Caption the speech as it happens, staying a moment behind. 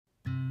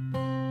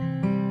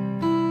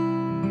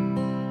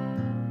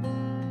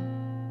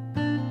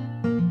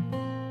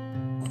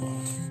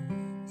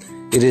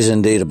It is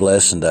indeed a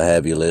blessing to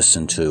have you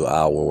listen to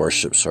our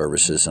worship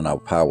services and our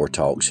power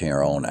talks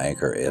here on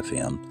Anchor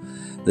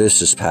FM.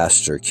 This is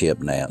Pastor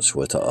Kip Nance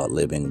with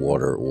Living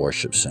Water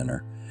Worship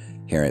Center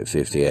here at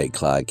 58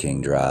 Clyde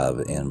King Drive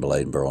in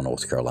Bladenboro,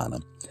 North Carolina.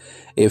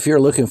 If you're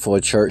looking for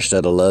a church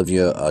that'll love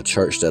you, a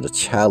church that'll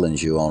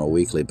challenge you on a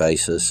weekly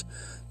basis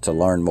to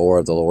learn more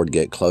of the Lord,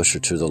 get closer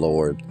to the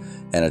Lord,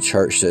 and a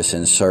church that's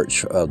in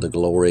search of the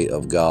glory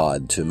of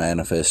God to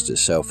manifest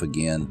itself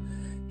again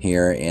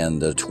here in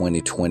the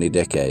 2020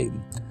 decade,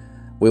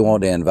 we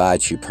want to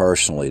invite you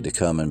personally to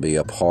come and be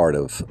a part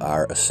of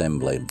our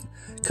assembly.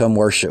 Come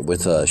worship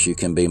with us. You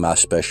can be my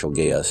special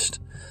guest.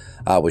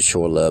 I would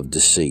sure love to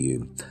see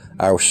you.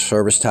 Our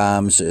service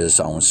times is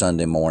on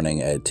Sunday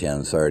morning at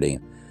 10:30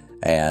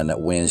 and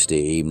Wednesday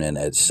evening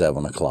at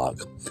 7 o'clock.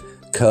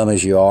 Come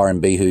as you are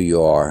and be who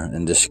you are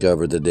and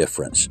discover the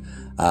difference.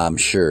 I'm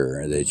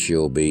sure that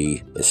you'll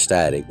be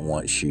ecstatic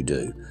once you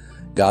do.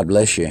 God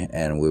bless you,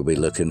 and we'll be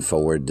looking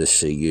forward to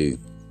see you.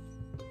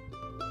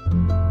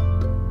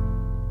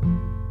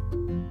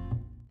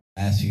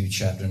 Matthew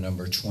chapter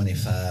number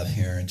 25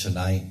 here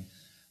tonight.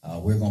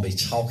 We're going to be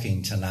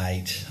talking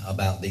tonight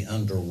about the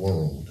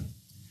underworld.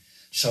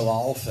 So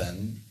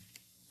often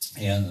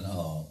in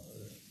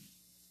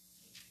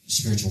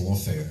spiritual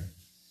warfare,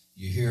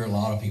 you hear a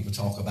lot of people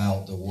talk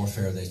about the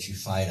warfare that you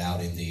fight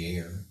out in the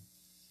air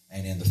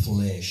and in the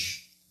flesh.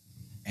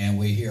 And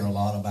we hear a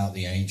lot about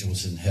the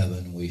angels in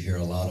heaven. We hear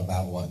a lot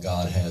about what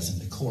God has in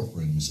the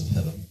courtrooms of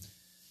heaven.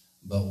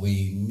 But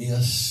we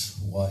miss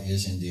what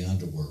is in the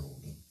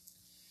underworld.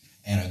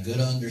 And a good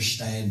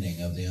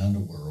understanding of the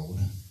underworld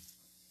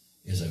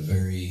is a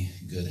very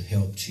good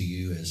help to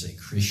you as a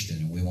Christian.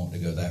 And we want to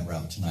go that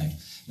route tonight.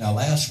 Now,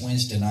 last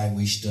Wednesday night,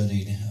 we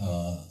studied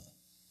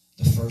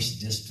the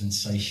first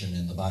dispensation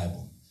in the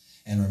Bible.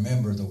 And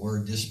remember, the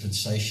word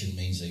dispensation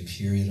means a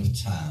period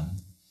of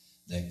time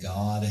that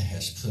God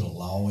has put a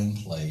law in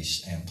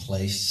place and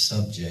placed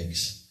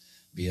subjects,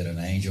 be it an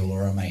angel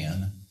or a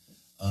man,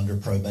 under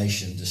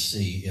probation to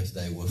see if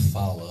they would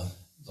follow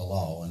the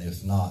law. And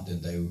if not,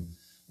 then they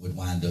would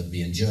wind up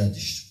being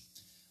judged.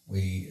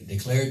 We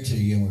declared to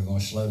you, and we're going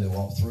to slowly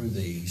walk through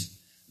these,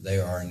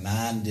 there are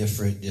 9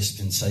 different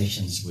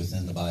dispensations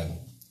within the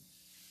Bible.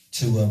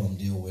 2 of them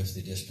deal with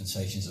the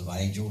dispensations of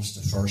angels.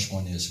 The first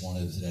one is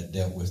one that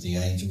dealt with the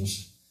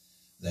angels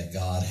that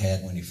God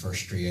had when he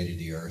first created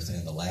the earth,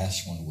 and the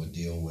last one would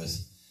deal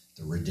with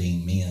the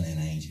redeemed men and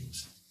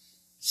angels.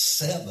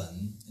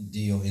 7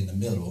 deal in the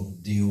middle,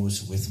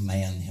 deals with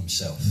man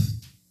himself.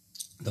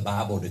 The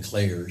Bible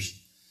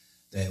declares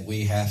that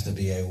we have to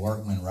be a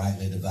workman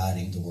rightly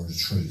dividing the word of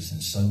truth,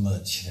 and so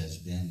much has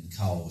been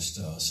caused,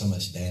 so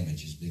much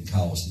damage has been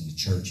caused in the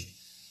church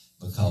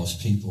because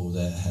people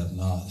that have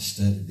not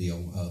studied,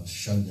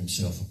 showed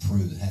themselves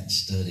approved, hadn't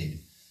studied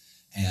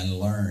and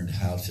learned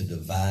how to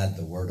divide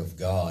the Word of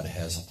God,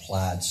 has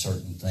applied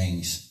certain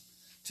things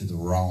to the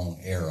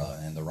wrong era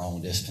and the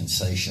wrong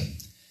dispensation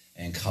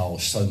and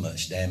caused so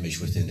much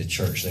damage within the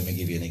church. Let me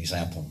give you an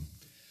example.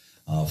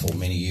 For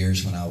many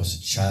years when I was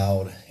a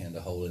child in the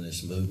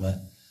holiness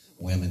movement,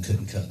 women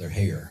couldn't cut their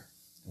hair.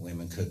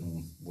 Women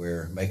couldn't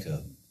wear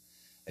makeup.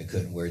 They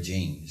couldn't wear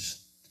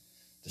jeans.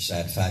 The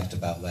sad fact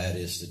about that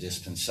is the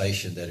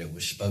dispensation that it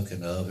was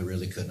spoken of, it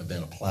really couldn't have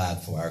been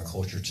applied for our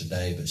culture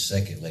today. But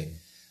secondly,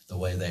 the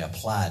way they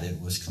applied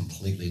it was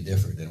completely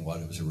different than what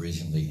it was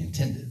originally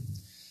intended.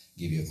 I'll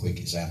give you a quick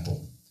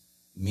example.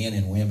 Men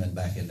and women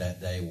back in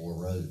that day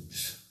wore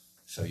robes.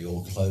 So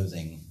your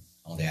clothing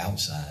on the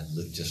outside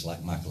looked just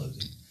like my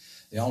clothing.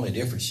 The only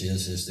difference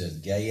is the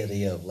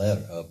gaiety of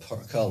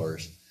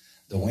colors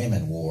the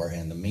women wore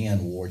and the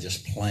men wore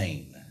just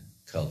plain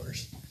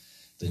colors.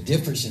 The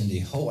difference in the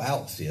whole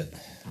outfit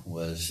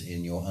was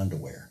in your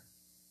underwear.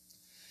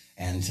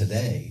 And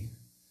today,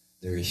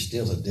 there is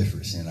still a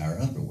difference in our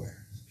underwear.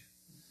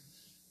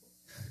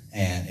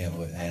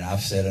 And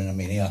I've said on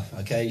many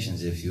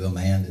occasions, if you're a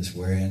man that's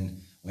wearing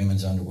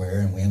women's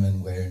underwear and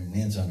women wearing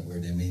men's underwear,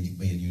 then me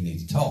and you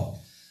need to talk.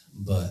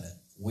 But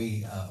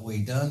we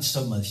done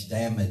so much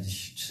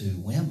damage to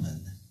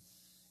women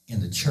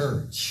in the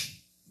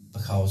church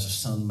because of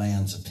some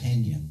man's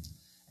opinion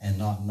and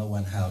not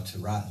knowing how to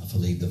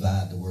rightfully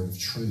divide the word of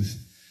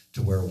truth,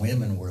 to where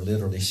women were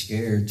literally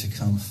scared to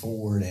come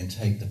forward and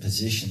take the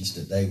positions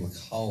that they were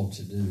called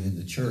to do in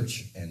the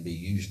church and be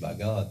used by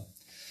God.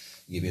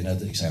 I'll give you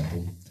another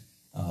example.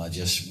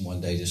 Just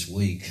one day this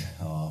week,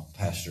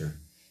 Pastor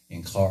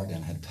in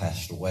Clarkton had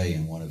passed away,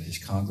 and one of his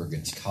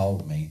congregants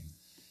called me,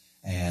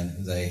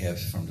 and they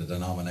have, from the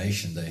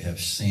denomination, they have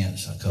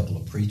sent a couple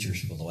of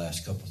preachers for the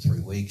last 3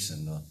 weeks,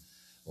 and the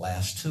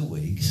last 2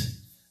 weeks,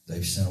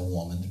 they've sent a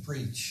woman to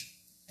preach.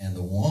 And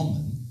the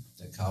woman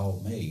that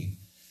called me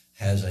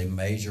has a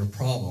major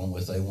problem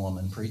with a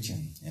woman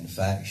preaching. In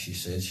fact, she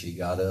said she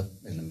got up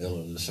in the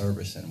middle of the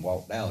service and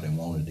walked out and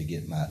wanted to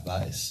get my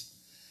advice.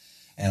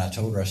 And I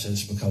told her, I said,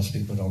 it's because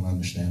people don't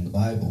understand the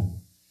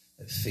Bible.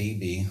 That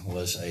Phoebe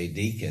was a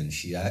deacon.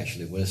 She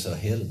actually was the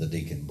head of the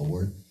deacon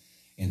board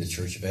in the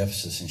church of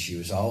Ephesus. And she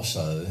was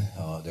also,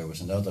 there was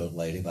another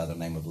lady by the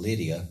name of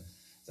Lydia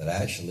that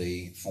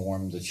actually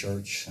formed the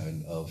church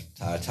of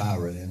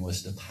Thyatira and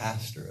was the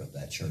pastor of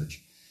that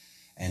church.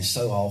 And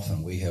so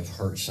often we have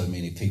hurt so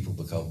many people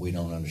because we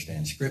don't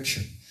understand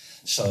Scripture.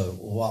 So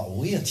what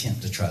we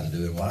attempt to try to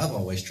do, and what I've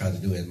always tried to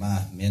do in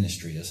my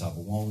ministry, is I've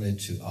wanted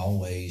to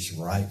always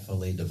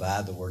rightfully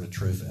divide the word of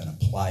truth and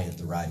apply it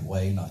the right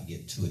way, not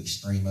get too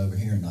extreme over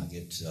here, not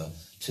get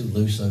too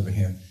loose over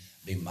here,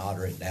 be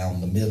moderate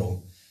down the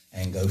middle,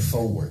 and go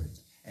forward.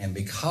 And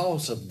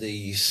because of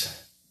these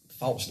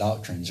false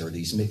doctrines, or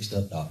these mixed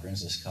up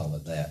doctrines, let's call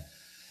it that,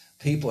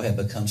 people have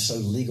become so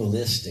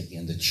legalistic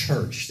in the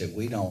church that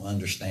we don't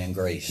understand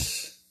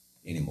grace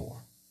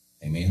anymore.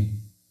 Amen?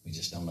 We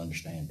just don't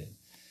understand it.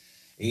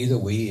 Either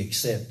we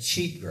accept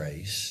cheap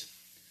grace,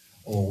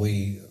 or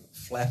we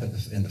flap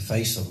it in the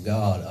face of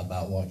God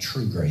about what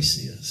true grace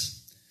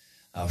is.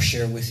 I'll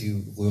share with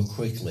you real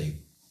quickly.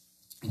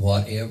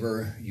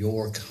 Whatever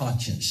your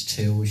conscience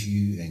tells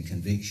you and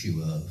convicts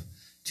you of,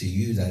 to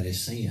you that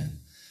is sin.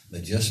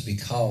 But just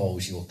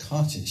because your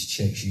conscience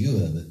checks you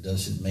of it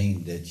doesn't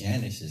mean that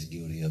Janice is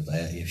guilty of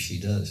that if she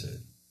does it.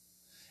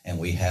 And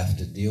we have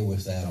to deal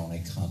with that on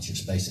a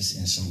conscious basis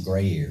in some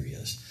gray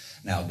areas.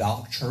 Now,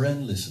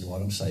 doctrine, listen to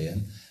what I'm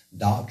saying.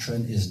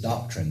 Doctrine is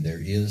doctrine.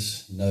 There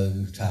is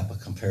no type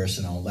of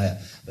comparison on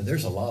that. But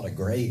there's a lot of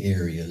gray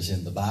areas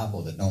in the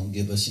Bible that don't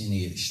give us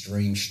any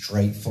extreme,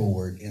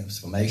 straightforward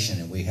information,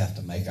 and we have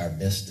to make our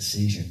best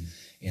decision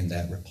in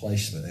that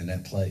replacement, in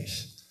that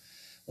place.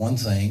 One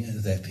thing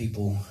that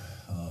people,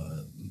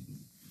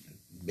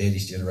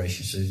 Betty's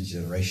generation, Susan's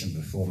generation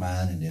before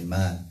mine and then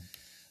mine,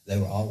 they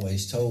were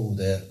always told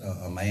that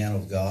a man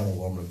of God or a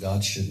woman of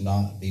God should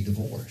not be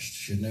divorced,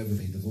 should never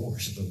be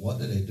divorced. But what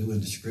do they do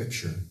in the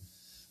Scripture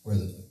where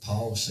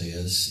Paul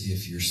says,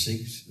 if you're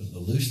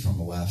loosed from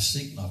a wife,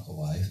 seek not a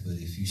wife, but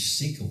if you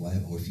seek a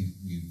wife, or if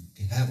you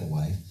have a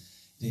wife,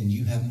 then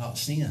you have not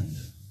sinned.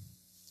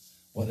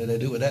 What do they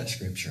do with that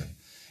Scripture?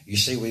 You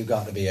see, we've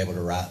got to be able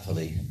to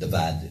rightfully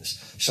divide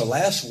this. So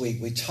last week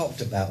we talked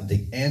about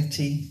the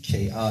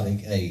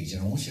anti-chaotic age.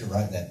 And I want you to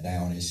write that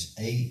down. It's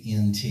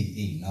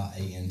A-N-T-E, not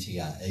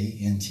A-N-T-I.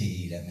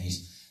 A-N-T-E, that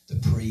means the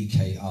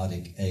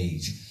pre-chaotic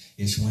age.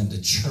 It's when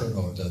the church,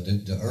 or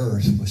the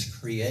earth was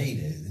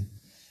created,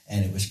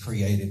 and it was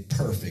created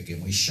perfect.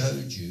 And we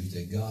showed you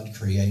that God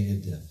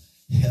created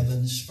the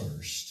heavens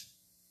first,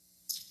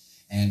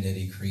 and that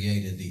he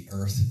created the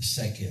earth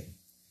second.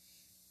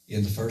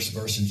 In the first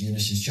verse of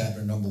Genesis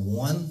chapter number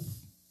 1,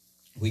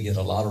 we get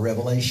a lot of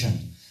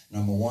revelation.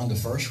 Number 1, the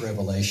first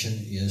revelation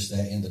is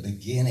that in the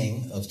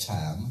beginning of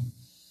time,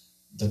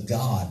 the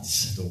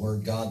gods, the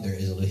word God there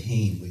is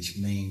Elohim, which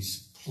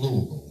means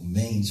plural,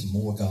 means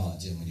more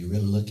gods. And when you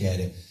really look at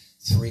it,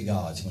 3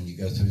 gods. When you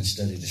go through and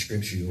study the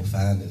Scripture, you'll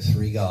find that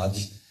 3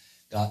 gods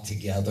got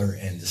together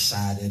and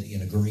decided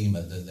in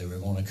agreement that they were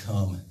going to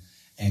come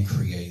and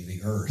create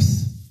the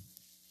earth.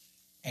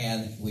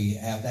 And we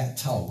have that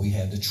taught. We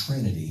have the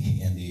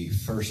Trinity in the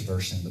first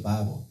verse in the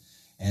Bible.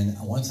 And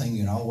one thing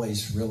you can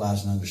always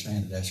realize and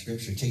understand that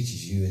Scripture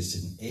teaches you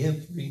is in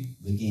every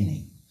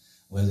beginning,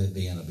 whether it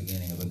be in the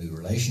beginning of a new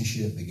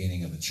relationship,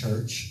 beginning of a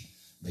church,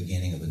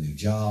 beginning of a new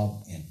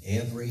job, in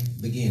every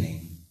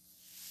beginning,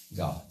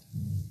 God.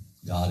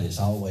 God is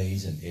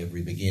always in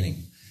every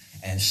beginning.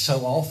 And so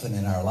often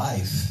in our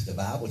life, the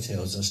Bible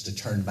tells us to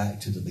turn back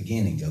to the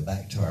beginning, go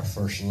back to our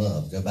first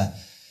love, go back.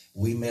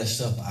 We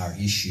mess up our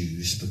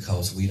issues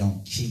because we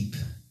don't keep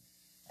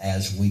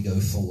as we go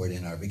forward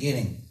in our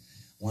beginning.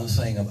 One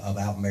thing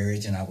about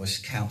marriage, and I was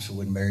counseled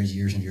with marriage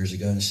years and years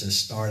ago, and it says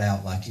start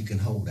out like you can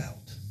hold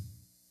out.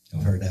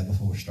 I've heard that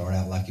before, start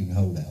out like you can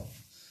hold out.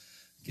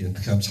 It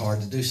becomes hard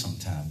to do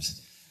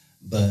sometimes.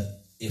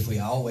 But if we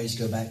always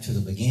go back to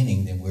the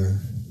beginning, then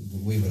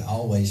we would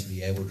always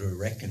be able to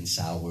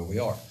reconcile where we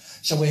are.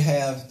 So we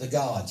have the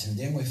gods, and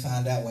then we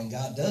find out when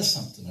God does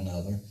something or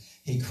another,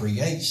 he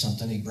creates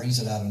something, he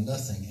brings it out of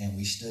nothing. And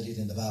we studied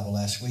in the Bible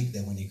last week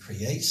that when he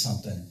creates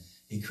something,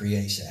 he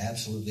creates it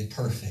absolutely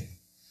perfect.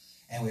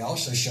 And we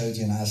also showed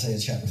you in Isaiah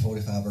chapter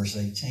 45, verse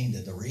 18,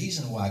 that the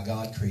reason why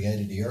God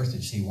created the earth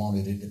is he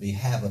wanted it to be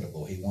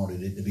habitable. He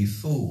wanted it to be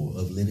full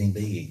of living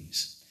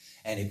beings.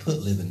 And he put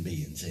living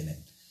beings in it.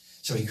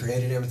 So he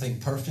created everything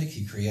perfect.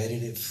 He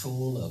created it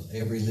full of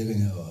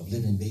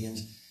living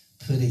beings,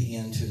 put it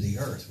into the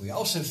earth. We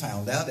also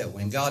found out that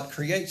when God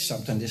creates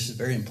something, this is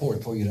very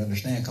important for you to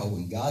understand, because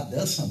when God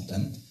does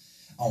something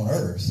on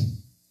earth,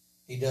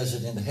 he does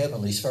it in the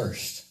heavenlies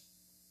first.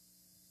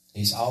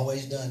 He's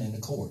always done in the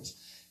courts.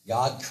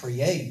 God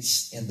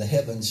creates in the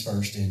heavens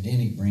first, and then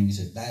he brings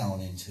it down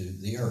into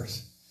the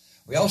earth.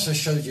 We also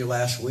showed you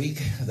last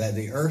week that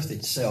the earth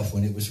itself,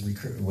 when it was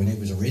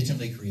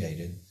originally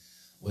created,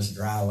 was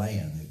dry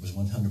land. It was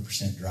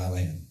 100% dry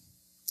land.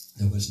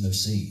 There was no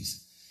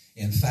seas.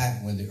 In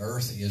fact, when the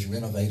earth is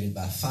renovated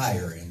by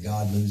fire and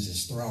God moves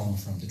his throne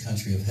from the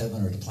country of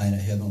heaven or the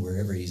planet heaven,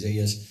 wherever he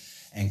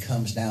is, and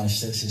comes down and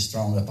sets his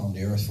throne up on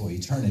the earth for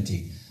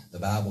eternity, the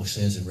Bible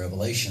says in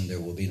Revelation there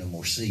will be no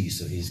more seas,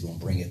 so he's going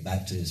to bring it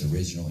back to his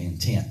original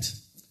intent.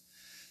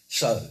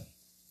 So,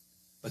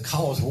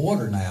 because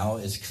water now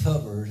is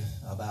covered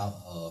about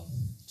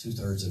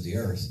 2/3 of the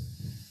earth,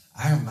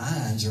 our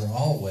minds are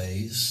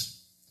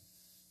always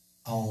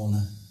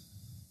on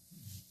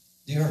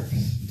the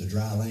earth, the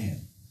dry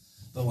land.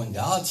 But when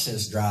God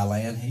says dry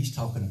land, he's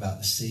talking about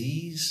the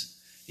seas.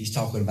 He's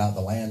talking about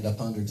the land up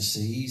under the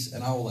seas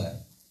and all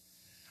that.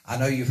 I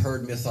know you've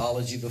heard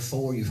mythology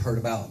before. You've heard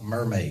about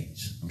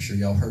mermaids. I'm sure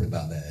y'all heard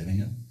about that.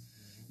 Amen.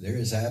 There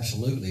is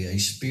absolutely a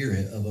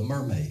spirit of a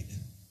mermaid.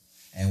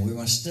 And we're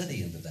going to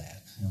study into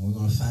that. And we're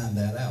going to find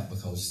that out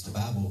because the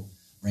Bible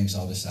brings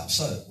all this out.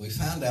 So we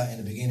found out in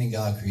the beginning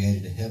God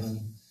created the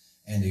heaven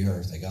and the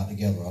earth. They got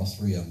together, all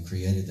three of them,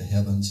 created the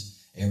heavens,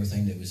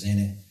 everything that was in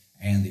it,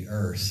 and the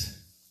earth.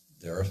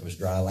 The earth was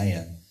dry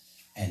land.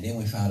 And then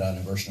we found out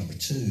in verse number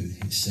 2,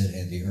 it said,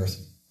 and the earth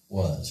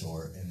was,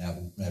 or in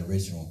that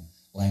original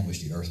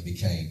language, the earth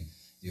became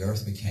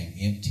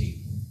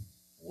empty,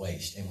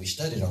 waste. And we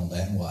studied on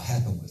that and what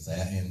happened with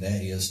that, and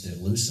that is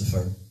that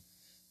Lucifer,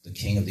 the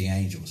king of the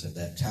angels at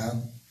that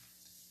time,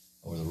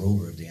 or the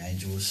ruler of the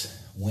angels,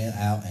 went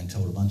out and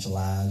told a bunch of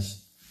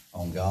lies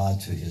on God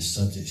to his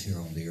subjects here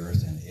on the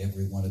earth, and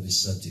every one of his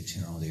subjects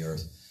here on the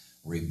earth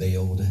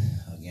rebelled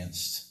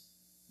against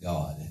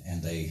God,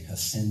 and they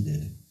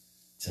ascended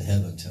to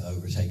heaven to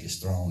overtake his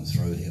throne and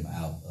throw him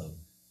out of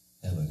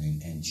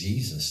heaven. And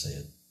Jesus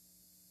said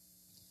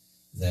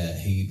that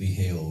he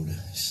beheld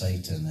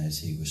Satan as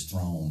he was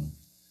thrown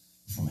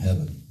from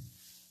heaven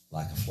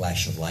like a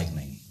flash of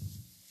lightning.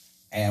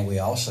 And we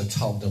also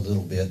talked a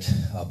little bit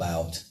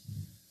about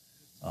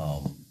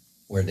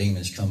where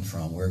demons come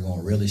from. We're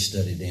going to really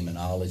study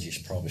demonology. It's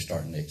probably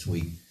starting next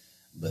week.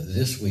 But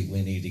this week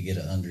we need to get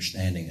an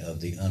understanding of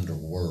the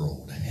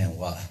underworld and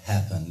what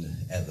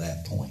happened at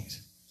that point.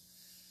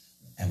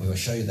 And we will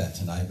show you that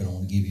tonight, but I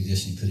want to give you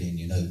this and put it in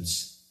your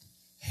notes.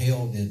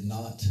 Hell did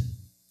not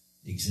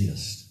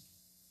exist.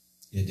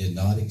 It did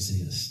not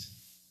exist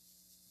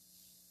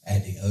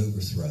at the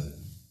overthrow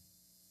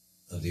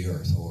of the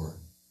earth or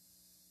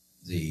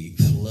the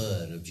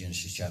flood of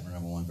Genesis chapter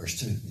number 1, verse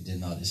 2. It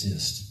did not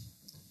exist.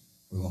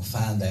 We're going to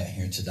find that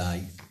here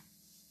tonight.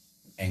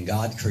 And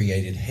God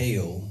created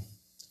hell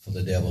for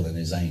the devil and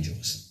his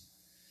angels.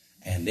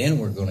 And then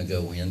we're going to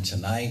go in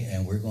tonight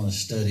and we're going to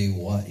study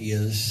what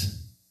is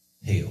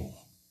hell,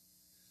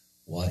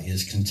 what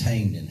is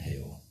contained in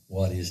hell,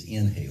 what is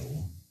in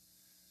hell.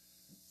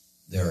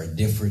 There are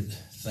different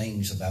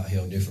things about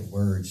hell, different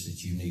words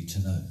that you need to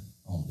know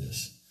on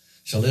this.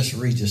 So let's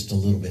read just a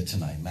little bit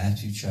tonight.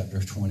 Matthew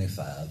chapter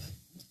 25.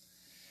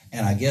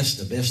 And I guess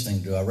the best thing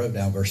to do, I wrote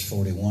down verse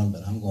 41,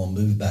 but I'm going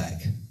to move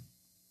back.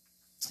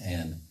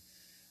 And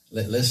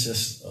let's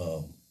just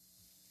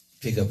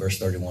pick up verse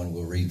 31.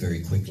 We'll read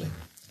very quickly.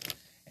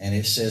 And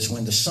it says,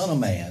 when the Son of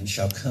Man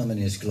shall come in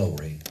his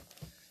glory,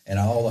 and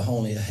all the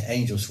holy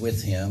angels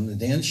with him,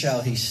 then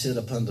shall he sit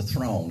upon the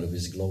throne of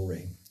his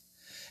glory.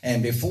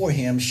 And before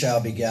him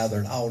shall be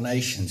gathered all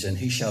nations, and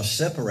he shall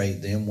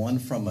separate them one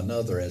from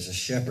another, as a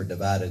shepherd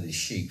divided his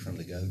sheep from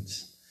the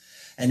goats.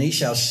 And he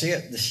shall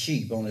set the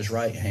sheep on his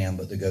right hand,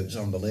 but the goats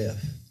on the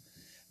left.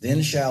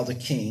 Then shall the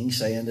king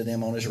say unto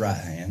them on his right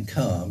hand,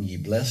 come, ye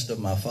blessed of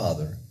my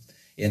Father,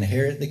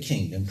 inherit the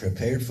kingdom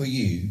prepared for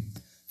you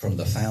from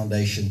the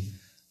foundation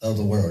of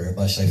the world.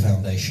 Everybody say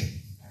foundation.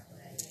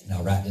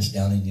 Now write this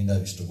down in your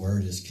notes. The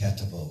word is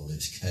katavole.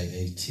 It's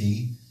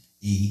Katebole.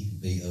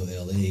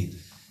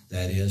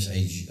 That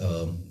is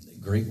a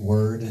Greek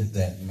word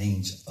that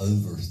means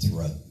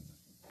overthrow.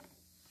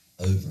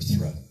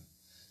 Overthrow.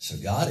 So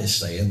God is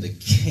saying the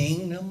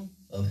kingdom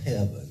of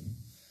heaven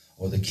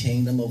or the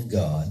kingdom of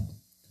God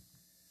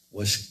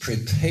was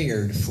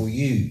prepared for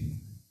you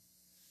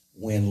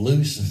when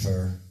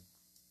Lucifer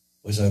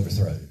was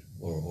overthrown.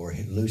 Or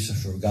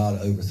Lucifer, God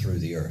overthrew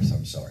the earth.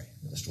 I'm sorry.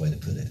 That's the way to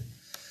put it.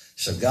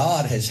 So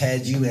God has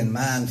had you in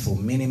mind for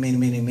many, many,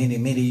 many, many,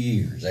 many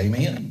years.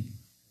 Amen?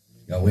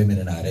 Y'all with me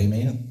tonight?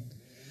 Amen?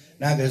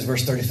 Now goes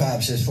verse 35.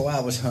 It says, for I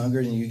was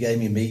hungry, and you gave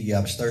me meat. I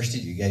was thirsty,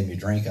 you gave me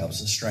drink. I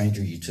was a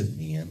stranger, you took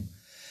me in.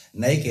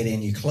 Naked,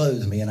 and you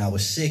clothed me. And I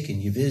was sick,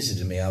 and you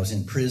visited me. I was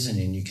in prison,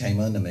 and you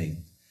came unto me.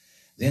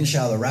 Then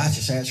shall the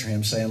righteous answer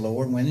him, saying,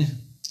 Lord,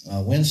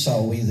 when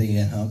saw we thee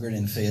an hungered,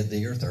 and fed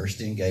thee, or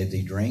thirsty, and gave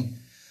thee drink?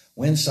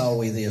 When saw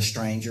we thee a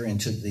stranger, and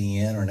took thee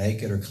in, or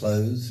naked, or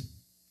clothed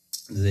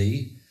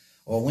thee?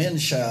 Or when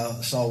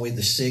saw we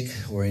the sick,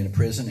 or in a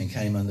prison, and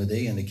came unto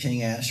thee? And the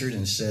king answered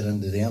and said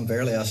unto them,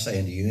 verily I say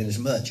unto you,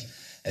 inasmuch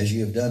as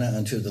you have done it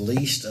unto the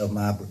least of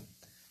my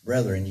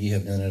brethren, ye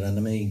have done it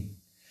unto me.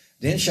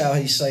 Then shall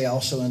he say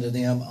also unto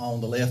them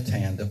on the left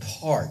hand,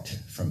 depart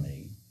from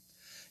me,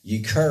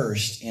 ye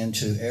cursed,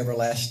 into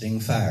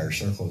everlasting fire.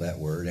 Circle that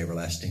word,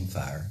 everlasting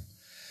fire.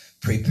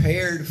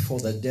 Prepared for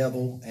the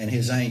devil and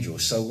his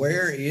angels. So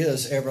where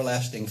is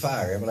everlasting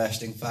fire?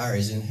 Everlasting fire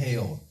is in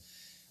hell.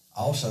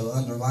 Also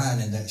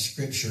underlined in that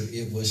scripture,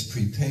 it was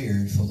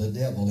prepared for the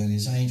devil and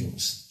his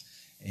angels.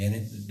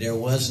 And there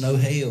was no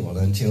hell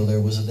until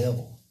there was a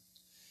devil.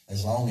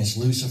 As long as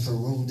Lucifer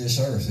ruled this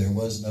earth, there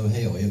was no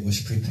hell. It was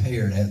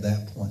prepared at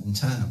that point in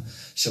time.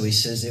 So he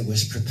says it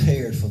was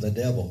prepared for the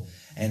devil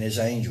and his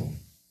angel.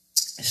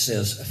 It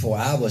says, for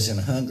I was an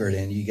hungered,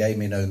 and you gave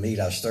me no meat.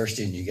 I was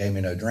thirsty, and you gave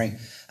me no drink.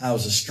 I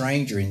was a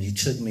stranger, and you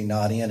took me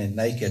not in, and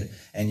naked,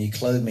 and you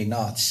clothed me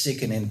not,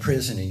 sick and in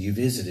prison, and you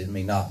visited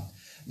me not.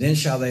 Then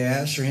shall they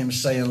answer him,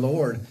 saying,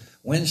 Lord,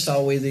 when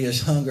saw we thee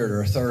as hungered,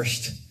 or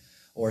thirst,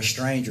 or a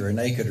stranger, or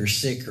naked, or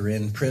sick, or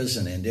in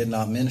prison, and did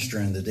not minister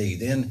unto thee?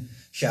 Then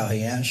shall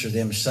he answer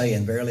them,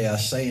 saying, verily I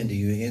say unto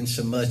you,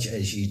 insomuch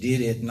as ye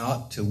did it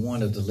not to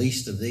one of the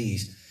least of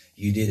these,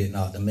 you did it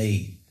not to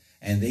me.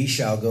 And these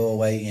shall go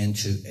away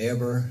into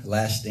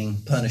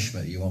everlasting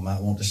punishment. You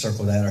might want to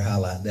circle that or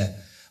highlight that.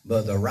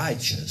 But the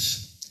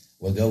righteous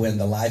will go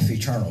into life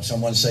eternal.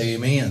 Someone say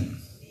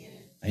amen.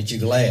 Ain't you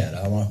glad?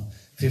 I want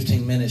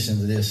 15 minutes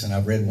into this, and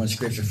I've read one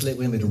scripture. Flip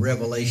with me to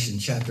Revelation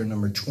chapter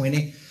number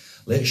 20.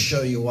 Let's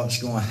show you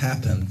what's going to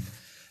happen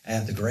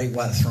at the great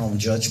white throne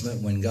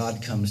judgment when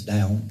God comes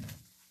down.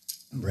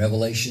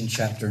 Revelation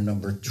chapter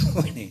number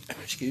 20.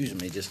 Excuse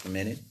me just a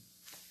minute.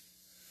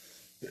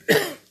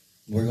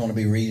 We're going to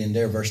be reading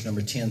there verse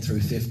number 10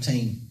 through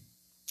 15.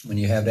 When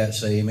you have that,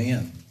 say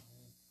amen.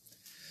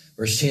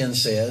 Verse 10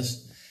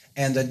 says,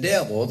 and the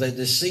devil that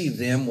deceived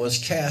them was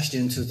cast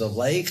into the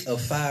lake of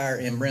fire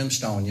and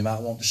brimstone. You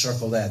might want to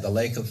circle that, the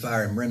lake of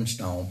fire and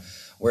brimstone,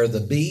 where the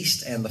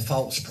beast and the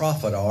false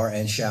prophet are,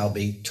 and shall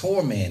be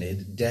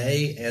tormented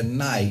day and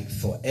night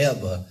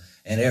forever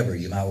and ever.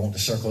 You might want to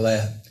circle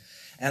that.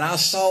 And I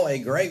saw a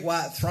great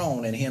white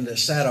throne, and him that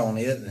sat on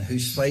it,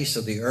 whose face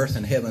of the earth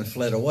and heaven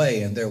fled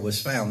away, and there was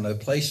found no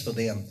place for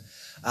them.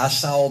 I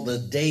saw the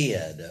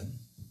dead,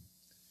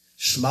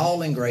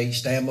 small and great,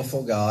 stand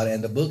before God,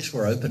 and the books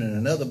were open, and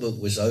another book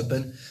was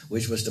open,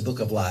 which was the book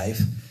of life.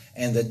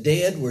 And the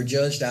dead were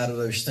judged out of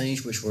those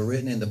things which were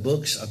written in the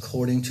books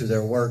according to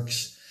their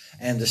works.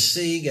 And the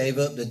sea gave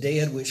up the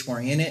dead which were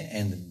in it,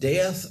 and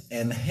death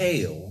and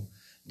hell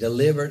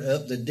delivered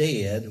up the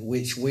dead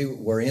which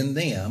were in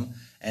them,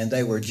 and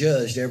they were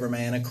judged every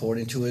man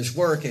according to his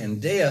work.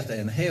 And death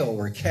and hell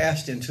were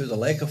cast into the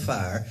lake of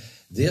fire.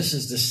 This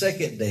is the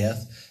second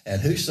death. And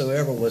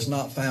whosoever was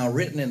not found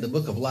written in the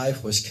book of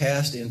life was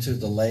cast into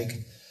the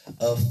lake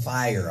of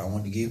fire. I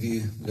want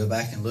to go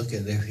back and look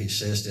at there. It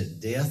says that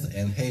death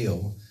and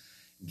hell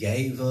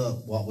gave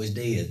up what was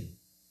dead.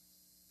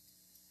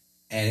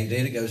 And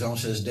then it goes on and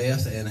says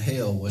death and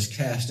hell was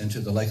cast into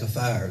the lake of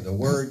fire. The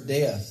word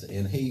death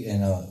in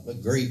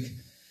Greek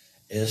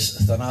is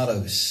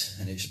thanatos,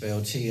 and it's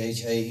spelled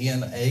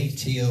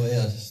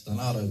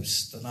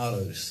Thanatos,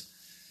 thanatos.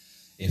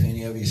 If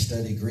any of you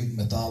studied Greek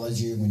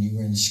mythology when you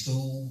were in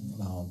school,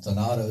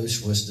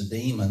 Thanatos was the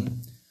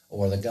demon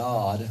or the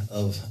god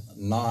of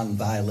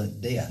non-violent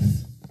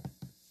death.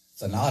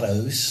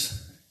 Thanatos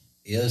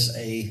is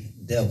a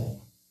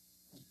devil.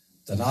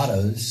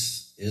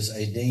 Thanatos is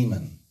a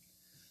demon.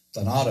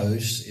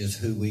 Thanatos is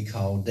who we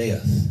call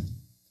death.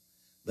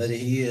 But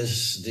he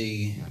is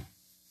the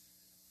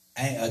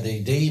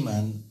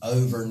demon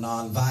over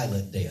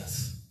non-violent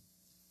death.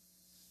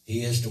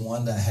 He is the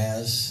one that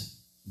has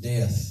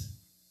death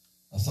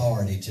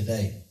authority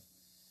today.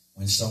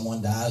 When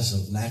someone dies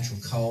of natural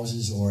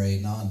causes or a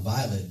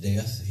non-violent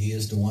death, he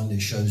is the one that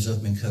shows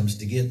up and comes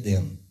to get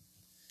them.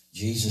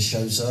 Jesus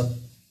shows up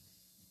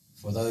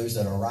for those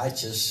that are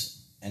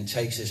righteous and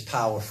takes his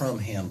power from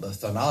him. But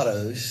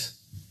Thanatos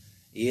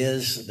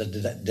is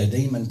the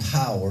demon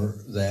power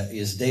that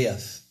is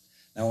death.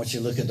 Now I want you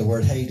to look at the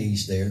word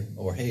Hades there,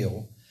 or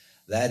hell.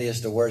 That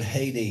is the word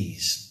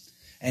Hades.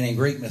 And in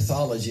Greek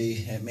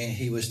mythology, it meant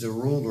he was the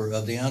ruler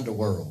of the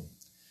underworld.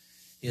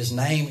 His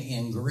name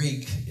in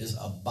Greek is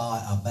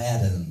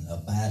Abaddon.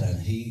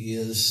 He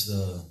is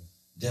the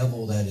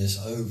devil that is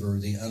over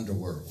the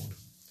underworld.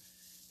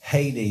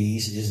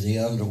 Hades is the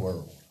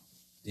underworld,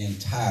 the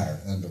entire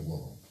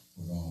underworld.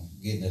 We're going to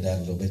get into that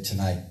a little bit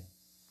tonight.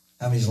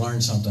 How many's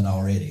learned something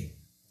already?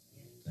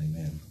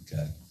 Amen.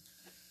 Okay.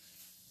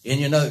 In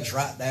your notes,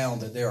 write down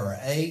that there are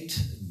 8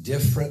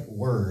 different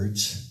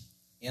words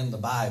in the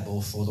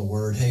Bible for the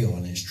word hell,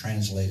 and it's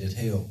translated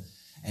hell.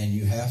 And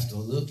you have to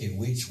look at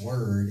which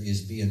word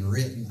is being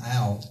written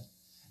out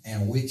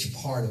and which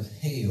part of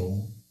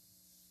hell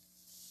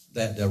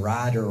that the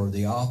writer or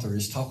the author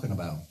is talking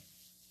about.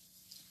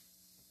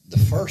 The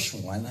first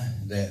one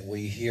that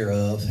we hear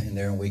of in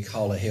there, and we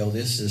call it hell,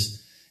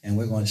 and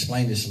we're going to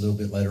explain this a little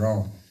bit later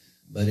on,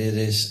 but it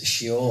is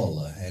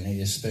Sheol, and it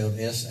is spelled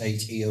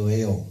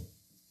S-H-E-O-L.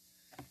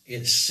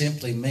 It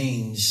simply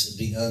means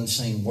the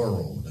unseen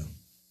world.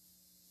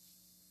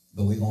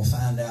 But we're going to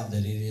find out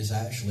that it is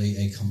actually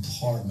a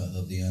compartment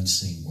of the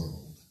unseen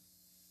world.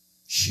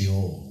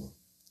 Sheol.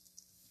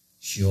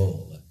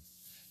 Sheol.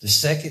 The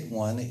second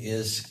one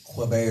is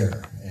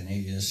Queber, and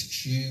it is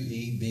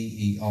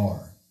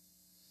Q-E-B-E-R.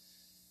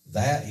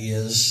 That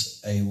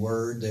is a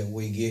word that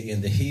we get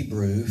in the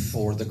Hebrew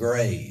for the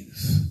grave.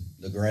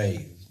 The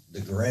grave.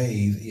 The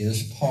grave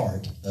is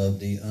part of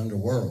the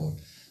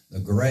underworld. The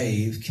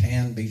grave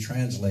can be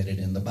translated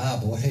in the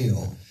Bible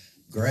hell.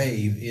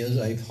 Grave is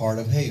a part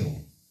of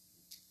hell.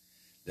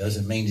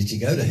 Doesn't mean that you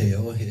go to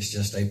hell. It's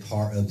just a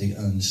part of the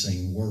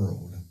unseen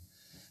world.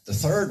 The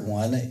third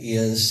one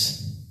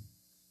is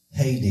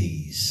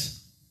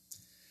Hades.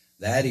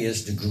 That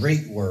is the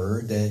Greek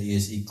word that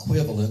is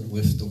equivalent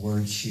with the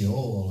word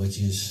Sheol, which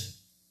is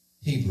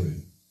Hebrew.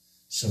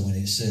 So when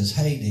it says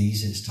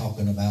Hades, it's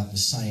talking about the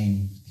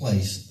same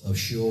place of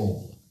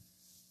Sheol.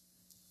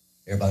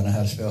 Everybody know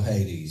how to spell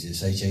Hades?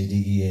 It's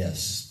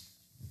Hades.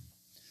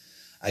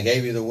 I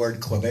gave you the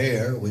word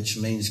Quaber, which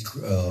means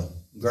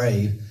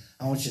grave.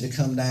 I want you to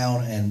come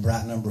down and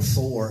write number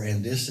 4,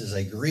 and this is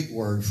a Greek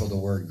word for the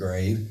word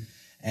grave,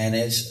 and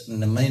it's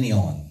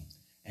mnemonion,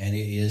 and it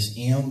is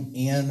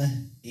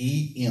M-N-E-M-E-I-O-N.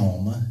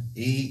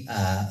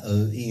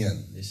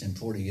 It's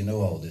important you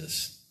know all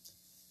this.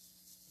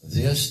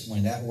 This,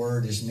 when that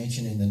word is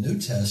mentioned in the New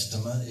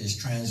Testament, is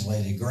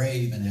translated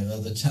grave, and at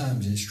other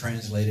times it's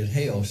translated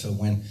hell. So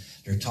when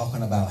they're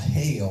talking about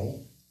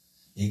hell,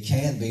 it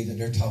can be that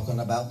they're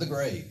talking about the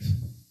grave.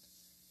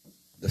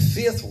 The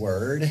 5th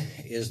word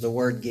is the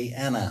word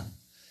Gehenna.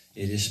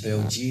 It is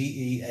spelled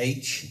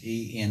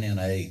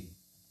Gehenna.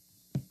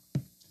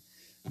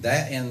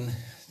 That in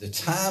the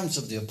times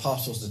of the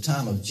apostles, the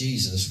time of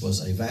Jesus,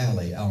 was a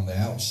valley on the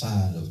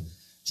outside of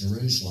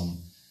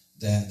Jerusalem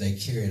that they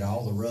carried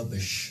all the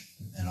rubbish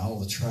and all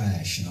the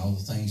trash and all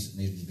the things that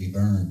needed to be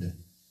burned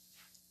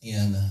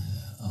in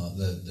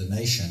the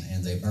nation,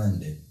 and they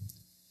burned it.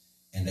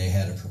 And they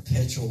had a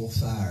perpetual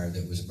fire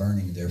that was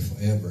burning there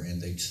forever, and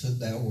they took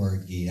that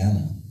word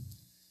Gehenna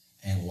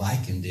and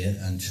likened it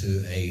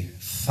unto a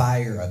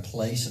fire, a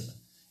place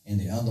in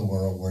the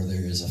underworld where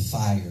there is a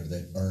fire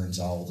that burns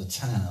all the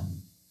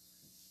time.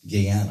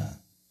 Gehenna.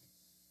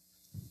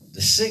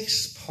 The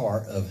 6th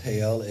part of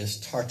hell is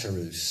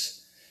Tartarus.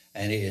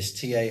 And it is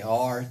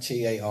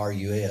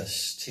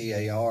T-A-R-T-A-R-U-S.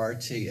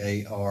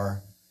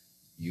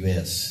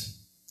 T-A-R-T-A-R-U-S.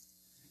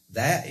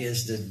 That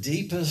is the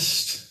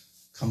deepest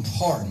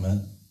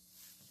compartment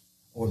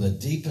or the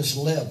deepest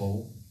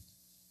level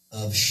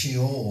of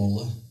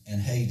Sheol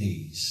and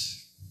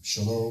Hades.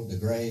 Sheol, the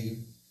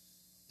grave,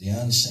 the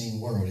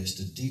unseen world. It's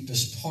the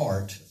deepest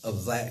part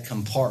of that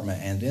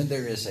compartment. And then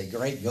there is a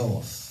great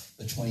gulf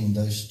between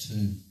those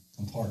 2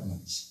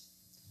 compartments.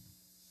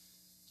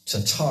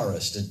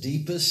 Tartarus, the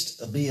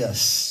deepest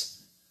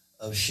abyss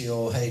of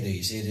Sheol,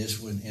 Hades. It is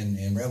when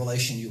in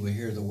Revelation you will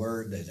hear the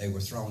word that they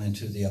were thrown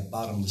into the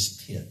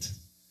bottomless pit.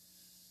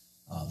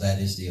 That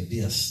is the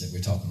abyss that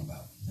we're talking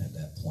about at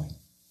that point.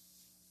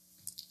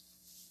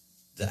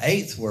 The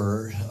 8th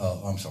word, the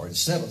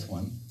 7th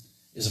one,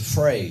 is a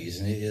phrase,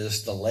 and it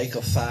is the lake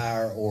of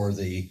fire or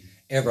the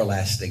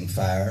everlasting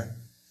fire.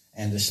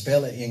 And to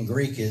spell it in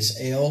Greek is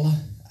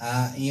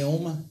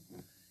L-I-M-N-E-N.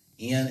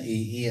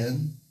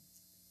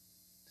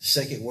 The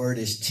 2nd word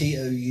is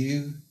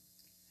T-O-U,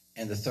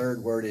 and the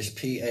 3rd word is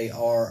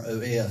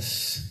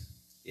P-A-R-O-S.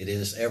 It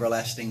is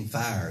everlasting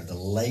fire, the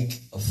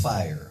lake of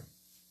fire.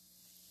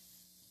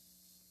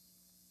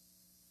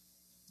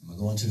 Am I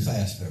going too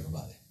fast for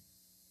everybody?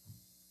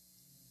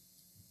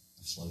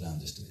 Slow down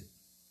just a bit.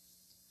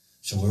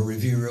 So we'll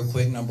review real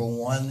quick. Number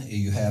 1,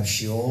 you have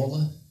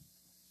Sheol.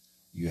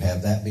 You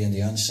have that being the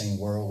unseen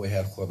world. We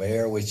have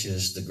Quaber, which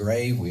is the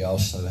grave. We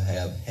also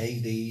have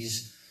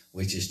Hades,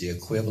 which is the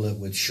equivalent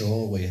with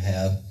Sheol. We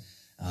have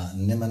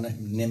Nimnion,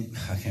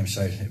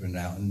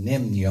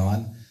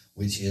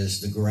 which is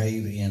the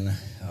grave in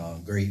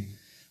Greek.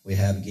 We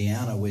have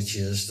Gehenna, which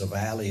is the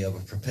valley of a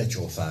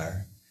perpetual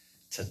fire.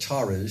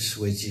 Tartarus,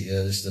 which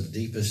is the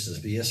deepest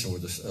abyss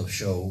of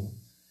Sheol.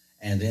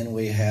 And then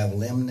we have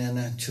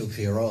Limnin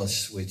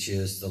Tupiros, which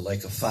is the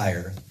lake of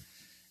fire.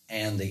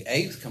 And the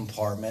 8th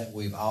compartment,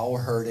 we've all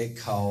heard it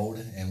called,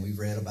 and we've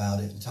read about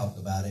it and talked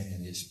about it,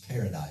 and it's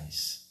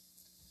paradise.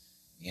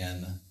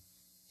 In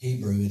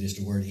Hebrew, it is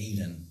the word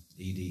Eden,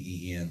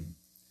 E-D-E-N.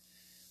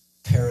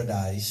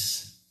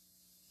 Paradise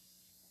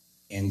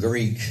in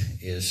Greek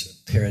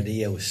is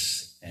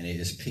paradios, and it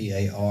is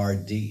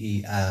P-A-R-D-E-I-S-O-S.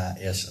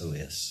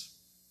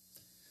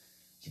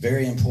 It's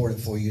very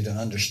important for you to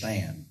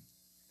understand.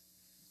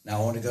 Now,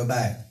 I want to go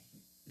back.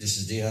 This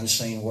is the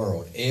unseen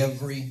world.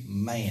 Every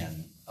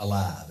man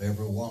alive,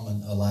 every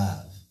woman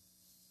alive,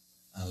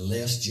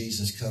 unless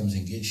Jesus comes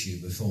and gets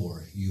you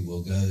before, you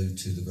will go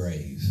to the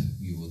grave.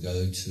 You will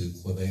go to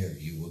Quaber.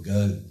 You will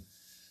go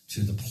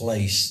to the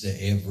place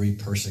that every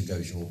person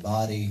goes. Your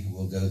body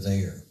will go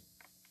there.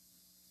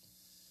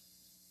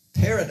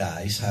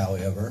 Paradise,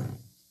 however,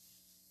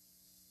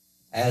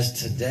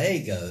 as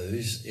today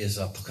goes, is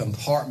a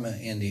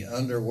compartment in the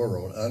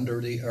underworld,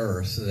 under the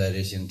earth, that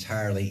is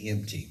entirely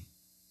empty.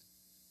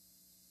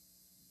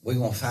 We're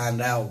going to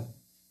find out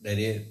that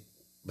it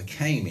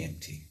became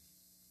empty.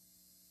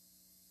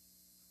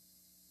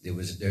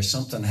 There's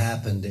something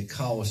happened that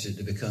caused it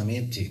to become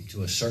empty.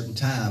 To a certain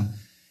time,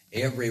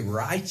 every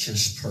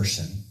righteous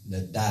person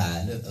that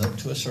died up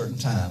to a certain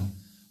time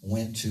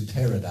went to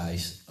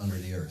paradise under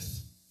the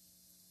earth.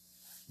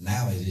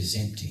 Now it is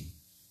empty.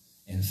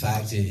 In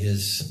fact, it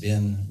has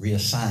been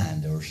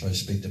reassigned, or so to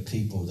speak, the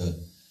people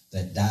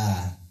that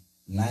die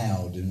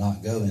now do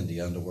not go in the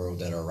underworld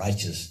that are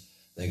righteous.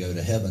 They go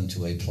to heaven,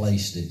 to a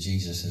place that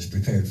Jesus has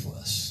prepared for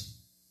us.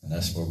 And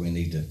that's where we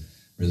need to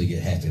really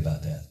get happy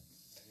about that.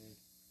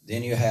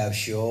 Then you have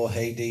Sheol,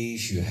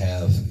 Hades, you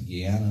have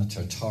Gehenna,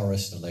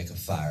 Tartarus, the lake of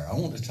fire. I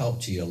want to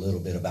talk to you a little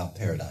bit about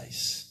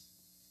paradise.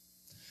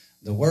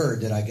 The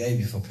word that I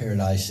gave you for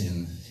paradise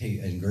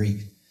in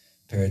Greek,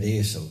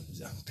 paradeisos,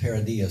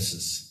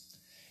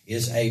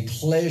 is a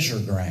pleasure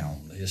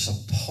ground. It's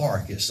a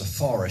park, it's a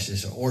forest,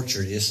 it's an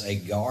orchard, it's a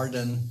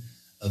garden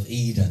of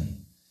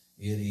Eden.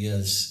 It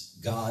is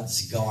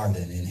God's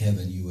garden in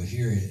heaven. You will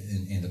hear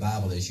it in the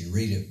Bible as you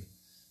read it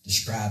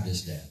described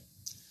as that.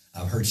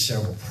 I've heard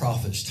several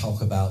prophets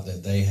talk about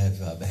that they have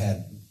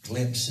had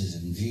glimpses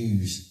and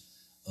views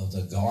of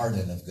the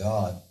garden of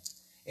God.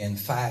 In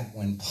fact,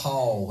 when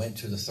Paul went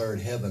to the third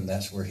heaven,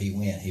 that's where he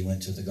went. He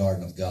went to the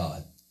garden of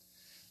God.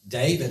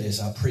 David, as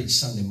I preached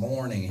Sunday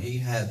morning, he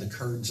had the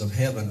curtains of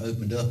heaven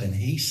opened up and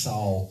he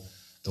saw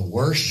the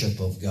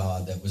worship of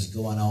God that was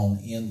going on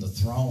in the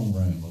throne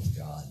room of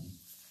God.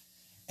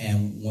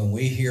 And when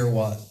we hear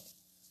what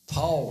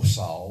Paul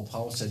saw,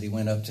 Paul said he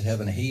went up to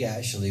heaven. He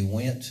actually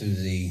went to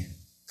the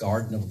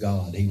garden of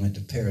God. He went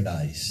to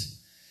paradise.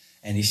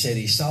 And he said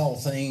he saw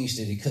things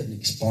that he couldn't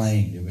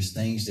explain. There was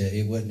things that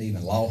it wasn't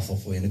even lawful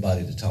for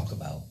anybody to talk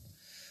about.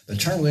 But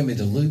turn with me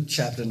to Luke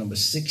chapter number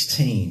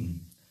 16.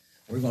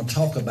 We're going to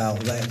talk about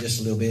that just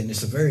a little bit. And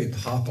it's a very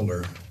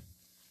popular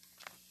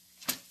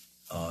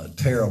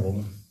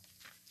parable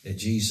that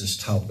Jesus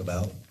talked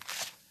about.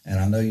 And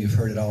I know you've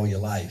heard it all your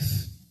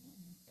life.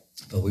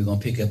 But we're going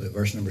to pick up at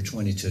verse number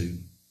 22.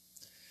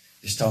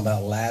 It's talking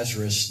about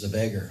Lazarus the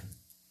beggar.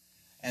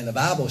 And the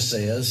Bible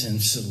says in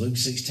Luke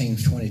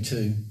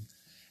 16:22,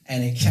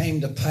 and it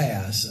came to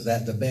pass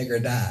that the beggar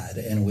died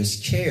and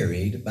was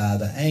carried by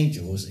the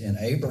angels in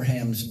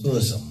Abraham's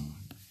bosom.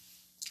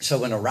 So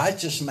when a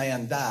righteous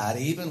man died,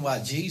 even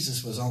while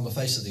Jesus was on the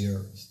face of the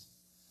earth,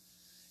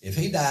 if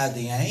he died,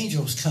 the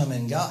angels come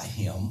and got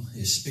him,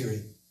 his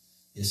spirit,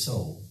 his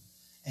soul,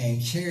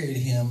 and carried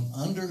him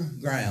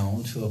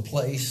underground to a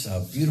place,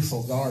 a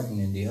beautiful garden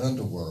in the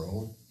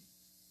underworld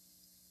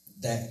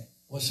that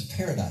was a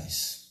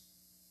paradise.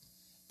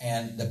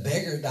 And the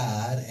beggar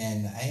died,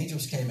 and the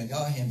angels came and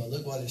got him. But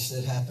look what it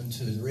said happened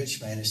to the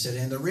rich man. It said,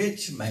 and the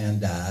rich man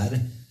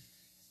died,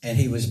 and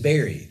he was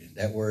buried.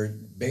 That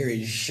word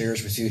buried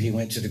shares with you, he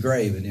went to the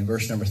grave. And in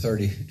verse number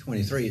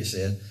 23, it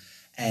said,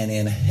 and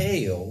in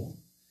hell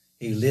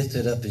he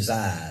lifted up his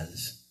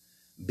eyes,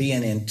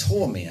 being in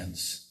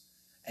torments,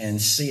 and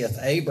seeth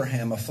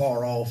Abraham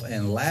afar off,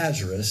 and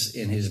Lazarus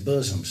in his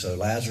bosom. So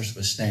Lazarus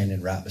was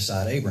standing right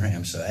beside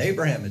Abraham. So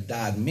Abraham had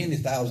died many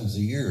thousands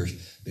of years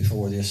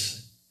before this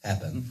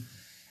happened.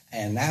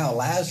 And now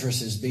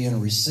Lazarus is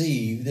being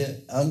received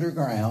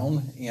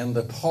underground in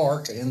the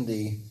park, in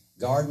the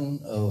garden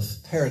of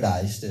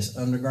paradise that's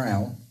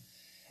underground.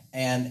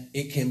 And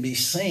it can be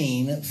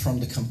seen from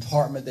the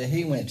compartment that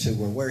he went to.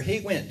 Where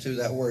he went to,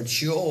 that word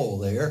Sheol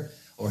there,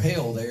 or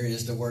hell there,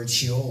 is the word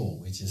Sheol,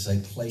 which is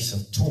a place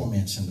of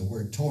torments. And the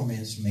word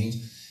torments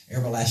means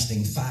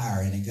everlasting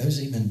fire. And it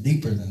goes even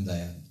deeper than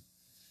that.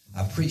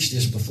 I preached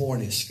this before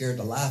and it scared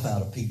the life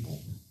out of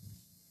people.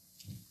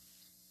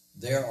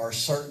 There are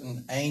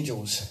certain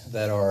angels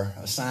that are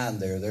assigned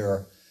there.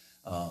 There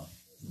are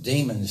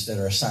demons that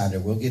are assigned there.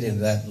 We'll get into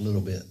that in a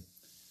little bit.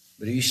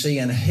 But you see,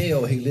 in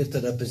hell, he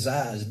lifted up his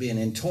eyes, being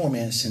in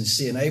torments, and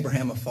seeing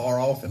Abraham afar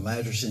off and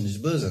Lazarus in his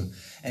bosom.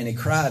 And he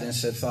cried and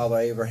said, Father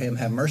Abraham,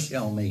 have mercy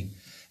on me,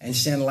 and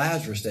send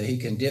Lazarus that he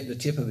can dip the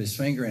tip of his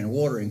finger in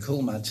water and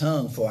cool my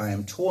tongue, for I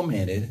am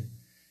tormented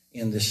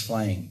in this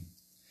flame.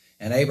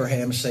 And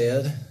Abraham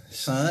said,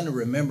 Son,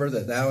 remember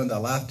that thou in thy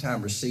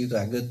lifetime received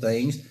thy good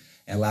things,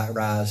 and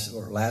likewise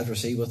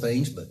Lazarus evil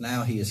things, but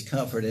now he is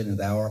comforted, and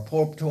thou art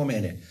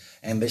tormented.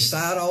 And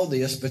beside all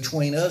this,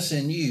 between us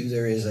and you,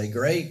 there is a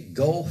great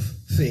gulf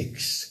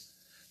fixed,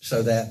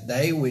 so that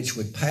they which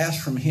would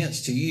pass from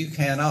hence to you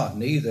cannot,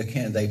 neither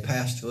can they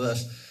pass to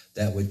us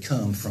that would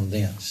come from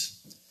thence.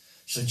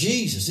 So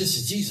Jesus, this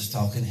is Jesus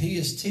talking, he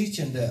is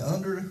teaching that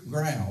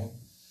underground,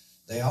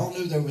 they all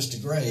knew there was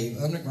the grave.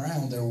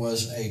 Underground there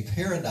was a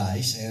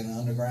paradise, and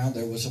underground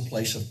there was a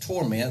place of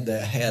torment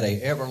that had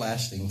an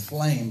everlasting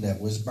flame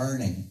that was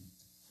burning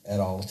at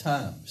all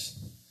times.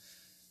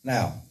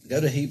 Now,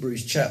 go to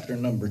Hebrews chapter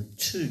number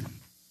 2.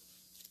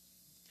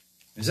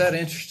 Is that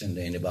interesting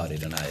to anybody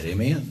tonight?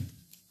 Amen?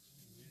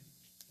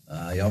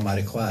 Y'all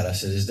mighty quiet. I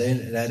said, is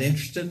that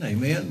interesting?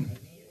 Amen?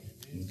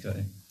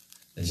 Okay.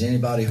 Has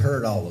anybody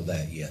heard all of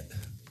that yet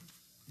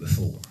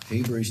before?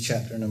 Hebrews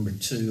chapter number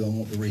 2, I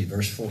want to read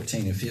verse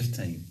 14 and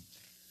 15.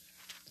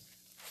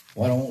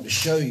 What I want to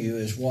show you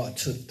is what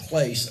took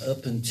place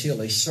up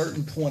until a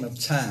certain point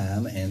of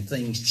time, and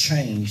things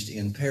changed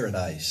in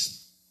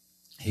paradise.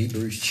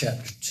 Hebrews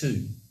chapter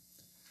 2,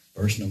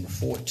 verse number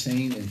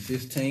 14 and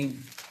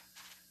 15.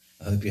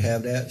 I hope you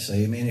have that.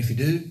 Say amen if you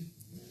do.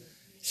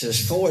 It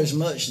says, For as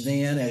much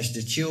then as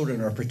the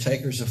children are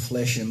partakers of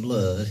flesh and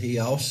blood, he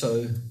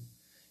also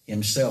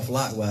himself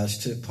likewise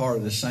took part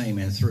of the same,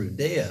 and through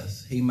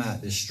death he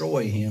might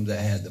destroy him that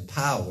had the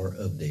power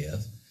of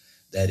death,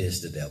 that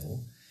is the devil,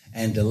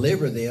 and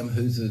deliver them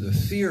who through the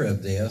fear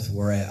of death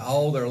were at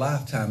all their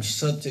lifetime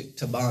subject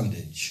to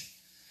bondage.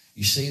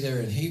 You see there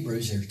in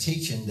Hebrews, they're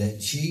teaching that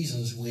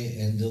Jesus went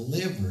and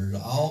delivered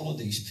all of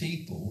these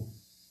people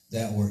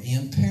that were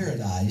in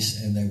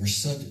paradise and they were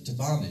subject to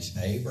bondage.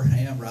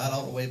 Abraham, right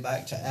all the way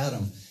back to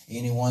Adam.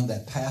 Anyone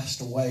that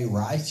passed away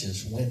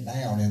righteous went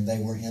down and they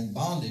were in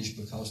bondage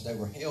because they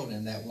were held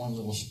in that one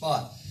little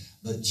spot.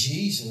 But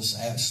Jesus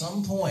at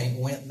some point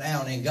went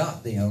down and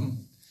got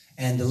them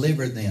and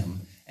delivered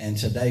them. And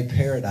today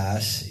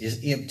paradise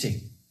is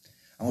empty.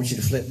 I want you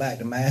to flip back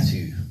to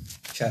Matthew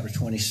chapter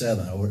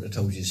 27. I would have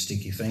told you to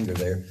stick your finger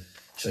there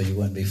so you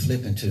wouldn't be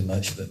flipping too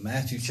much. But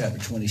Matthew chapter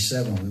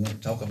 27, we want to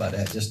talk about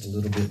that just a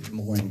little bit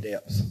more in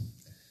depth.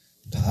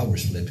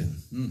 Power's flipping.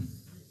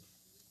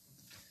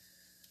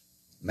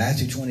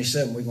 Matthew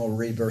 27, we're going to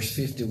read verse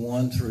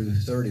 51 through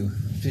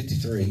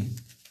 53.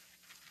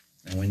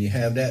 And when you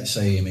have that,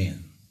 say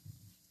amen.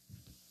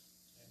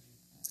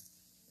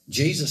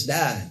 Jesus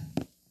died.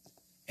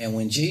 And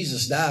when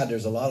Jesus died,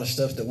 there's a lot of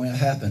stuff that went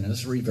happen.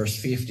 Let's read verse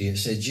 50. It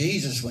said,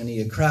 Jesus, when he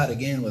had cried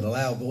again with a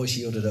loud voice,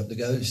 yielded up the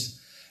ghost.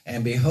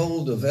 And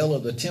behold, the veil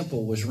of the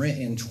temple was rent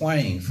in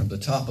twain from the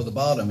top of the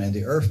bottom, and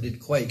the earth did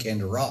quake,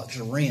 and the rocks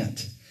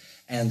rent,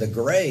 and the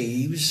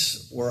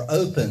graves were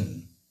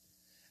open,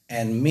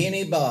 and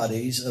many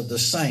bodies of the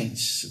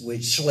saints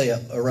which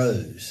slept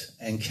arose,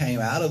 and came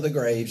out of the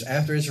graves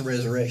after his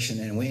resurrection,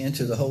 and went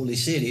into the holy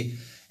city,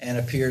 and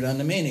appeared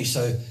unto many.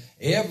 So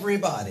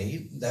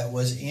everybody that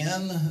was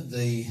in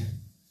the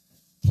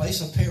place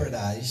of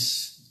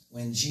paradise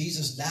when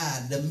Jesus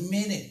died, the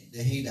minute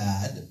that he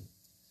died,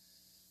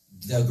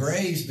 the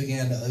graves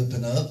began to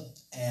open up,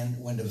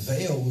 and when the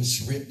veil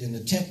was ripped in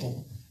the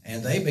temple,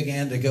 and they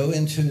began to go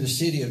into the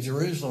city of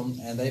Jerusalem,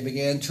 and they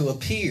began to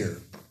appear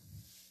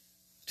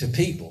to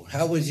people.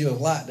 How would you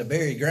have liked to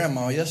bury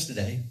grandma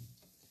yesterday,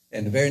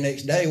 and the very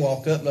next day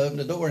walk up and open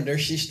the door, and there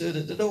she stood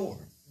at the door?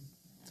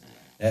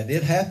 That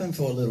did happen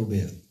for a little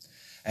bit.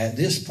 At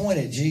this point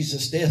at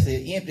Jesus' death,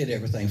 it emptied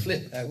everything.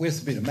 Flip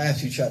with me to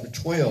Matthew chapter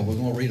 12. We're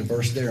going to read a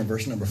verse there in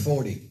verse number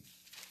 40.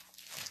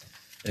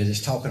 It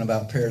is talking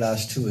about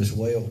paradise too as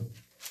well.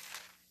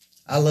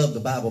 I love the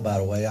Bible, by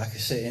the way. I can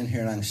sit in here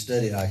and I can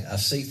study it. I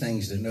see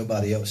things that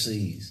nobody else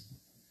sees.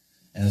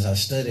 And as I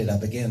studied, I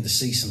began to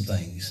see some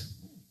things.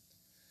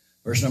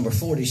 Verse number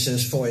 40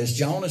 says, For as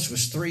Jonas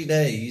was 3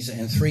 days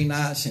and 3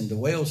 nights in the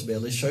whale's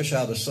belly, so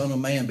shall the Son of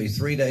Man be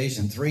 3 days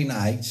and 3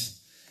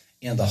 nights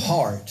in the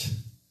heart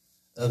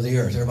of the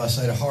earth. Everybody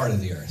say the heart of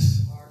the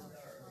earth.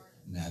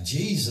 Now,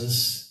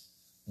 Jesus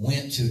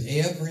went to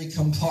every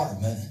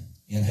compartment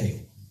in hell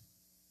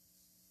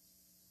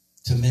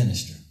to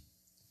minister.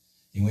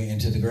 He went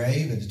into the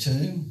grave at the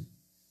tomb.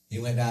 He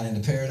went down into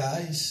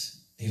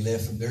paradise. He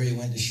left from there. He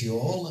went to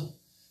Sheol.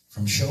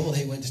 From Sheol,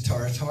 he went to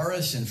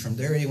Tartarus, and from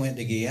there he went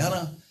to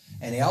Gehenna.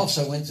 And he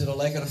also went to the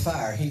lake of the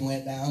fire. He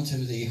went down to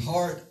the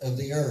heart of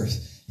the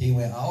earth. He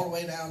went all the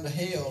way down to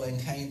hell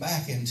and came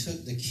back and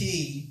took the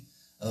key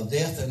of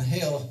death and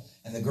hell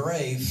and the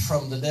grave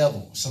from the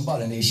devil.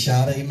 Somebody needs to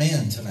shout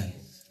amen tonight.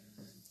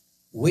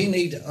 We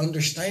need to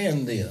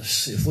understand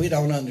this. If we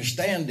don't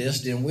understand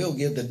this, then we'll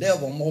give the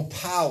devil more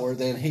power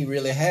than he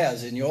really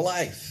has in your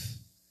life.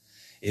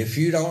 If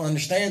you don't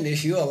understand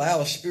this, you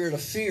allow a spirit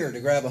of fear to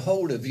grab a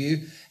hold of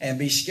you and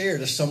be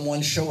scared of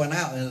someone showing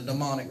out in a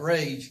demonic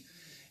rage.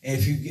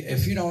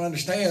 If you don't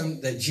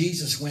understand that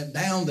Jesus went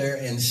down there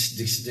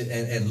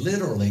and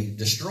literally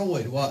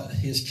destroyed what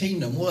his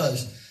kingdom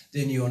was,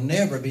 then you'll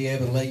never be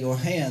able to lay your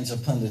hands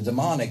upon the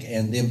demonic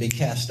and then be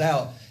cast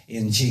out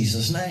in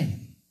Jesus' name.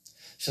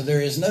 So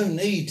there is no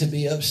need to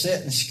be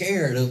upset and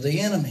scared of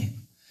the enemy.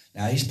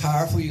 Now, he's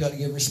powerful. You got to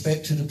give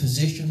respect to the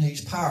position.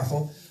 He's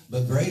powerful,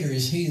 but greater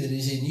is he that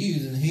is in you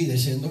than he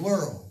that's in the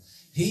world.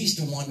 He's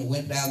the one that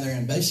went down there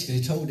and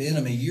basically told the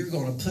enemy, you're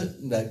going to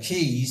put the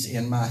keys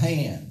in my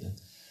hand.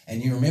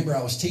 And you remember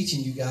I was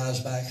teaching you guys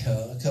back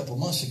a couple of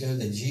months ago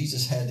that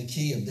Jesus had the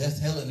key of death,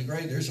 hell, and the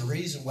grave. There's a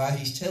reason why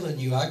he's telling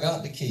you I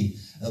got the key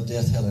of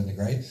death, hell, and the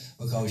grave,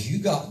 because you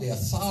got the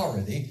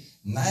authority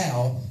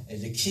now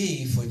as the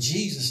key for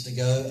Jesus to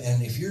go.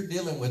 And if you're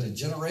dealing with a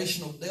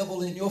generational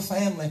devil in your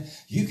family,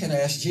 you can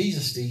ask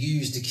Jesus to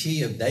use the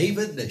key of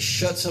David that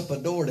shuts up a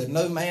door that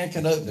no man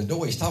can open. The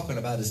door he's talking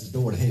about is the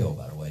door to hell,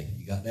 by the way.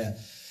 You got that?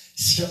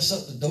 Shuts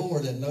up the door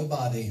that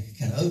nobody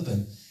can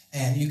open.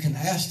 And you can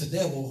ask the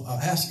devil,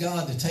 ask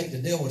God to take the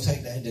devil,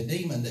 take the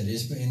demon that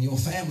is in your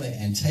family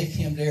and take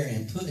him there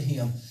and put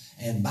him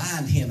and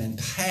bind him and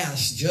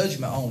pass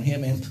judgment on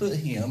him and put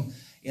him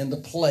in the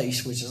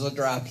place which is a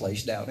dry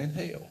place down in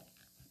hell.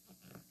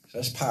 So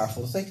that's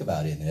powerful to think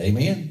about, isn't it?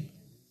 Amen?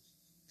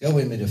 Go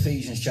with me to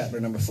Ephesians chapter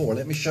number 4.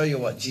 Let me show you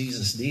what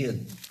Jesus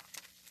did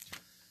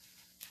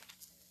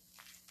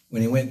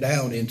when he went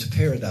down into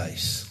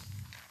paradise.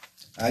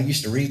 I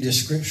used to read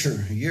this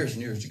scripture years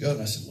and years ago,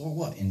 and I said, Lord,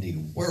 what in the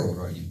world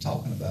are you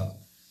talking about?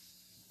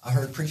 I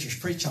heard preachers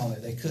preach on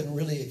it. They couldn't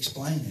really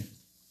explain it.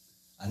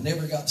 I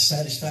never got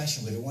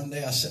satisfaction with it. One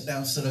day I sat down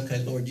and said,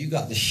 okay, Lord, you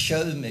got to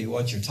show me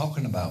what you're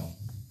talking about.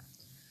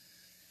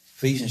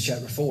 Ephesians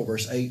chapter 4,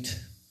 verse 8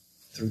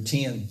 through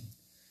 10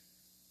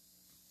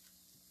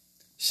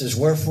 says,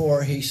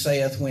 wherefore he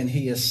saith, when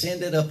he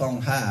ascended up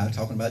on high,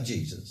 talking about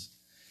Jesus,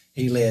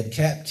 he led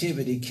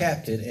captivity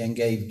captive and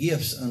gave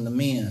gifts unto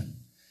men.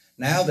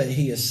 Now that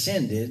he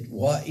ascended,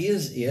 what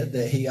is it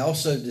that he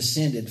also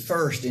descended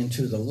first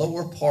into the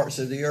lower parts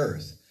of the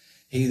earth?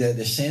 He that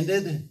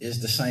descended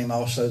is the same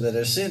also that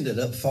ascended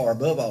up far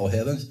above all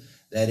heavens,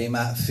 that he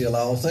might fill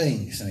all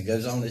things. And it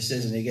goes on, it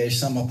says, and he gave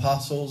some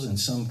apostles and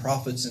some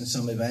prophets and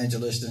some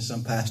evangelists and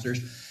some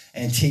pastors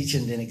and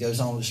teaching. Then it goes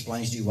on and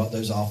explains to you what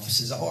those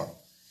offices are.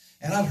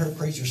 And I've heard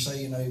preachers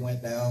say, he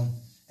went down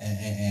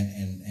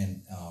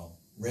and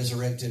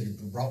resurrected,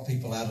 brought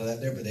people out of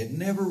that there, but they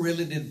never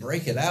really did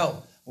break it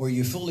out where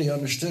you fully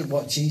understood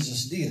what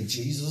Jesus did.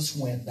 Jesus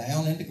went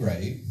down in the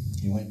grave.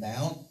 He went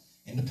down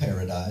into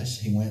paradise.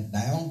 He went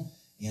down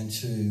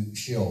into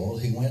Sheol.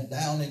 He went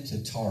down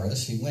into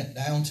Taurus. He went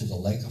down to the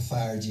lake of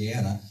fire,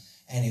 Gehenna,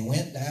 and he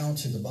went down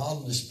to the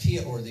bottomless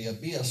pit or the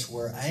abyss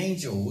where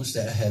angels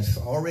that had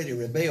already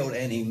rebelled,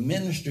 and he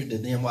ministered to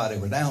them while they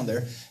were down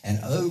there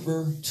and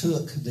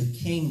overtook the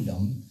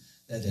kingdom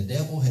that the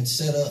devil had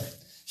set up.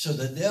 So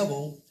the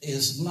devil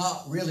is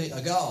not really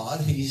a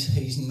god.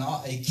 He's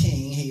not a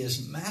king. He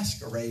is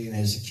masquerading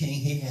as a king.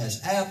 He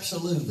has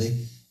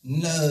absolutely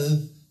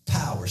no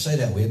power. Say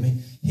that with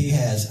me. He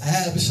has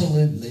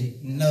absolutely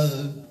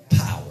no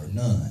power.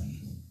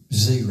 None.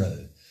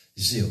 Zero.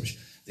 Zilch.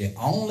 The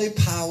only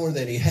power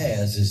that he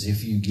has is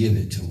if you give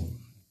it to him.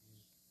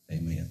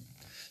 Amen.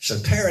 So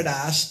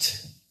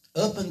paradise,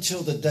 up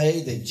until the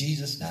day that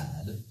Jesus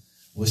died,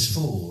 was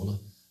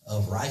full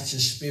of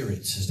righteous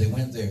spirits as they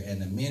went there.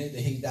 And the minute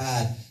that he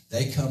died,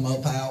 they come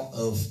up out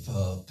of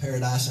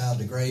paradise, out of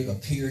the grave,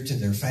 appeared to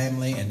their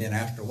family, and then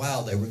after a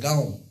while, they were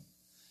gone.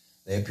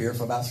 They appeared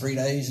for about 3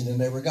 days, and then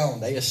they were gone.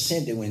 They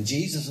ascended. When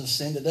Jesus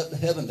ascended up to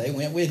heaven, they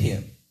went with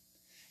him.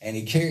 And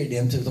he carried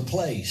them to the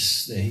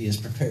place that he is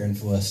preparing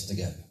for us to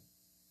go.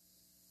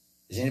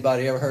 Has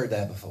anybody ever heard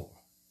that before?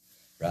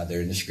 Right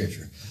there in the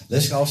scripture.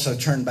 Let's also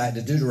turn back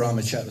to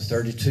Deuteronomy chapter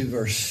 32,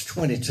 verse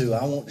 22.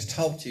 I want to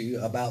talk to you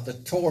about the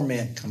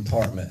torment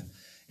compartment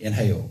in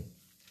hell.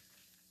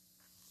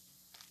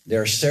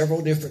 There are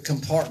several different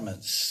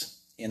compartments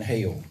in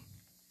hell.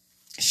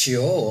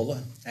 Sheol,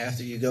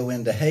 after you go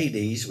into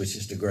Hades, which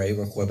is the grave,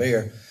 or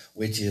Queber,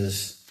 which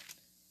is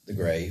the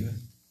grave,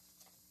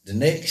 the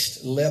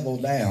next level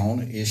down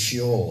is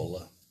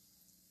Sheol.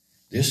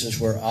 This is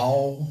where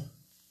all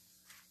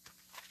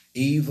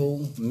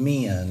evil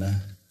men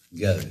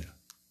go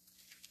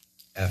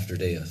after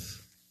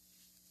death.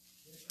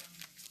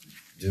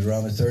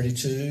 Deuteronomy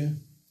 32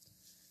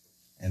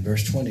 and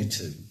verse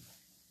 22.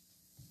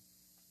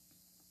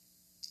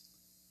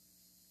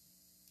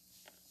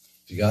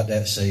 If you got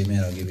that, say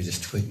amen. I'll give you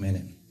just a quick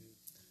minute.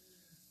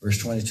 Verse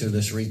 22,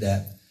 let's read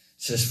that. It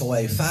says, for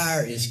a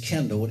fire is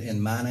kindled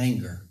in mine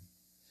anger,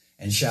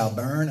 and shall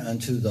burn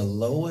unto the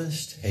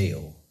lowest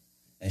hell,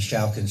 and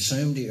shall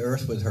consume the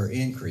earth with her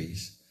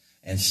increase,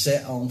 and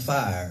set on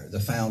fire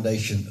the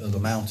foundation of the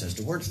mountains.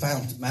 The word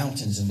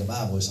mountains in the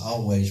Bible is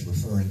always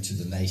referring to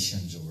the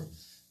nations or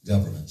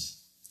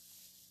governments.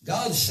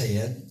 God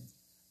said,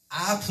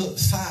 I put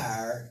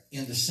fire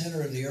in the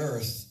center of the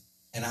earth,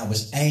 and I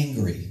was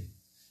angry.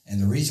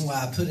 And the reason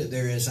why I put it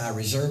there is I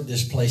reserved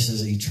this place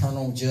as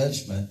eternal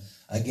judgment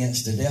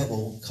against the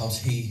devil because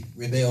he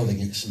rebelled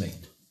against me.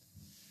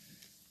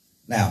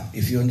 Now,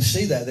 if you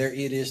see that there,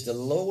 it is the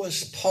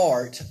lowest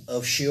part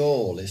of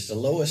Sheol. It's the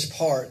lowest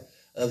part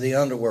of the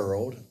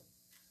underworld,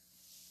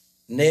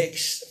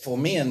 next for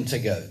men to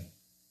go.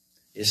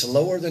 It's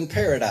lower than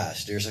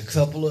paradise. There's a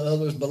couple of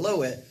others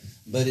below it,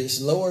 but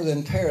it's lower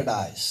than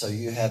paradise. So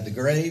you have the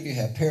grave, you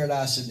have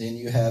paradise, and then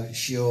you have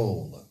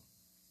Sheol.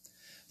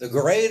 The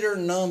greater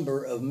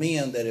number of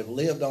men that have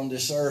lived on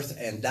this earth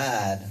and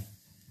died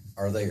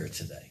are there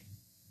today.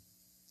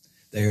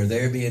 They are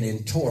there being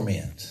in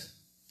torment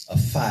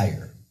of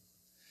fire.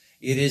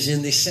 It is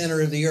in the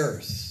center of the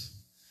earth.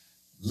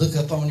 Look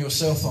up on your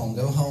cell phone.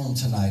 Go home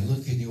tonight.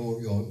 Look at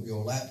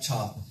your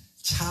laptop.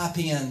 Type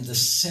in the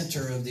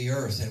center of the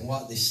earth and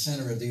what the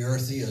center of the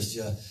earth is.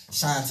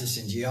 Scientists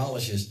and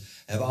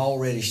geologists have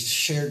already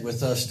shared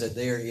with us that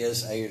there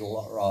is a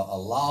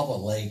lava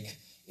lake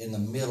in the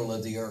middle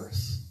of the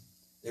earth.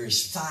 There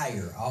is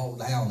fire all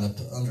down up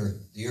under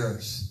the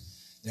earth.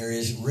 There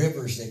is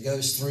rivers that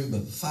goes through,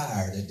 but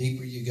fire the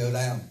deeper you go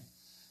down.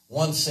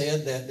 One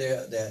said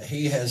that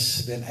he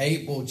has been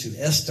able to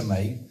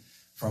estimate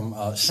from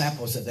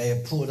samples that they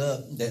have pulled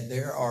up, that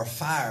there are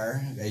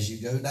fire, as you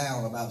go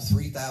down about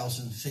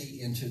 3,000 feet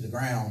into the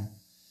ground,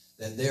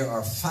 that there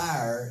are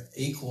fire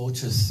equal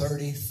to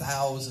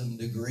 30,000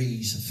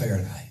 degrees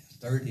Fahrenheit.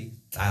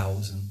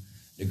 30,000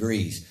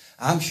 degrees.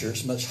 I'm sure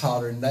it's much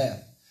hotter than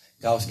that,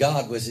 because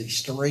God was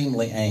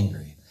extremely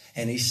angry.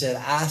 And he said,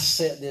 I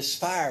set this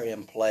fire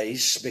in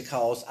place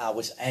because I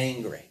was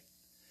angry.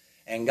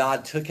 And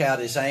God took out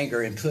his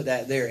anger and put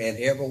that there, and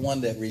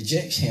everyone that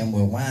rejects him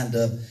will wind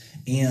up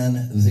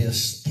in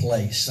this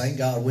place. Thank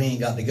God we ain't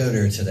got to go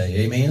there today.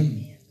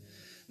 Amen?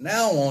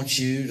 Now I want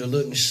you to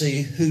look and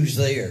see who's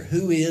there.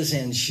 Who is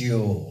in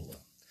Sheol?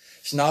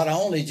 It's not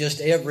only just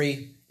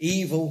every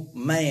evil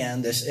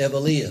man that's ever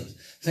lived.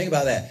 Think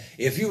about that.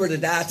 If you were to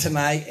die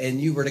tonight and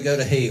you were to go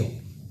to hell,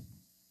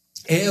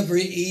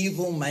 every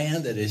evil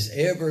man that has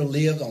ever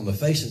lived on the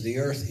face of the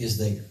earth is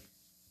there.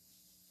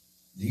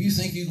 Do you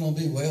think you're going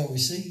to be well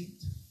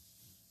received?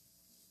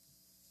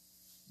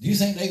 Do you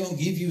think they're going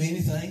to give you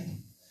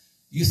anything?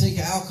 You think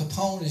Al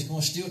Capone is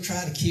going to still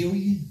try to kill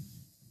you?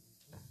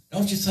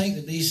 Don't you think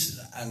that these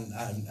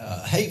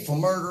hateful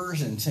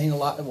murderers, and seen a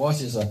lot that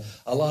watches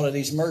a lot of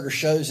these murder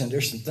shows, and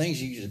there's some things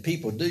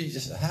people do, you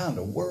just, how in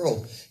the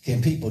world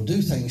can people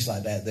do things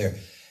like that there?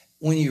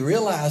 When you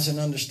realize and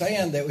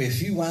understand that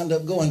if you wind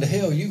up going to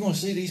hell, you're going to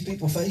see these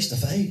people face to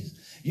face.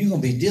 You're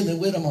going to be dealing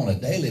with them on a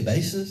daily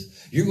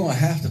basis. You're going to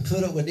have to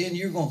put up with them.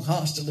 You're going to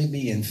constantly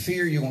be in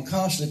fear. You're going to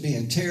constantly be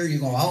in terror.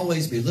 You're going to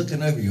always be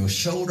looking over your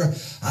shoulder.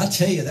 I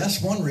tell you,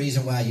 that's one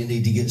reason why you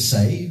need to get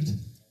saved.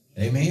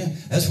 Amen.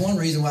 That's one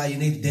reason why you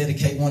need to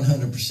dedicate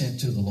 100%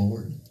 to the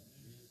Lord.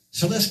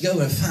 So let's go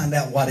and find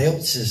out what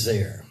else is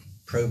there.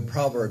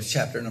 Proverbs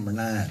chapter number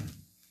 9.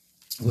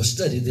 We'll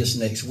study this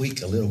next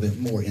week a little bit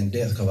more in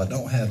depth because I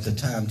don't have the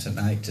time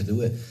tonight to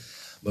do it.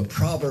 But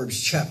Proverbs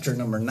chapter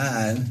number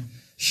 9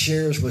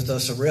 shares with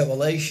us a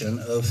revelation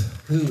of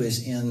who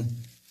is in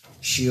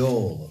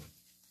Sheol.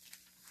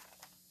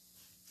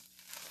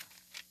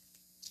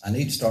 I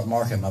need to start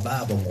marking my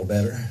Bible more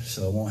better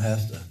so I won't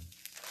have to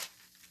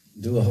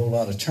do a whole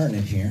lot of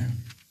turning here.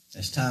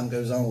 As time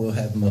goes on, we'll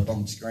have them up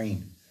on the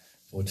screen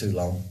for too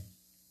long.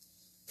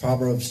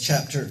 Proverbs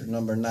chapter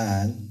number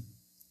 9,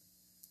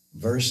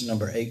 verse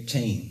number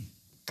 18.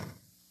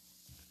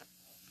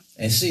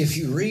 And see, if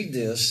you read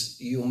this,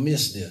 you'll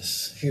miss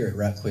this. Hear it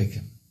right quick.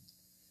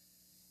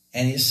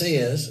 And it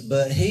says,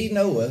 but he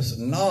knoweth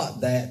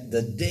not that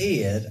the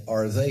dead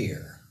are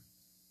there,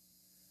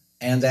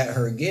 and that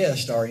her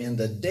guests are in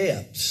the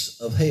depths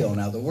of hell.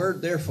 Now, the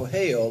word there for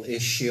hell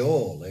is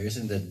Sheol. There's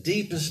in the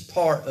deepest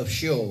part of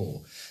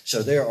Sheol.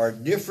 So there are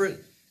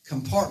different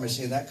compartments.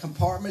 In that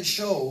compartment,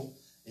 Sheol,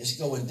 is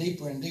going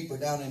deeper and deeper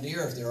down in the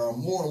earth. There are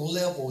more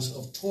levels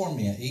of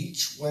torment.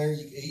 Each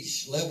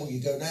level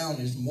you go down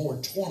is more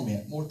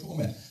torment, more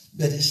torment.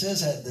 But it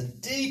says that the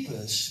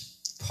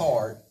deepest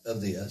part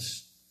of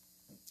this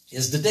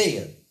is the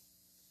dead.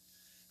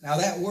 Now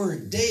that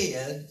word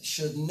dead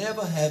should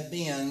never have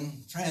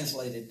been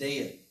translated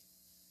dead.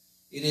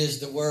 It is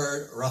the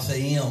word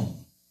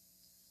Raphaim.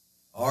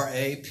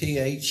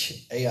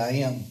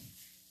 R-A-P-H-A-I-M.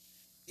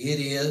 It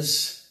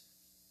is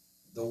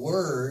the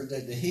word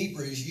that the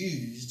Hebrews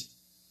used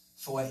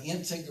for an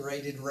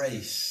integrated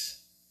race.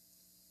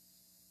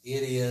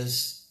 It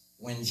is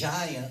when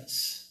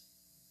giants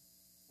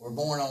were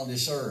born on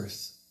this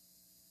earth.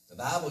 The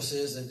Bible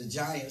says that the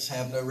giants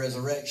have no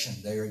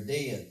resurrection. They are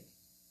dead.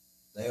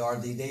 They are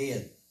the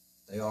dead.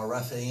 They are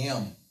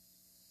Raphaim.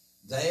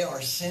 They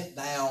are sent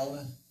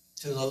down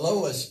to the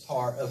lowest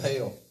part of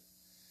hell.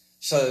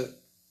 So,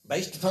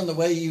 based upon the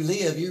way you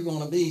live, you're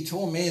going to be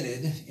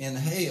tormented in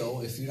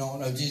hell. If you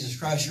don't know Jesus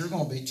Christ, you're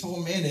going to be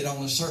tormented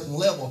on a certain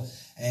level.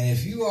 And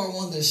if you are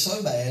one that's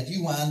so bad,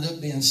 you wind up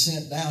being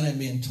sent down and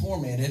being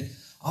tormented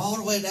all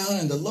the way down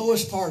in the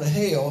lowest part of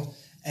hell.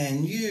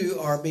 And you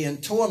are being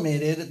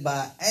tormented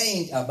by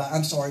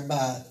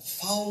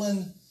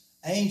fallen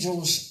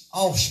angels'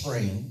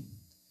 offspring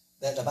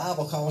that the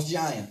Bible calls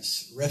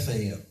giants,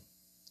 Rephaim.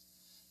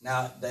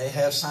 Now, they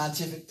have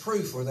scientific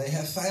proof where they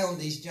have found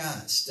these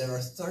giants that are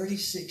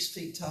 36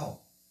 feet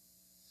tall.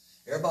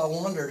 Everybody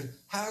wondered,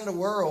 how in the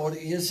world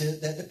is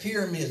it that the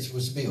pyramids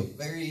was built?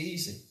 Very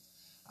easy.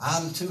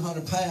 I'm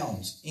 200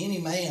 pounds. Any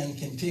man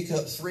can pick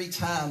up 3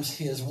 times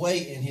his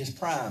weight in his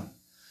prime.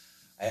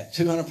 At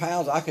 200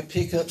 pounds, I could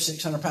pick up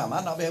 600 pounds. I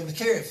might not be able to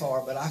carry it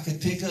far, but I could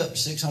pick up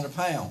 600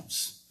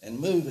 pounds and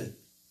move it.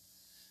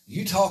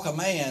 You talk a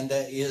man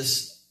that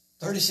is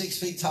 36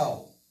 feet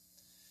tall,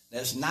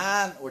 that's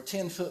 9 or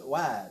 10 foot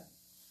wide,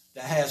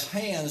 that has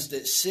hands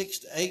that's 6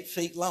 to 8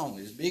 feet long,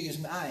 as big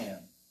as I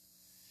am.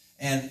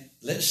 And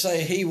let's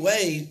say he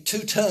weighed 2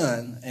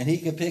 tons and he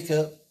could pick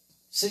up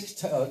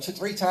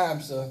 3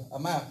 times the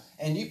amount.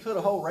 And you put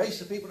a whole race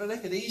of people that they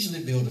could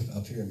easily build a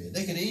pyramid.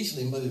 They could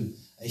easily move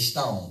a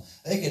stone.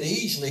 They could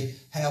easily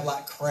have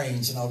like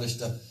cranes and all this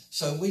stuff.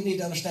 So we need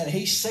to understand,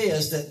 he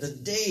says that the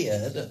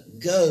dead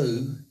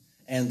go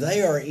and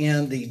they are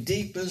in the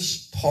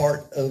deepest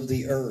part of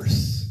the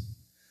earth.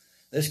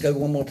 Let's go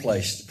one more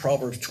place.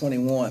 Proverbs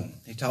 21.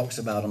 He talks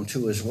about them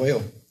too as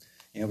well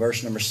in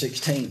verse number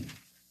 16.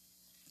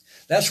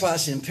 That's why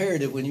it's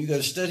imperative when you go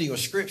to study your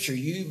scripture,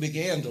 you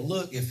begin to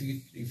look, if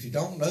you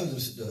don't know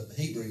the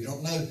Hebrew, you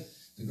don't know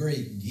the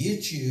Greek,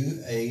 get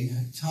you a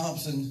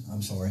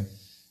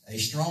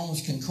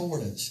Strong's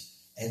Concordance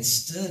and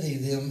study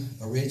them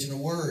original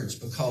words,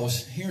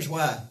 because here's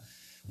why.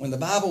 When the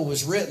Bible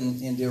was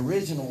written in the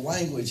original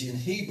language in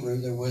Hebrew,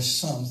 there was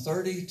some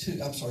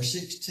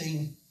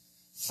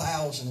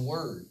 16,000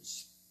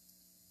 words.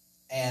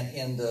 And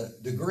in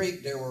the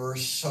Greek, there were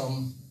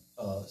some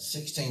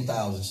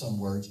 16,000 some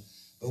words.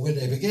 But when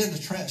they began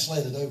to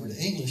translate it over to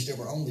English, there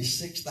were only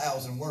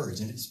 6,000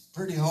 words. And it's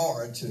pretty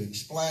hard to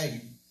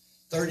explain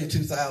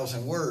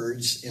 32,000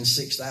 words in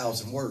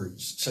 6,000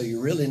 words. So you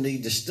really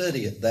need to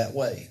study it that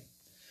way.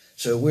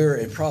 So we're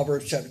in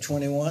Proverbs chapter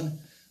 21,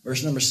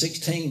 verse number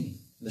 16.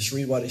 Let's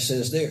read what it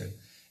says there.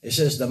 It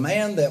says, the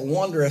man that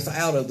wandereth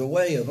out of the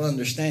way of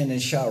understanding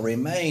shall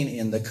remain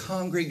in the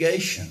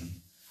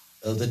congregation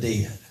of the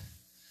dead.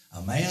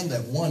 A man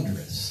that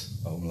wandereth.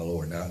 Oh, my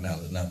Lord.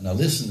 Now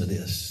listen to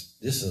this.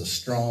 This is a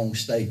strong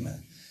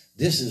statement.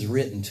 This is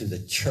written to the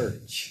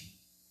church.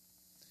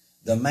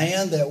 The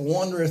man that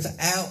wandereth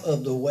out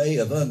of the way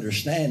of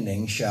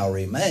understanding shall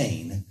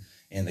remain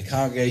in the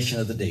congregation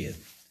of the dead.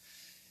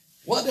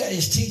 What that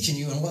is teaching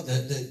you, and what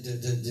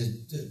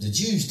the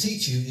Jews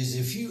teach you, is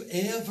if you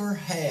ever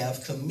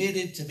have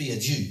committed to be a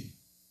Jew,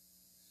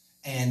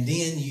 and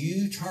then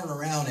you turn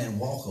around and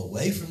walk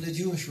away from the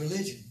Jewish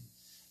religion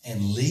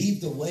and leave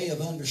the way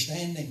of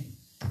understanding,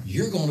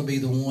 you're going to be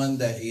the one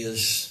that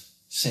is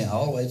sent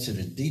all the way to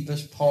the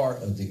deepest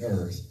part of the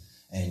earth,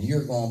 and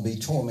you're going to be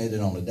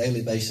tormented on a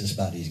daily basis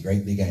by these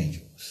great big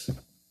angels.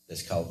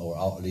 That's called, or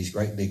all these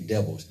great big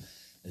devils.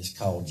 It's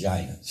called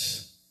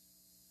giants.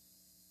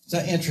 Is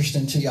that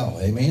interesting to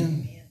y'all?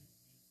 Amen? Yeah.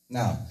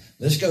 Now,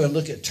 let's go and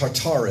look at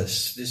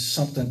Tartarus. This is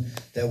something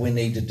that we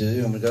need to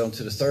do. I'm going to go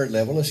into the third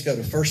level. Let's go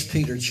to 1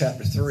 Peter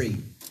chapter 3,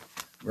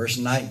 verse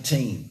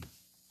 19.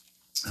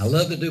 I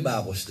love to do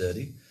Bible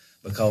study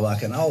because I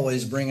can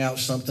always bring out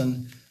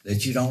something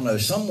that you don't know.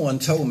 Someone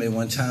told me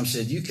one time,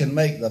 said, you can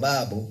make the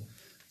Bible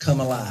come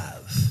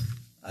alive.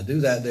 I do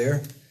that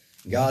there.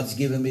 God's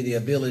given me the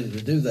ability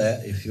to do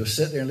that. If you'll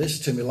sit there and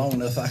listen to me long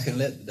enough,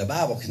 the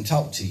Bible can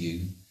talk to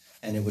you.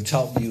 And it would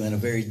talk to you in a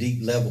very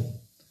deep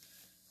level.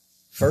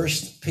 1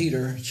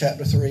 Peter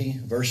chapter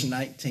 3, verse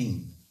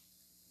 19.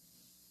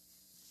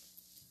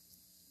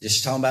 This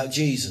is talking about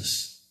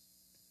Jesus.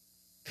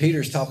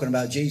 Peter's talking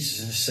about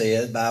Jesus and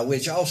said, by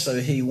which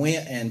also he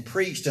went and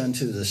preached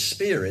unto the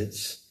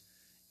spirits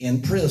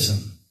in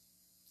prison.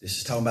 This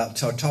is talking about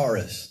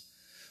Tartarus,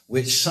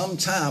 which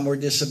sometime were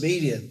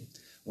disobedient,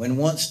 when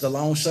once the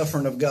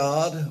long-suffering of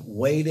God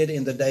waited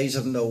in the days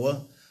of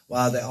Noah,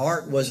 while the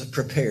ark was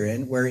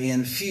preparing,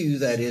 wherein few,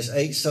 that is,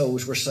 8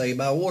 souls, were saved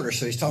by water.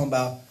 So he's talking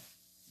about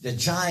the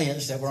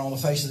giants that were on the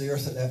face of the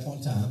earth at that point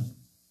in time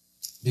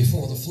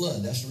before the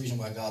flood. That's the reason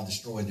why God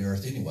destroyed the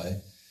earth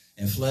anyway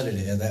and flooded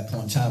it at that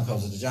point in time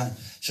because of the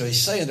giants. So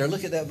he's saying there,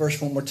 look at that verse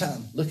one more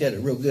time. Look at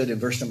it real good in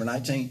verse number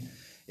 19.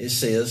 It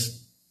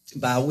says,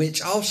 by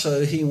which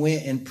also he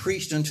went and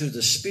preached unto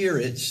the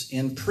spirits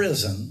in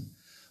prison,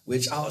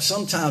 which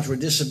sometimes were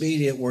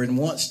disobedient, wherein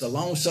once the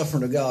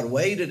long-suffering of God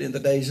waited in the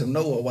days of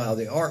Noah while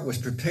the ark was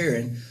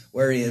preparing,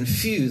 wherein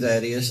few,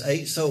 that is,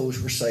 8 souls,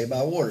 were saved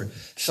by water.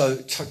 So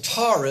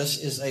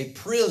Tartarus is a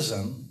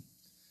prison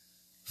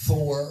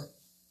for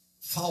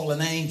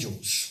fallen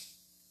angels.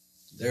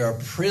 They're a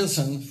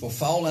prison for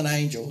fallen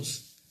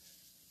angels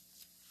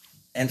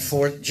and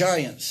for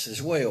giants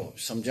as well.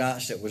 Some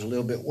giants that was a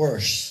little bit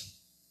worse.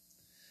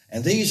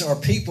 And these are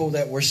people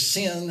that were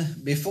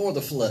sinned before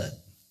the flood.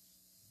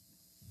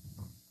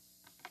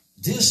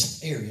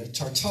 This area,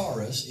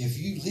 Tartarus, if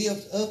you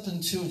lived up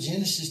until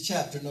Genesis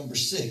chapter number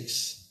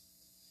 6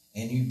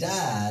 and you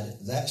died,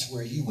 that's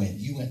where you went.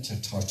 You went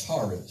to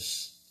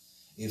Tartarus.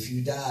 If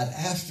you died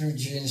after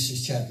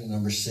Genesis chapter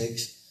number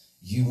 6,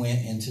 you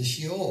went into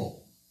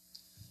Sheol.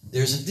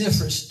 There's a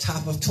different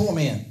type of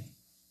torment.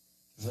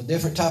 There's a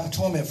different type of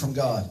torment from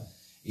God.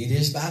 It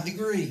is by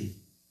degree.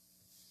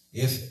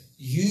 If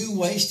you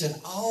wasted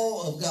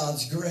all of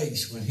God's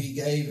grace when he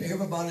gave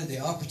everybody the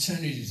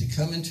opportunity to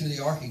come into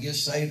the ark and get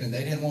saved and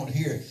they didn't want to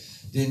hear it,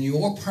 then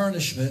your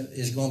punishment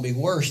is going to be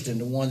worse than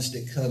the ones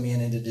that come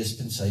in the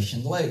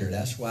dispensation later.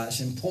 That's why it's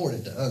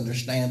important to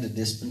understand the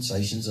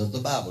dispensations of the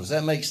Bible. Does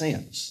that make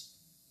sense?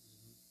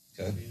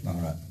 Okay, all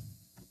right.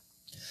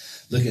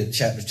 Look at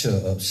chapter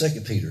 2 of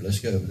 2 Peter. Let's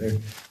go over there.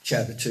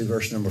 Chapter 2,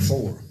 verse number 4.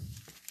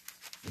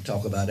 We'll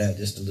talk about that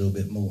just a little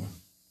bit more.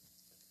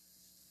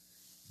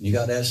 You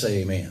got that?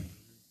 Say amen.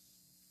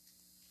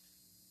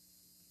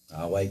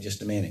 I'll wait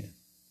just a minute.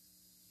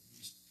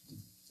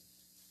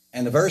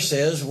 And the verse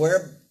says,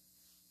 where,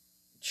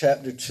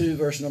 chapter 2,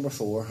 verse number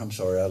 4. I'm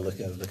sorry, I look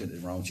at the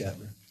wrong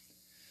chapter.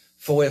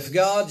 For if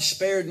God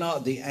spared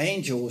not the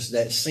angels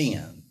that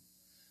sinned,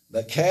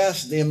 but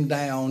cast them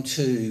down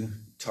to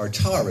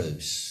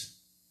Tartarus,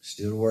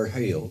 still the word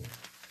hell,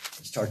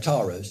 it's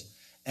Tartarus,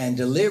 and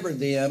delivered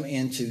them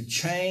into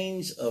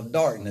chains of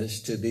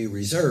darkness to be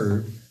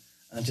reserved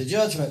unto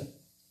judgment.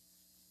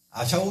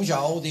 I told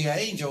y'all the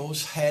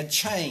angels had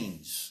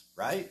chains,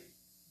 right?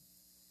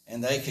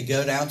 And they could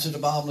go down to the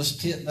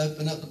bottomless pit and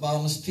open up the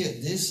bottomless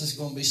pit. This is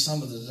going to be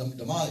some of the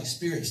demonic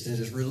spirits that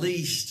is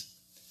released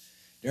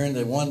during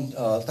the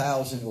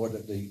 1,000 or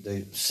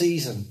the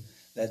season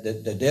that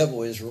the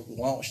devil is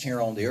launched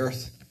here on the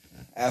earth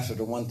after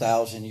the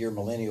 1,000-year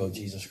millennial of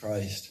Jesus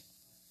Christ.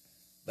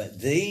 But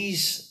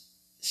these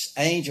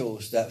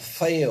angels that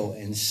fell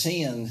and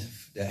sinned,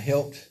 that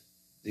helped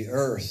the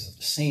earth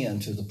sin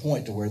to the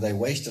point to where they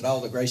wasted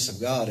all the grace of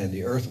God and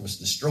the earth was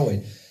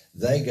destroyed,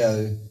 they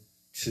go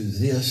to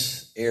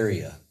this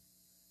area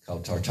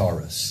called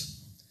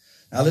Tartarus.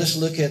 Now let's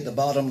look at the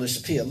bottomless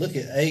pit. Look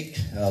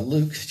at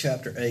Luke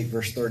chapter 8,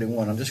 verse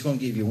 31. I'm just going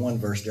to give you one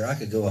verse there. I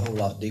could go a whole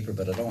lot deeper,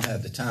 but I don't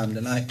have the time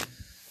tonight.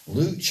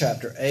 Luke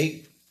chapter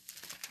 8,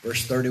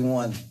 verse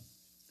 31.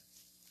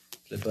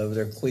 Flip over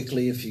there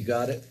quickly if you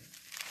got it.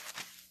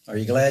 Are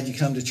you glad you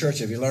come to church?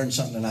 Have you learned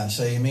something tonight?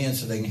 Say amen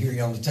so they can hear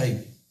you on the tape.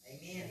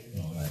 Amen.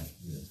 All right,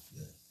 good,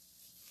 good.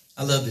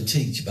 I love to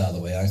teach, by the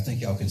way. I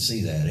think y'all can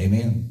see that.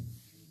 Amen.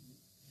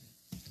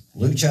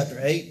 Luke chapter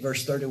 8,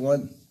 verse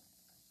 31.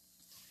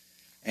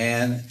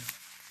 And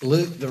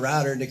Luke, the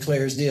writer,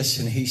 declares this,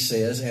 and he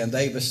says, and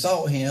they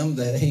besought him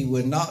that he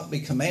would not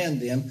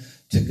command them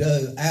to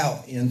go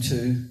out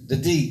into the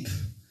deep.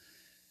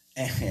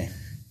 And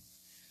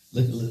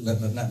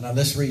now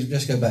let's read.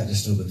 Let's go back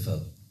just a little bit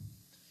further.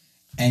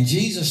 And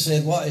Jesus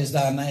said, what is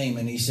thy name?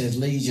 And he said,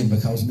 Legion,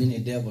 because many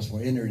devils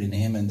were entered in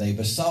him. And they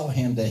besought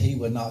him that he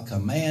would not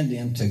command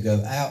them to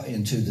go out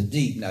into the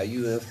deep. Now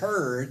you have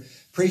heard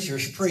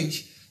preachers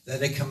preach that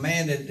they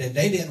commanded, that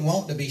they didn't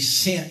want to be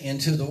sent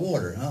into the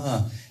water.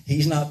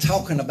 He's not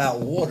talking about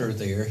water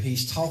there.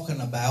 He's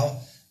talking about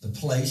the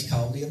place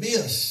called the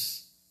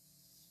abyss,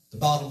 the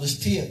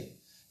bottomless pit.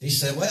 He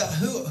said, well,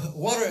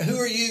 who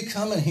are you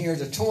coming here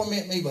to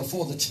torment me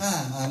before the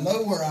time? I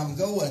know where I'm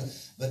going,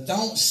 but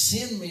don't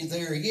send me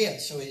there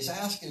yet. So he's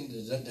asking,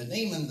 the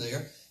demon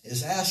there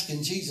is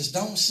asking Jesus,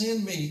 don't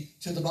send me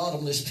to the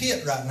bottomless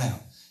pit right now.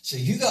 So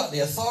you got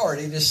the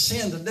authority to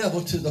send the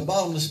devil to the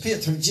bottomless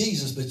pit through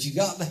Jesus, but you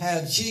got to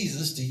have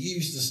Jesus to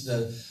use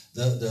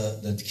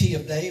the key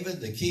of David,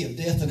 the key of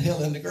death and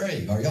hell and the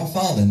grave. Are y'all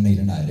following me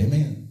tonight?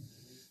 Amen.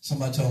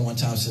 Somebody told me one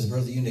time, says,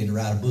 brother, you need to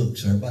write a book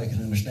so everybody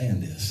can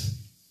understand this.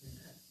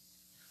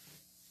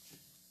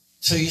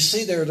 So you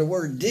see there, the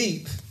word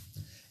deep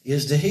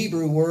is the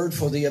Hebrew word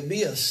for the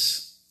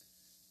abyss,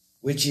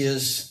 which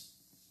is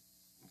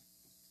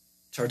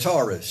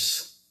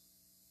Tartarus,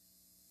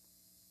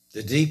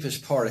 the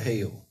deepest part of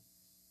hell.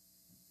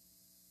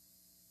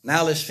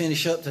 Now let's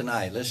finish up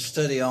tonight. Let's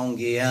study on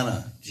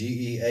Gehenna,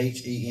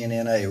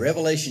 Gehenna.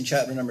 Revelation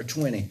chapter number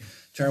 20.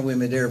 Turn with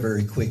me there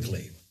very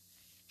quickly.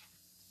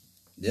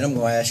 Then I'm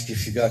going to ask you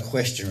if you got a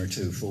question or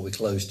two before we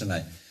close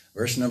tonight.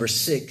 Verse number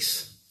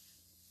 6.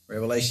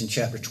 Revelation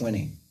chapter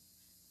 20.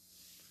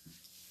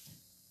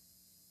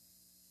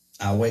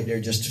 I'll wait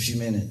there just a few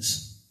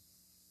minutes.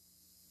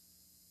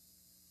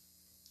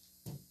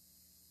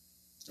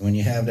 When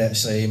you have that,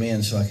 say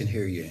amen so I can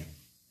hear you.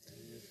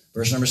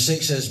 Verse number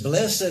 6 says,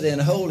 blessed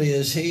and holy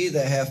is he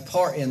that hath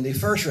part in the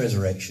first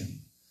resurrection,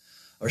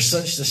 or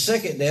such the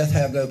second death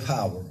have no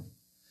power.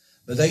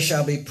 But they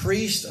shall be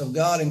priests of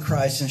God in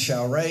Christ, and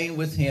shall reign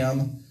with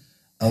him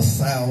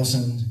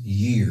 1,000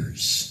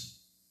 years.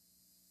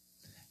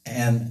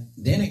 And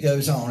then it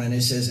goes on and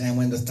it says, and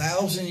when the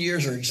 1,000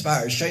 years are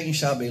expired, Satan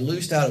shall be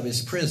loosed out of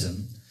his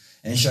prison,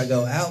 and shall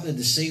go out to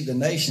deceive the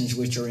nations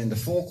which are in the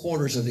four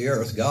quarters of the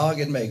earth, Gog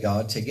and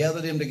Magog, to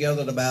gather them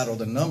together to battle,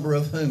 the number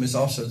of whom is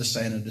also the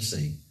sand of the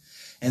sea.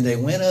 And they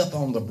went up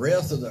on the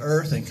breadth of the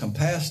earth, and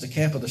compassed the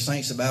camp of the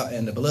saints about,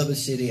 and the beloved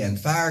city, and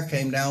fire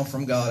came down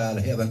from God out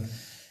of heaven,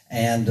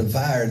 and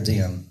devoured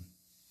them.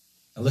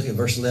 Now look at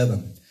verse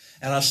 11.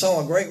 And I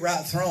saw a great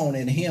white throne,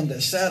 and him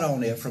that sat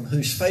on it, from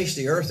whose face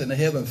the earth and the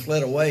heaven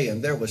fled away,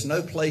 and there was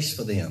no place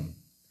for them.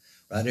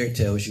 Right there it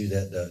tells you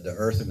that the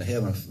earth and the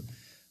heaven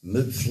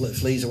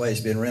flees away,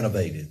 has been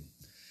renovated.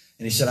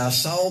 And he said, I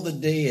saw the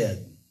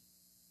dead,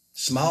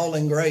 small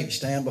and great,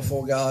 stand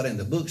before God, and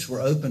the books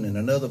were opened, and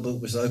another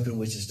book was opened,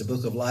 which is the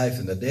book of life.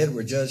 And the dead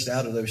were judged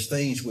out of those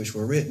things which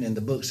were written in the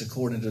books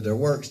according to their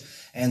works.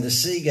 And the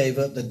sea gave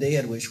up the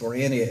dead which were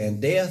in it,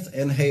 and death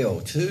and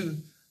hell, two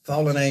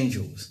fallen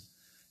angels,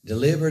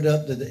 delivered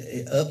up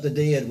the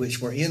dead which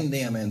were in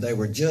them, and they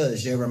were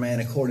judged, every man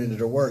according to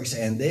their works.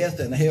 And death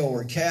and hell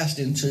were cast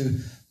into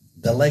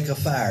the lake of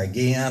fire,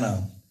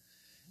 Gehenna.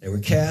 They were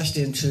cast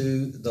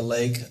into the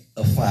lake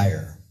of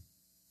fire.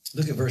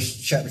 Look at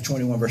chapter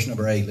 21, verse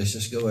number 8. Let's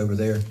just go over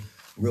there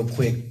real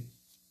quick.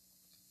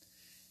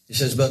 It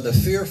says, but the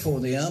fearful,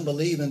 the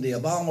unbelieving, the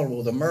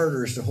abominable, the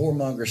murderers, the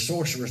whoremongers,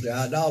 sorcerers, the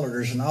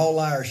idolaters, and all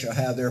liars shall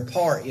have their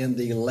part in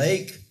the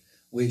lake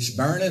which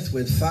burneth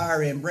with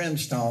fire and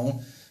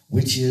brimstone,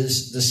 which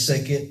is the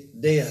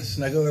second death.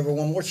 Now go over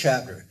one more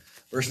chapter.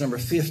 Verse number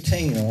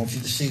 15. I want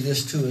you to see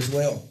this too as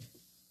well.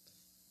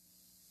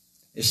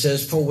 It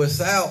says, for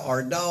without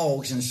are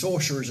dogs and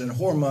sorcerers and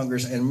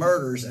whoremongers and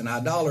murderers and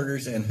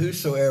idolaters and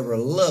whosoever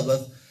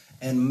loveth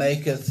and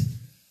maketh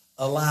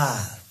a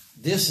lie.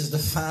 This is the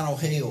final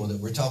hell that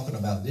we're talking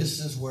about. This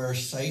is where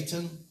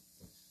Satan,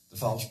 the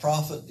false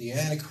prophet, the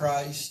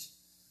Antichrist,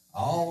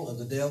 all of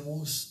the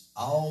devils,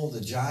 all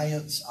the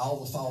giants, all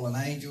the fallen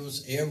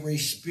angels, every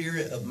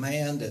spirit of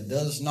man that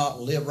does not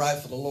live right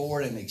for the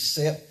Lord and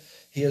accept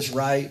his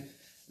right,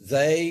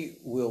 they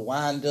will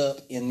wind up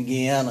in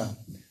Gehenna.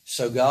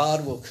 So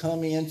God will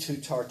come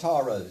into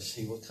Tartarus.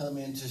 He will come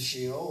into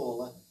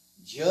Sheol,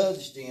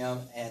 judge them,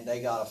 and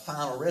they got a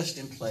final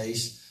resting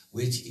place,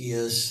 which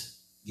is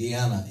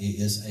Gehenna. It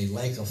is a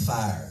lake of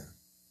fire.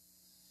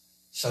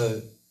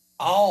 So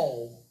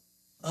all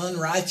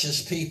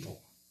unrighteous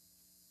people,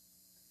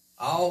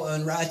 all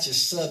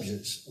unrighteous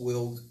subjects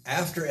will,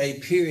 after a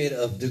period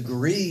of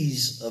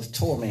degrees of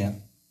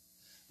torment,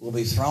 will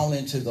be thrown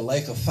into the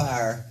lake of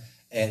fire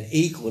and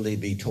equally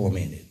be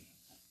tormented.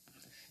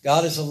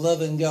 God is a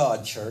loving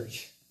God,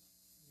 church,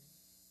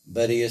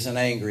 but he is an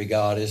angry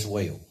God as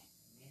well.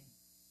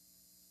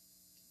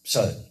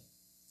 So,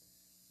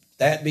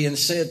 that being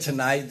said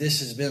tonight, this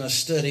has been a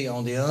study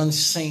on the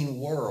unseen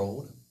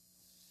world.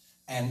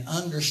 And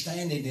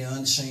understanding the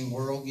unseen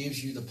world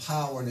gives you the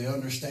power, the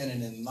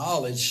understanding, and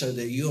knowledge so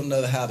that you'll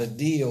know how to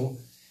deal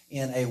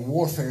in a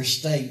warfare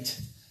state,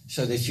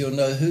 so that you'll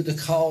know who to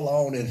call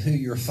on and who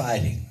you're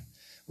fighting.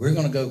 We're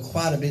going to go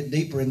quite a bit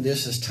deeper in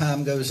this as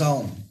time goes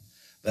on.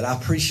 But I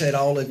appreciate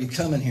all of you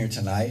coming here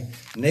tonight.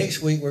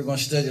 Next week, we're going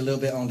to study a little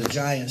bit on the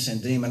giants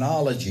and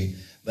demonology.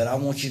 But I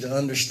want you to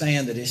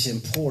understand that it's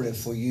important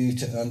for you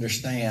to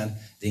understand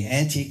the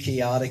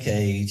anti-chaotic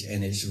age,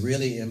 and it's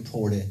really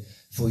important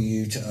for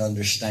you to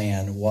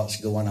understand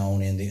what's going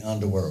on in the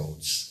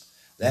underworlds.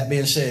 That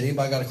being said,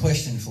 anybody got a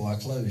question before I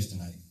close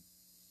tonight?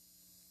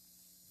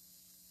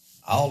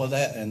 All of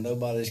that, and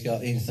nobody's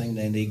got anything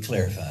they need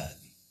clarified.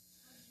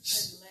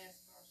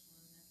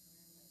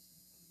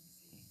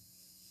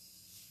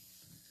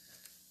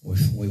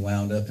 We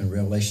wound up in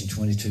Revelation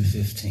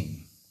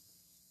 22:15.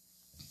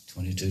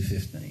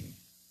 22:15.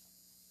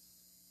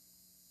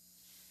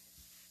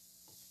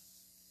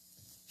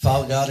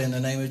 Father God, in the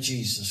name of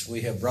Jesus,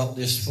 we have brought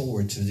this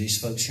forward to these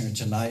folks here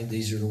tonight.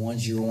 These are the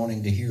ones you're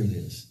wanting to hear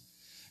this.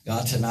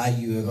 God, tonight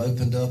you have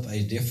opened up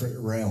a different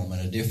realm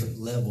and a different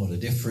level and a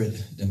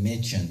different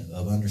dimension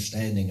of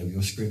understanding of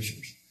your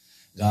scriptures.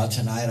 God,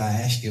 tonight I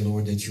ask you,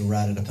 Lord, that you'll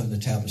write it upon the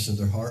tablets of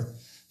their heart.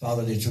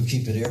 Father, that you'll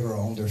keep it ever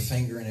on their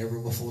finger and ever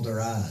before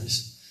their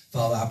eyes.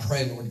 Father, I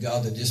pray, Lord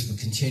God, that this will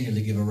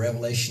continually give a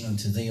revelation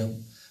unto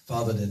them.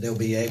 Father, that they'll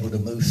be able to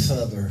move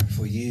further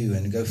for you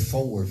and go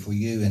forward for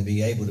you and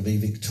be able to be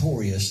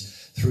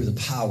victorious through the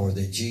power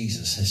that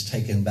Jesus has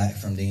taken back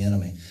from the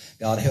enemy.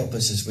 God, help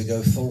us as we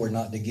go forward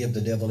not to give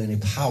the devil any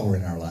power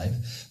in our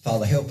life.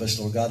 Father, help us,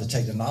 Lord God, to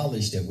take the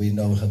knowledge that we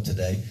know of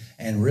today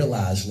and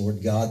realize,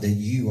 Lord God, that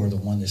you are the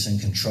one that's in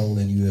control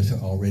and you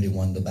have already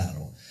won the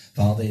battle.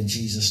 Father, in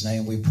Jesus'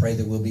 name, we pray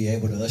that we'll be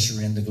able to usher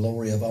in the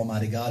glory of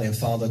Almighty God. And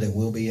Father, that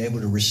we'll be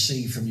able to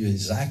receive from you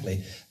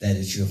exactly that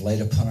which you have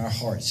laid upon our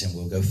hearts, and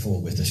we'll go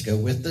forward with us. Go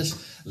with us,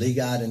 lead,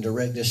 guide, and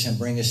direct us, and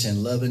bring us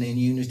in love and in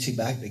unity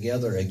back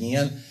together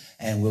again.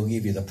 And we'll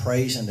give you the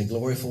praise and the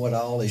glory for it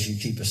all as you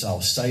keep us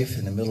all safe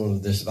in the middle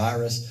of this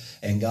virus.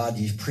 And God,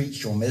 you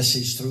preach your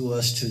message through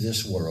us to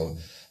this world.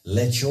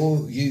 Let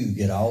you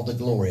get all the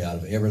glory out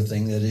of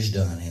everything that is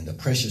done in the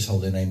precious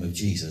holy name of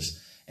Jesus.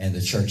 And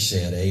the church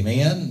said,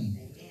 amen.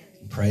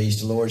 Amen.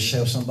 Praise the Lord.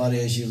 Show somebody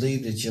as you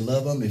leave that you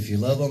love them. If you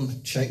love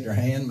them, shake their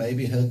hand,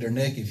 maybe hug their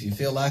neck if you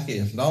feel like it.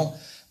 If not,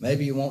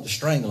 maybe you want to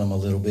strangle them a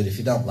little bit if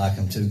you don't like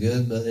them too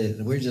good.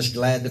 But we're just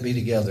glad to be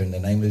together in the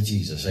name of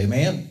Jesus.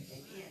 Amen. Amen.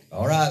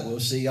 All right. We'll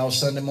see y'all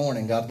Sunday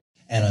morning. God bless.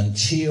 And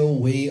until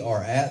we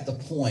are at the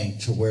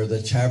point to where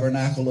the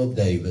tabernacle of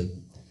David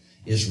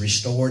is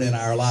restored in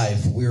our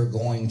life, we're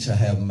going to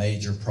have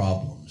major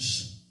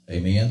problems.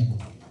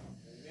 Amen.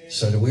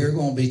 So that we're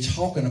going to be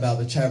talking about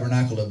the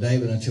tabernacle of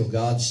David until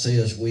God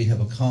says we have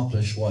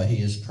accomplished what he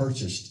has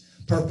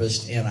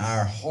purposed in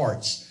our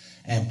hearts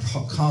and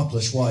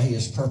accomplished what he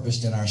has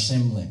purposed in our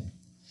assembly.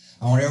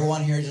 I want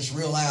everyone here just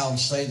real loud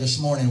say this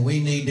morning, we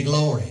need the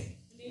glory.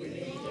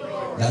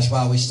 That's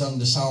why we sung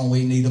the song,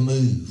 we need a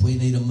move. We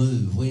need a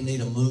move. We need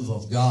a move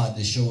of God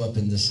to show up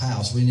in this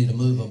house. We need a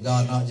move of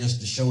God not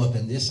just to show up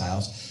in this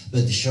house,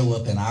 but to show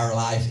up in our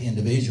life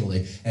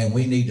individually. And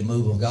we need the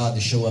move of God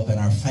to show up in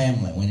our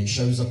family. When it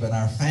shows up in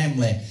our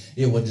family,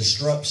 it will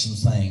disrupt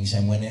some things.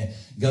 And when it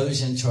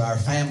goes into our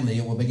family,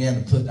 it will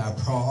begin to put our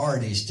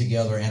priorities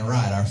together and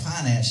right. Our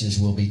finances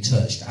will be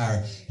touched.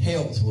 Our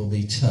health will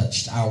be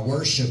touched. Our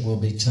worship will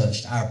be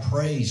touched. Our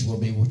praise will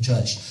be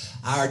touched.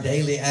 Our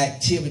daily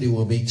activity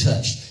will be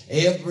touched.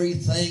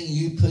 Everything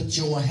you put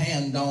your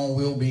hand on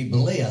will be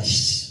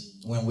blessed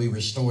when we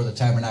restore the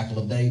tabernacle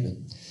of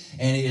David.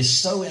 And it is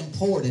so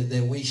important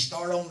that we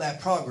start on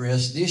that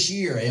progress this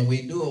year, and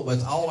we do it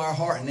with all our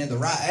heart and in the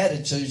right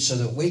attitude so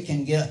that we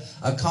can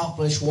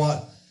accomplish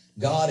what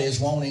God is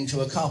wanting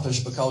to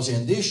accomplish. Because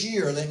in this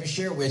year, let me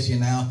share with you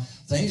now,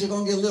 things are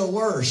going to get a little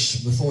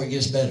worse before it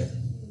gets better.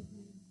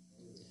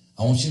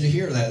 I want you to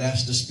hear that.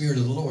 That's the Spirit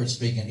of the Lord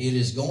speaking. It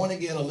is going to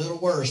get a little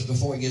worse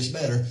before it gets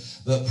better,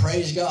 but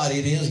praise God,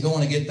 it is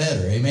going to get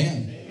better.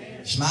 Amen.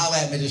 Amen. Smile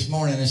at me this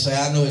morning and say,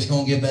 I know it's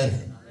going to get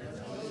better.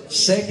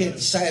 2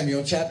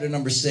 Samuel chapter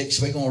number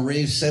 6, we're going to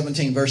read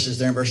 17 verses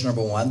there in verse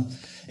number 1.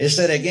 It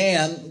said,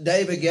 again,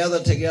 David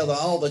gathered together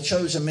all the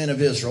chosen men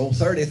of Israel,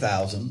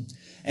 30,000.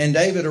 And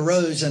David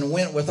arose and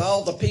went with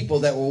all the people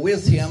that were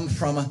with him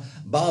from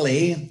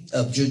Bali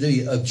of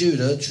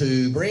Judah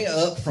to bring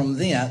up from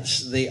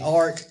thence the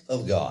ark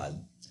of God,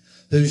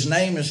 whose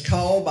name is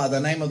called by the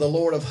name of the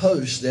Lord of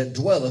hosts that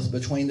dwelleth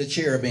between the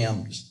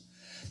cherubims.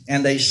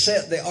 And they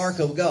set the ark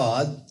of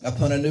God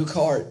upon a new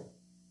cart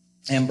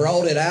and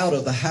brought it out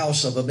of the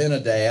house of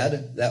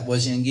Abinadab that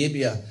was in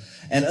Gibeah.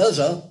 And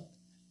Uzzah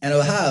and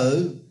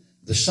Ohio,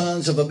 the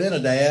sons of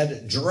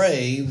Abinadab,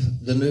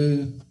 drave the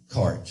new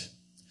cart.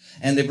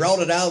 And they brought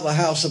it out of the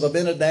house of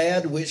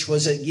Abinadab, which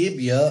was at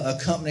Gibeah,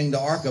 accompanying the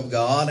ark of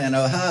God. And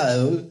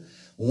Ohio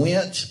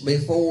went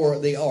before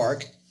the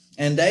ark.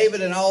 And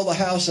David and all the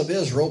house of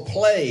Israel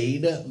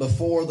played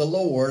before the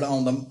Lord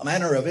on the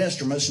manner of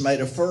instruments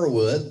made of fir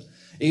wood,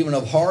 even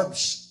of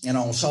harps, and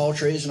on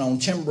psalteries, and on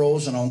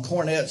timbrels, and on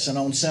cornets, and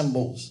on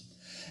cymbals.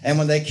 And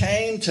when they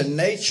came to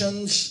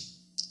Nachon's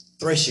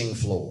threshing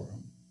floor,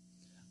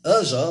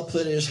 Uzzah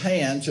put his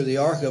hand to the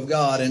ark of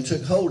God and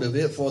took hold of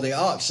it, for the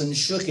oxen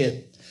shook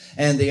it.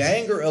 And the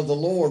anger of the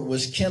Lord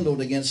was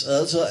kindled against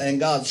Uzzah, and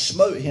God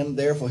smote him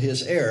there for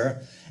his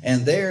error,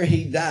 and there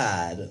he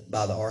died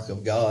by the ark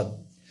of God.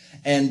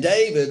 And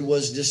David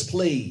was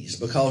displeased,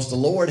 because the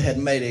Lord had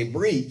made a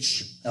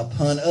breach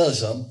upon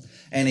Uzzah,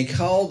 and he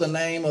called the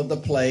name of the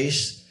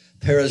place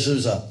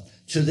Perazuzah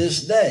to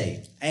this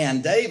day.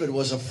 And David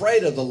was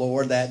afraid of the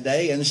Lord that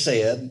day, and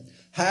said,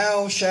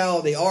 how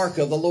shall the ark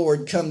of the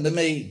Lord come to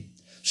me?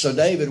 So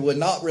David would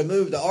not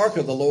remove the ark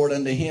of the Lord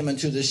unto him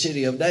into the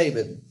city of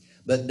David.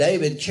 But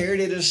David carried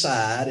it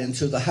aside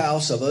into the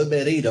house of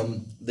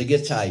Obed-Edom the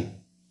Gittite.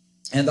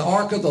 And the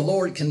ark of the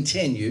Lord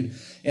continued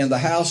in the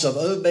house of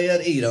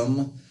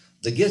Obed-Edom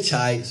the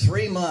Gittite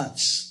 3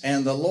 months.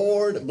 And the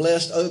Lord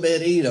blessed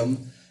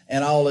Obed-Edom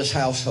and all his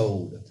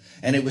household.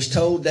 And it was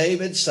told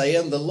David,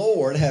 saying, the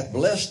Lord hath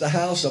blessed the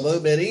house of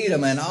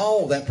Obed-Edom and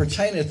all that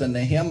pertaineth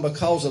unto him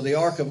because of the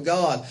ark of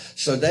God.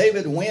 So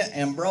David went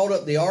and brought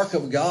up the ark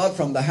of God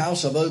from the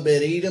house of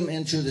Obed-Edom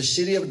into the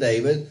city of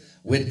David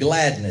with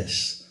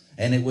gladness.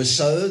 And it was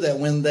so that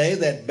when they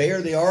that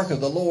bare the ark of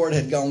the Lord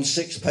had gone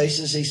 6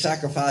 paces, he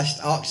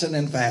sacrificed oxen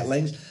and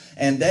fatlings.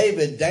 And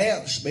David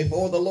danced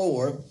before the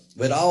Lord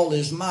with all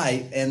his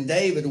might. And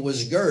David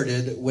was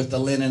girded with the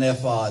linen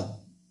ephod.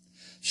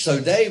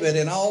 So David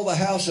and all the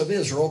house of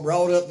Israel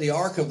brought up the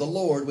ark of the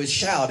Lord with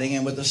shouting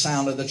and with the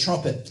sound of the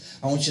trumpet.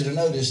 I want you to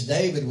notice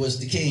David was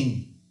the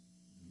king.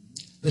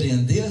 But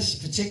in this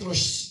particular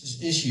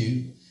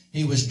issue,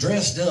 he was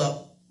dressed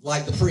up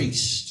like the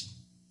priest.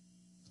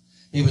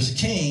 He was a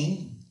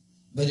king,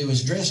 but he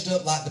was dressed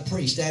up like the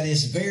priest. That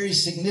is very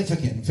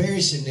significant,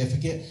 very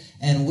significant.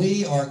 And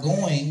we are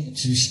going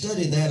to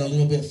study that a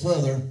little bit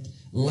further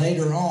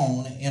later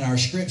on in our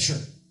scripture.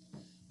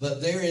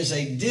 But there is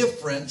a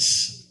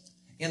difference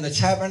in the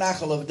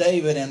tabernacle of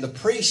David and the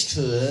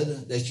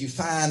priesthood that you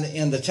find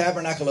in the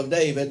tabernacle of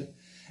David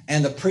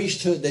and the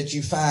priesthood that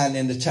you find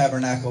in the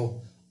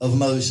tabernacle of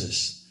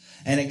Moses.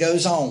 And it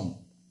goes on.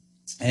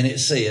 And it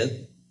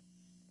said,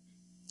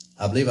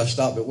 I believe I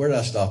stopped at, where did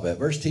I stop at?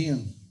 Verse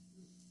 10.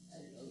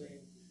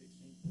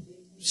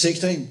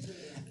 16.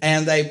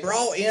 And they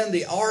brought in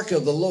the ark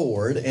of the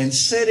Lord and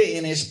set it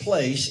in his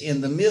place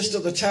in the midst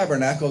of the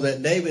tabernacle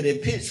that David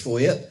had pitched for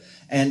it.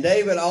 And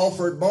David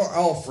offered burnt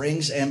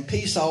offerings and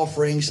peace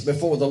offerings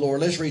before the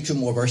Lord. Let's read 2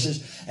 more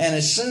verses. And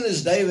as soon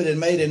as David had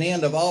made an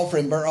end of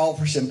offering burnt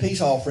offerings and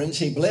peace offerings,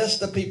 he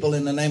blessed the people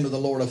in the name of the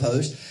Lord of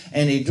hosts.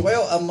 And he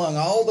dwelt among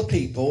all the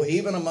people,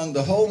 even among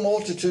the whole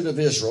multitude of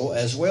Israel,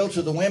 as well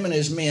to the women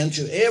as men,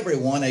 to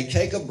everyone a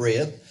cake of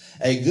bread,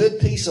 a good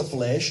piece of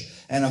flesh,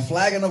 and a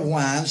flagon of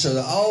wine, so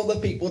that all the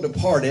people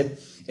departed,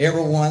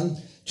 everyone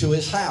to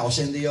his house.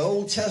 In the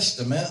Old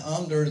Testament,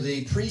 under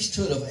the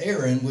priesthood of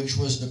Aaron, which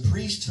was the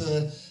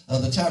priesthood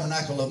of the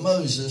tabernacle of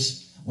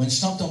Moses, when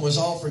something was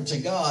offered to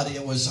God,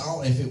 it was,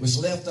 if it was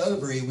left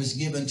over, it was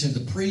given to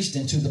the priest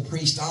and to the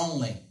priest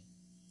only.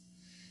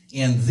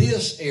 In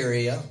this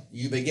area,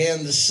 you began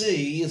to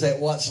see that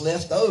what's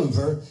left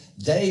over,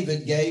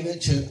 David gave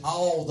it to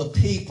all the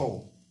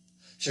people.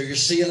 So you're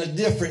seeing a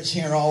difference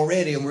here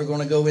already, and we're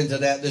going to go into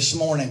that this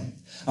morning.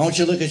 I want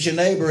you to look at your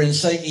neighbor and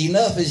say,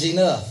 enough is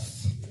enough.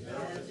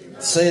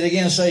 Say it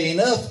again. Say,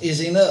 enough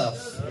is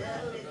enough.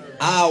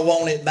 I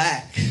want it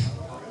back.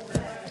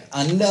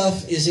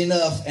 Enough is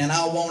enough, and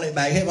I want it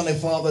back. Heavenly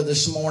Father,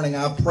 this morning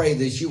I pray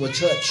that you will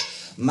touch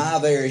my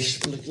very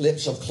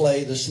lips of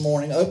clay this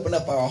morning. Open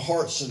up our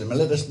hearts and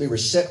let us be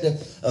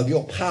receptive of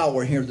your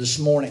power here this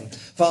morning.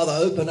 Father,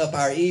 open up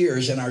our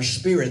ears and our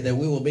spirit that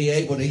we will be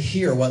able to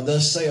hear what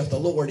thus saith the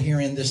Lord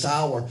here in this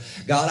hour.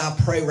 God,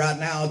 I pray right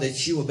now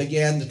that you will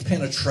begin to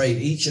penetrate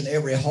each and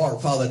every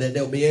heart, Father, that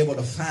they'll be able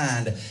to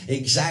find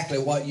exactly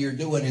what you're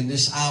doing in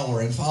this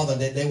hour. And Father,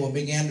 that they will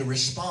begin to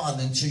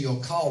respond into your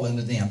calling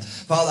to them.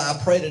 Father,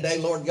 I pray today,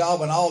 Lord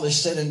God, when all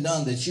is said and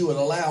done, that you would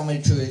allow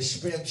me to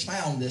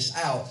expound this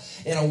out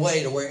in a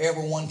way to where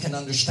everyone can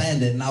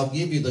understand it. And I'll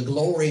give you the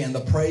glory and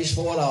the praise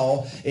for it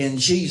all in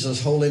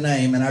Jesus' holy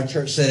name. And our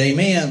church said,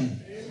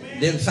 amen.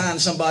 Then find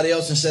somebody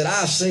else and said,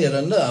 I said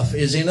enough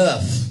is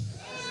enough.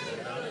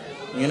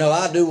 You know,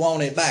 I do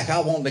want it back. I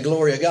want the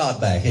glory of God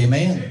back.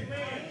 Amen.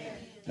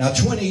 Now,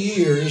 20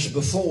 years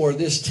before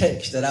this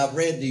text that I've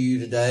read to you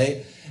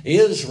today,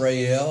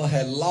 Israel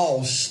had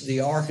lost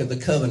the Ark of the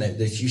Covenant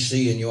that you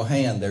see in your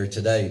hand there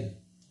today.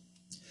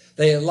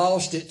 They had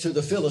lost it to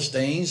the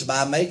Philistines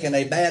by making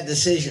a bad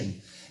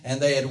decision. and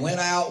they had went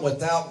out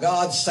without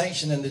God's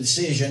sanction and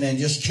decision and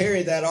just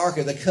carried that Ark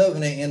of the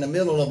Covenant in the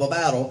middle of a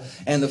battle,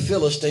 and the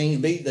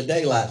Philistines beat the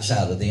daylights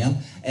out of them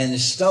and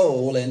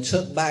stole and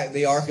took back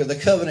the Ark of the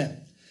Covenant.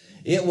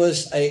 It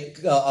was a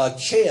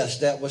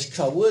chest that was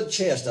a wood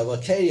chest of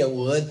acacia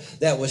wood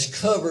that was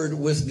covered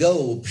with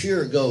gold,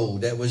 pure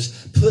gold, that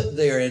was put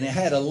there, and it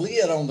had a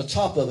lid on the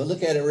top of it.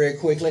 Look at it very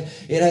quickly.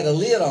 It had a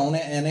lid on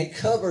it, and it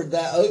covered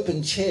that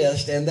open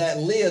chest, and that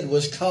lid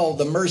was called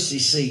the mercy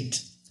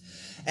seat.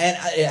 And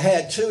it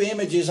had two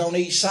images on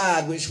each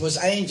side, which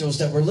was angels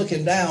that were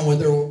looking down with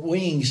their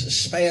wings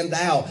spanned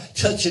out,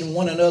 touching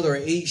one another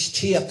at each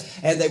tip.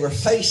 And they were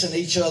facing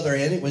each other.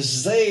 And it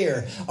was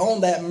there on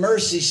that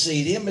mercy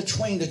seat in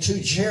between the two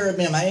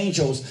cherubim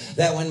angels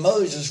that when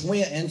Moses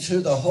went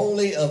into the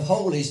Holy of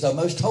Holies, the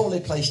most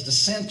holy place, the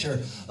center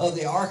of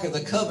the Ark of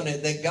the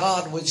Covenant, that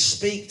God would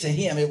speak to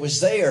him. It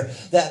was there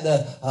that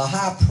the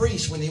high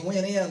priest, when he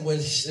went in,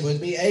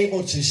 would be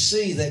able to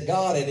see that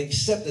God had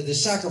accepted the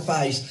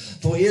sacrifice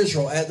for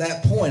Israel at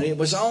that point. It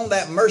was on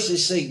that mercy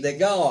seat that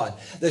God,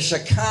 the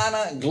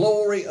Shekinah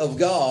glory of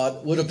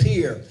God, would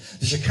appear.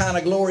 The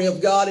Shekinah glory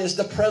of God is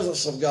the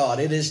presence of God.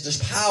 It is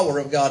the power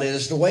of God. It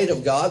is the weight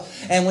of God.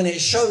 And when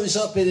it shows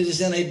up, it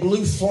is in a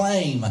blue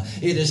flame.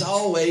 It is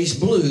always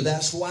blue.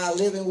 That's why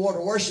Living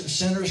Water Worship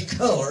Center's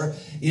color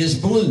is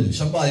blue.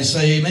 Somebody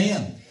say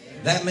amen.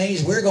 That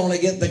means we're going to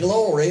get the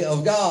glory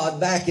of God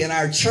back in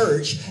our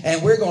church,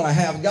 and we're going to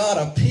have God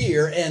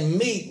appear and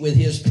meet with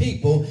his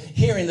people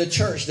here in the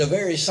church the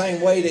very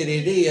same way that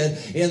he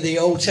did in the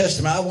Old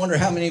Testament. I wonder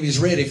how many of you is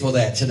ready for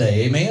that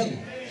today.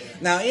 Amen?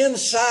 Now,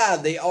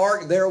 inside the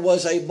ark, there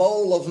was a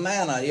bowl of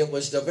manna. It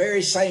was the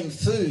very same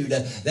food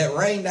that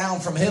rained down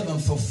from heaven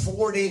for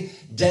 40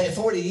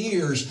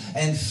 years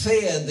and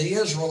fed the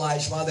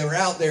Israelites while they were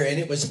out there. And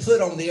it was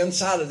put on the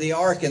inside of the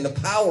ark, and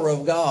the power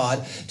of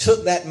God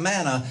took that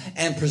manna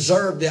and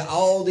preserved it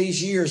all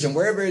these years. And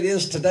wherever it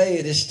is today,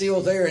 it is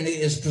still there and it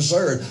is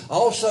preserved.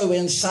 Also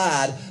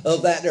inside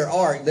of that there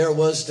ark, there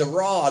was the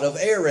rod of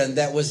Aaron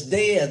that was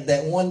dead,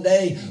 that one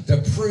day, to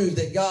prove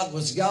that God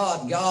was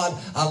God, God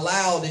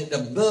allowed it to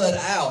bud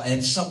out,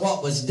 and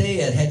what was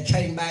dead had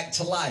came back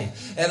to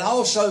life. And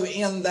also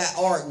in that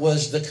ark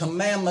was the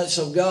commandments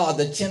of God,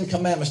 the 10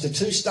 Commandments, the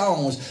two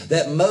stones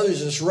that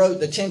Moses wrote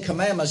the 10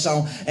 Commandments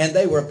on, and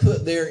they were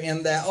put there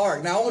in that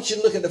ark. Now I want you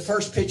to look at the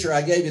first picture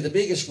I gave you, the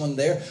biggest one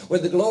there,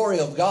 with the glory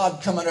of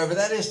God coming over.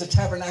 That is the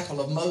tabernacle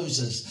of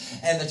Moses.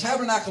 And the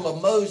tabernacle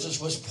of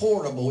Moses was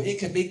portable. It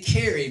could be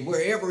carried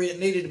wherever it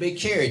needed to be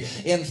carried.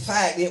 In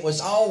fact, it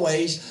was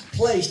always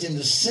placed in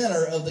the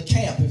center of the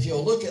camp. If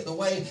you'll look at the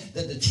way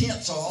that the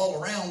tents are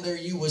all around there,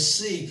 you will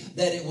see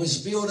that it was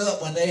built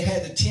up when they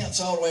had the tents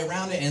all the way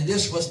around it, and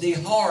this was the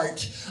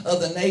heart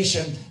of the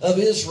nation of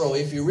Israel.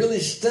 If you really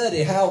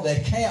study how the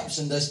camps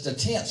and the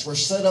tents were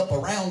set up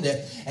around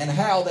it and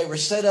how they were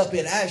set up,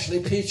 it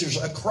actually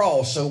pictures a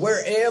cross. So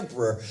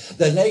wherever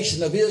the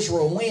nation of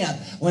Israel went,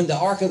 when the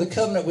Ark of the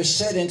Covenant was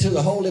set into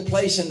the holy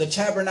place and the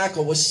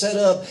tabernacle was set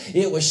up,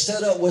 it was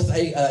set up with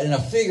in a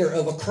figure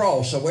of a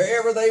cross. So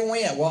wherever they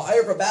went,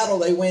 whatever battle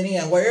they went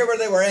in, wherever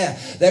they were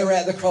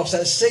at the cross.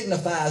 That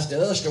signifies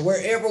to us that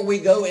wherever we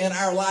go in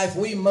our life,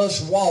 we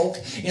must walk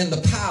in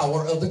the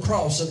power of the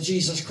cross of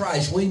Jesus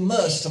Christ. We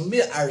must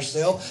submit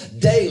ourselves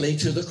daily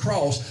to the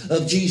cross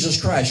of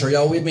Jesus Christ. Are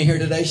y'all with me here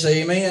today?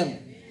 Say amen.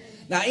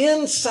 Now,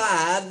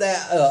 inside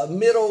that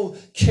middle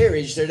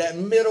carriage there, that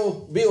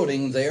middle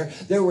building there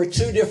were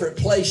two different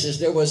places.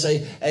 There was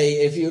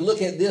if you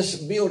look at this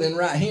building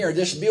right here,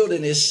 this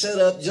building is set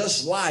up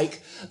just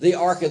like the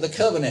Ark of the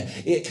Covenant.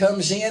 It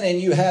comes in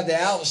and you have the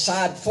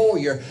outside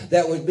foyer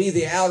that would be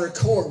the outer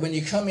court. When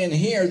you come in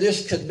here,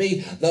 this could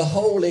be the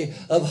holy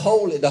of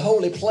holy, the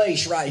holy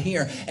place right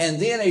here. And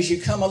then as you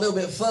come a little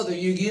bit further,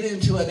 you get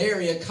into an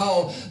area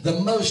called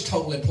the most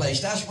holy place.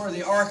 That's where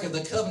the Ark of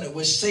the Covenant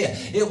was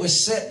set. It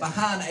was set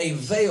behind a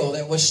veil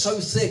that was so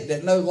thick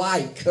that no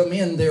light come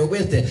in there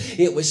with it.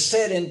 It was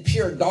set in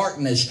pure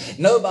darkness.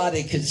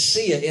 Nobody could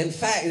see it. In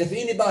fact, if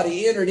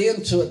anybody entered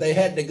into it, they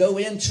had to go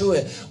into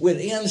it with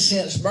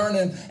incense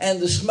burning and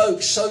the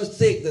smoke so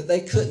thick that they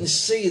couldn't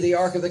see the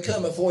Ark of the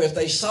Covenant. For if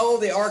they saw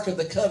the Ark of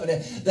the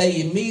Covenant,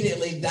 they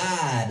immediately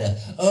died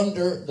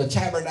under the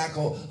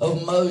tabernacle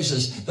of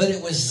Moses. But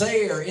it was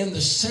there in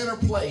the center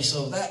place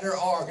of that there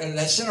ark, and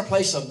that center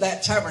place of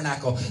that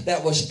tabernacle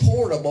that was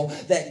portable,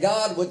 that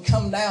God would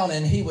come down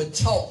and he would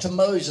talk to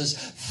Moses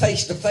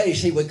face to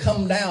face. He would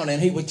come down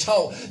and he would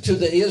talk to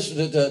the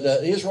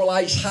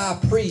Israelites' high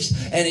priest,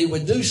 and he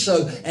would do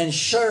so and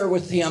share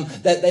with him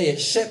that they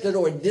accepted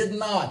or did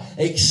not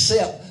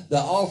accept the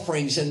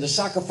offerings and the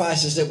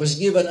sacrifices that was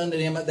given unto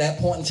them at that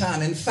point in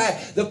time. In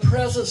fact, the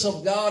presence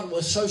of God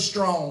was so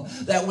strong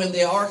that when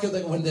the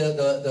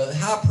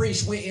high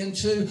priest went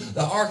into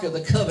the Ark of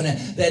the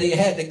Covenant, that he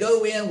had to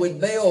go in with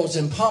bells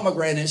and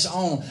pomegranates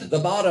on the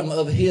bottom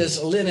of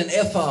his linen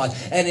ephod.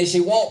 And as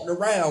he walked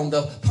around,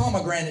 the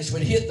pomegranates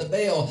would hit the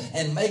bell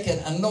and make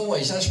a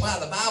noise. That's why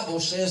the Bible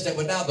says that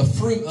without the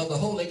fruit of the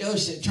Holy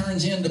Ghost, it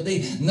turns in to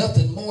be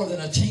nothing more than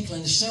a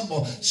tinkling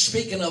cymbal.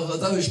 Speaking of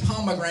those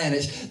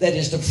pomegranates, that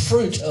is the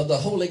fruit of the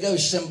Holy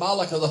Ghost,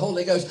 symbolic of the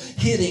Holy Ghost,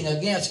 hitting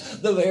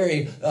against the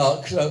very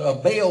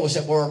bales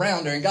that were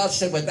around her. And God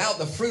said, without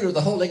the fruit of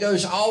the Holy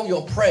Ghost, all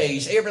your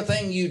praise,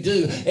 everything you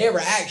do,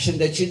 every action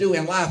that you do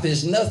in life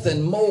is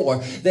nothing more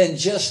than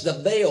just the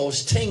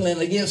bells tingling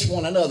against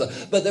one another.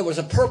 But there was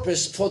a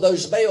purpose for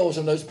those bells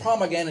and those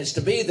pomegranates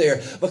to be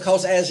there,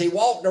 because as he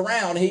walked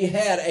around, he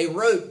had a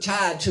rope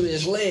tied to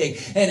his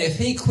leg. And if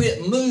he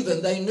quit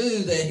moving, they knew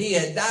that he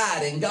had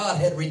died and God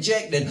had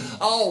rejected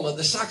all of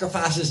the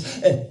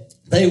sacrifices.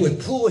 They would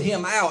pull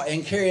him out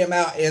and carry him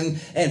out,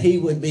 and he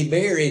would be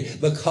buried,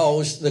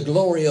 because the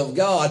glory of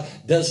God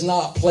does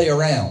not play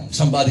around.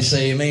 Somebody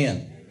say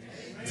amen.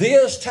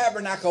 This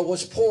tabernacle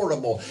was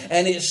portable,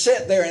 and it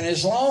sat there, and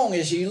as long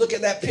as you look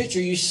at that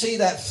picture, you see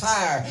that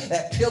fire,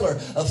 that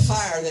pillar of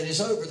fire that is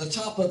over the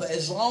top of it.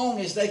 As long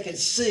as they could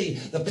see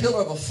the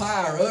pillar of a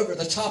fire over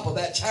the top of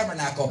that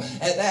tabernacle,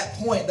 at that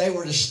point they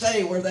were to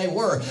stay where they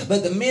were.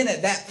 But the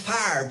minute that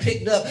fire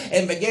picked up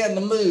and began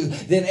to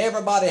move, then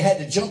everybody had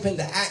to jump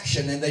into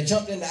action, and they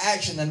jumped into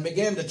action and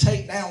began to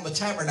take down the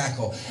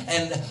tabernacle.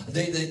 And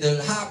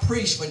the high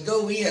priest would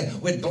go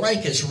in with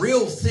blankets,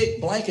 real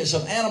thick blankets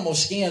of animal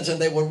skins, and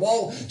they would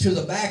walk to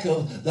the back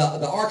of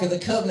the Ark of the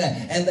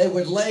Covenant, and they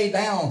would lay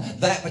down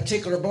that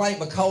particular blanket,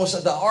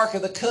 because the Ark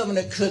of the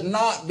Covenant could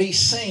not be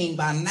seen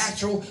by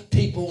natural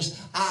people's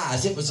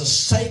eyes. It was a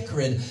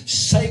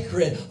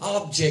sacred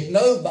object.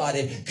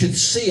 Nobody could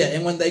see it.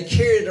 And when they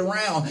carried it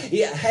around,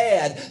 it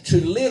had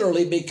to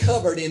literally be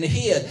covered and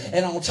hid.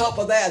 And on top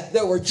of that,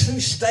 there were two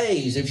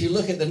staves. If you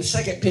look at the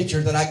second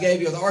picture that I gave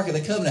you of the Ark of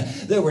the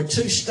Covenant, there were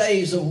two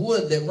staves of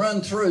wood that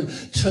run through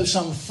to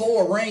some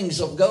 4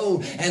 rings of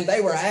gold, and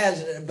they were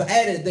added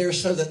there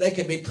so that they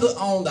could be put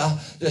on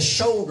the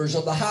shoulders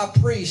of the high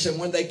priest. And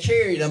when they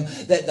carried them,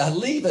 that the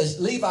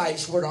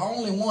Levites were the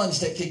only ones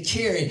that could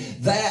carry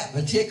that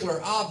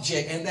particular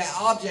object, and that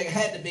object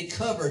had to be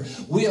covered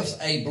with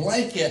a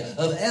blanket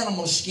of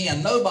animal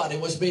skin. Nobody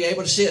was be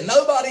able to see it.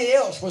 Nobody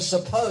else was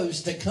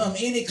supposed to come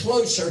any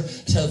closer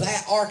to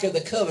that Ark of the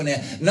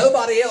Covenant.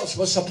 Nobody else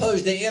was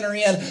supposed to enter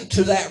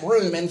into that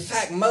room. In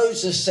fact,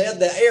 Moses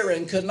said that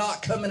Aaron could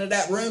not come into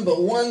that room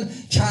but one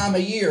time a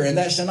year, and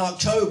that's in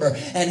October.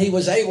 And he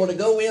was able to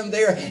go in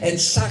there and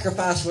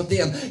sacrifice with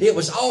them. It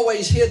was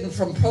always hidden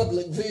from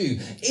public view.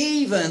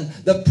 Even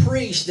the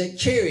priests that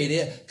carried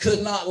it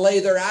could not lay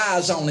their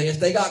eyes on it. If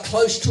they got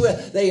close to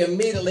it, they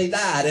immediately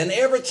died. And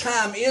every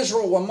time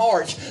Israel would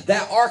march,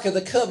 that Ark of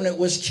the Covenant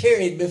was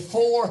carried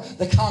before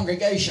the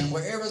congregation.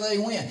 Wherever they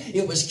went,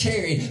 it was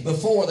carried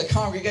before the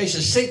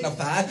congregation,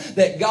 signified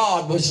that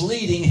God was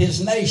leading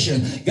his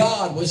nation.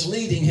 God was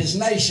leading his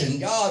nation.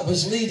 God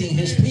was leading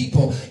his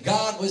people.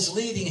 God was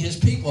leading his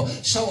people.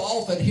 So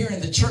often here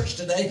in the church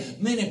today,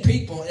 many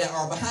people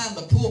are behind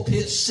the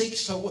pulpit, seek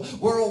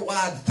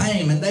worldwide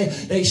fame, and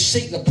they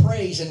seek the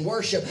praise and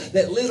worship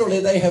that literally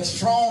they have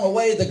thrown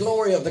away the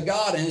glory of the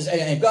God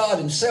and God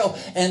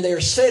himself, and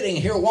they're sitting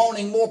here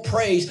wanting more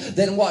praise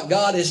than what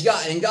God has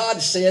got. And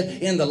God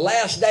said, in the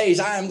last days,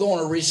 I am going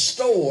to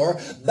restore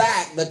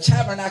back the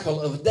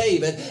tabernacle of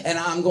David, and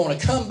I'm going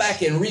to come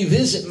back and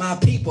revisit my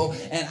people,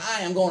 and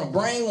I am going to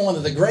bring one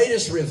of the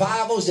greatest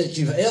revivals that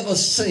you've ever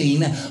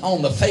seen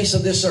on the face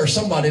of this earth.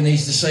 Somebody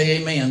needs to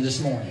say amen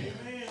this morning.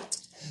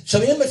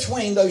 So in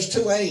between those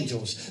two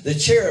angels, the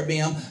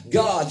cherubim,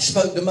 God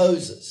spoke to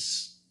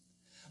Moses.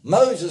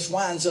 Moses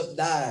winds up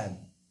dying.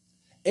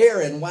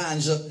 Aaron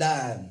winds up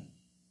dying.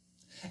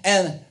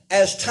 And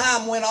as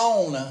time went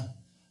on,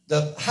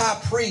 the high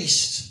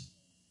priest,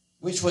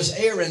 which was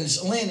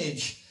Aaron's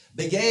lineage,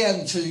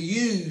 began to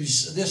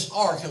use this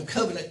Ark of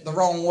Covenant the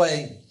wrong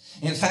way.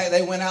 In fact,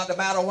 they went out to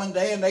battle one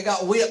day and they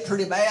got whipped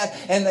pretty bad.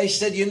 And they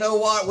said, you know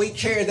what? We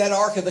carried that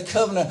Ark of the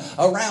Covenant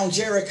around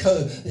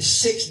Jericho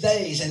 6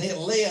 days. And it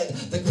led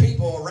the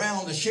people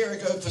around the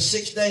Jericho for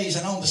 6 days.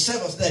 And on the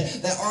 7th day,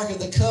 that Ark of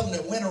the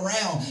Covenant went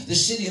around the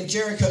city of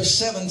Jericho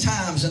 7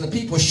 times. And the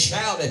people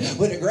shouted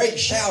with a great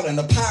shout. And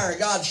the power of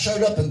God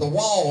showed up and the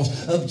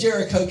walls of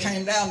Jericho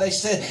came down. They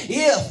said,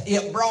 if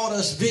it brought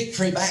us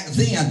victory back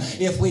then,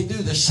 if we do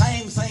the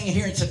same thing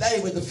here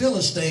today with the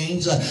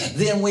Philistines,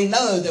 then we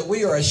know that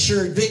we are assured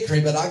victory.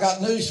 But I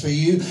got news for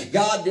you.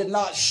 God did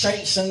not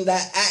sanction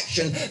that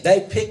action.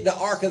 They picked the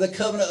Ark of the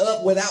Covenant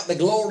up without the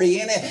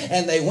glory in it,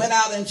 and they went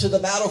out into the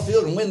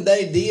battlefield. And when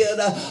they did,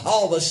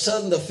 all of a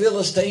sudden the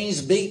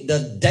Philistines beat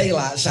the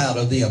daylights out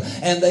of them,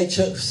 and they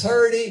took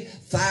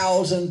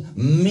 30,000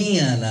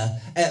 men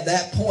at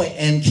that point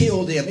and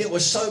killed them. It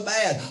was so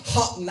bad.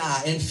 Hophni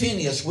and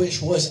Phinehas,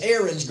 which was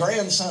Aaron's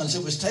grandsons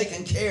who was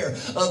taking care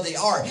of the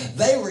ark,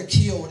 they were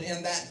killed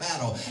in that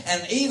battle.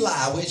 And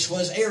Eli, which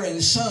was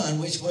Aaron's son,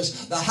 which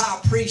was the high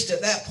priest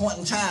at that point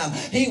in time,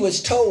 he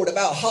was told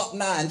about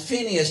Hophni and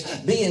Phinehas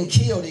being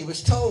killed. He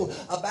was told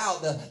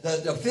about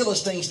the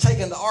Philistines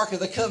taking the Ark of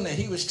the Covenant.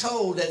 He was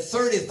told that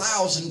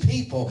 30,000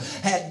 people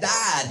had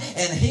died,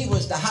 and he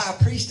was the high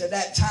priest at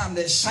that time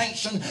that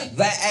sanctioned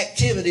that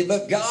activity.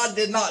 But God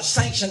did not sanction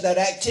sanctioned that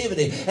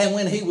activity. And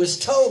when he was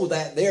told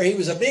that there, he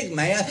was a big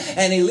man,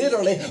 and he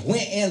literally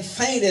went and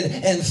fainted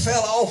and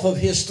fell off of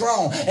his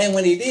throne. And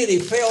when he did, he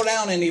fell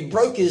down and he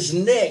broke his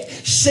neck,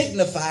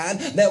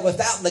 signifying that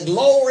without the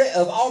glory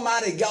of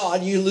Almighty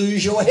God, you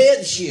lose your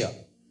headship.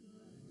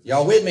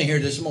 Y'all with me here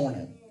this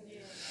morning?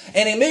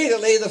 And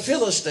immediately the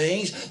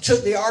Philistines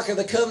took the Ark of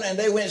the Covenant and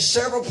they went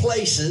several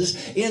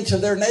places into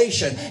their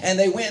nation. And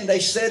they went and they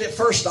set it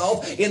first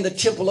off in the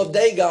temple of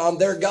Dagon,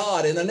 their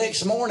god. And the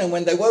next morning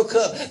when they woke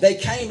up, they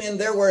came in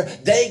there where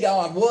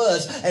Dagon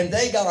was. And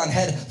Dagon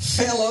had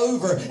fell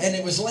over and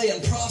it was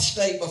laying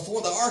prostrate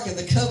before the Ark of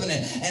the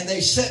Covenant. And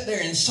they sat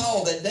there and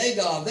saw that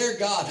Dagon, their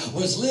god,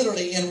 was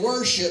literally in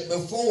worship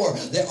before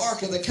the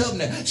Ark of the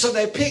Covenant. So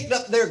they picked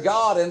up their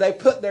god and they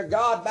put their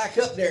god back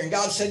up there. And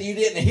God said, you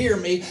didn't hear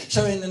me.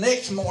 So in the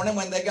next morning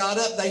when they got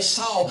up, they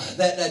saw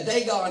that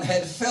Dagon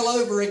had fell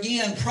over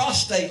again,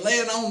 prostrate,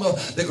 laying on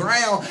the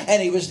ground,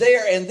 and he was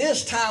there. And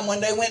this time when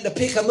they went to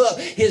pick him up,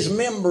 his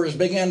members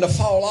began to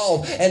fall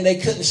off, and they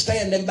couldn't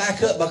stand him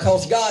back up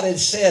because God had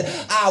said,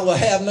 I will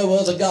have no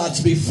other gods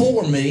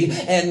before me,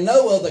 and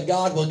no other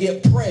God will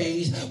get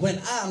praise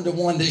when I'm the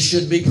one that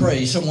should be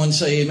praised. Someone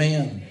say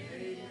amen.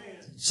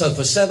 So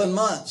for 7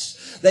 months,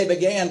 they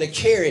began to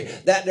carry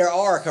their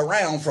ark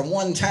around from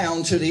one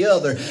town to the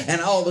other.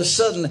 And all of a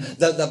sudden,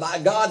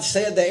 God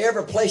said that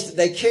every place that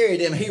they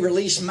carried him, he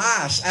released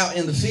mice out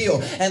in the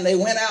field. And they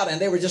went out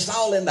and they were just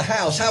all in the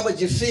house. How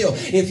would you feel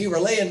if you were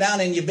laying down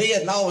in your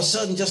bed and all of a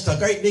sudden just a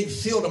great big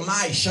field of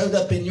mice showed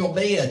up in your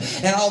bed?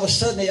 And all of a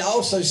sudden, he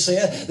also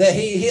said that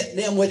he hit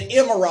them with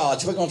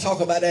emerods. We're going to talk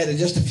about that in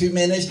just a few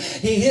minutes.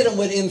 He hit them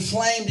with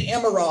inflamed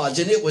emerods,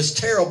 and it was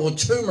terrible.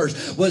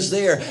 Tumors was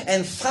there.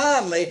 And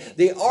finally,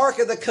 the Ark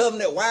of the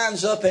Covenant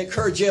winds up at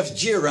Kirjath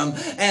Jearim,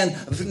 and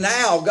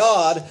now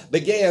God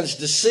begins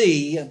to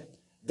see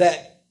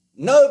that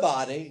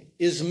nobody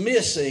is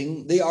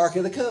missing the Ark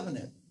of the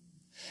Covenant.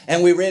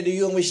 And we read to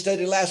you and we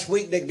studied last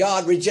week that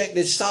God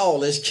rejected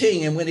Saul as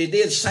king. And when he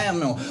did,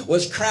 Samuel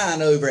was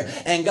crying over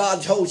it. And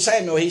God told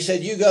Samuel, he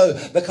said, you go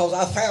because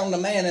I found a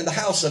man in the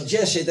house of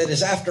Jesse that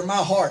is after my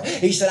heart.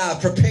 He said, I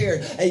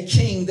prepared a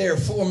king there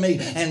for me.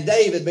 And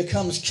David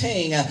becomes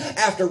king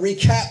after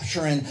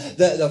recapturing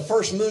the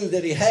first move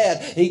that he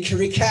had. He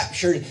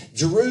recaptured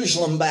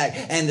Jerusalem back.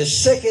 And the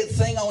second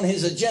thing on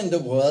his agenda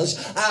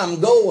was,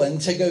 I'm going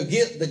to go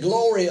get the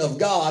glory of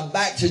God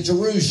back to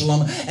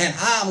Jerusalem. And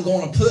I'm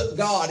going to put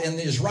God in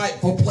his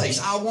rightful place.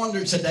 I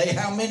wonder today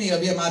how many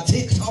of you am I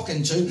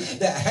talking to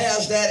that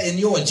has that in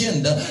your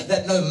agenda,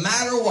 that no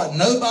matter what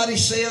nobody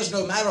says,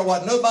 no matter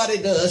what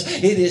nobody does,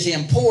 it is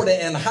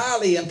important and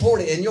highly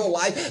important in your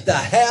life to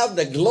have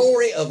the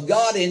glory of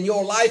God in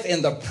your life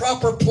in the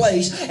proper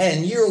place,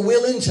 and you're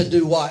willing to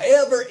do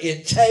whatever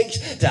it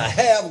takes to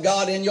have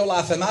God in your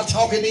life. Am I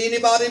talking to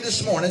anybody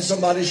this morning?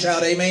 Somebody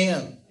shout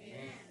amen.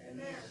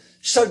 Amen.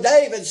 So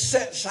David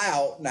sets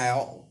out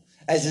now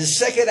as his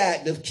second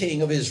active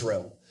king of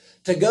Israel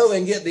to go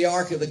and get the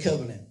Ark of the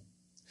Covenant.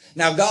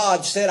 Now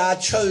God said, I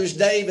chose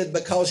David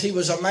because he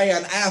was a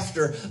man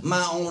after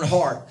my own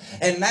heart.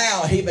 And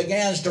now he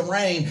begins to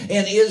reign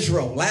in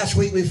Israel. Last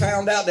week we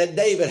found out that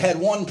David had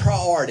one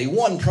priority.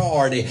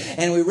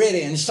 And we read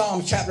it in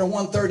Psalm chapter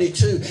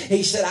 132.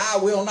 He said, I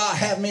will not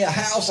have me a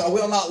house. I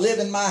will not live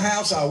in my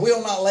house. I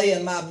will not lay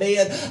in my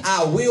bed.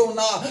 I will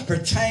not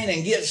pertain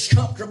and get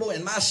comfortable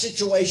in my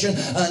situation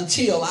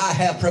until I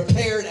have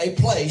prepared a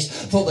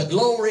place for the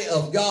glory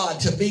of God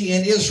to be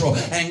in Israel.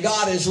 And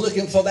God is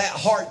looking for that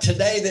heart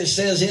today that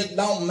says it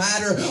don't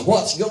matter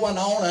what's going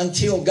on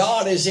until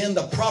God is in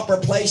the proper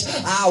place.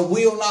 I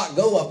will not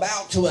go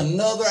about to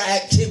another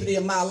activity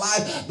in my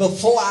life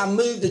before I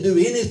move to do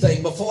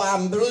anything, before I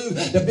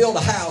move to build a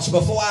house,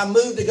 before I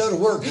move to go to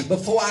work,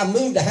 before I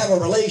move to have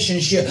a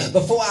relationship,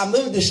 before I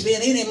move to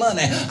spend any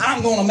money.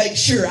 I'm going to make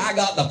sure I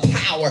got the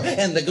power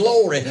and the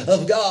glory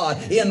of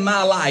God in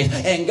my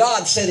life. And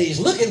God said he's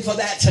looking for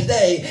that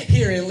today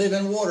here in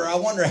Living Water. I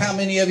wonder how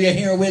many of you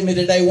here with me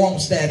today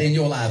wants that in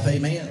your life.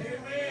 Amen.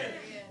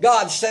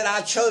 God said,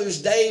 I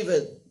chose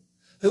David,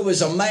 who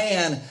was a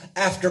man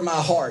after my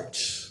heart.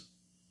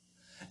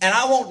 And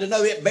I want to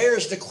know, it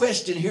bears the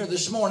question here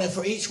this morning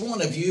for each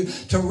one of you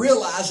to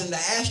realize and to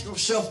ask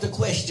yourself the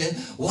question,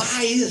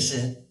 why is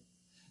it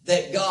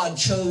that God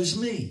chose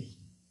me?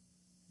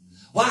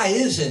 Why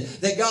is it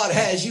that God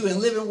has you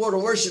in Living Water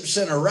Worship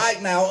Center right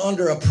now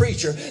under a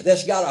preacher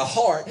that's got a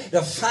heart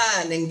to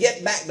find and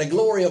get back the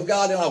glory of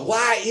God in life?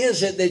 Why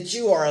is it that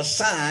you are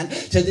assigned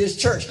to this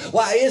church?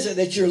 Why is it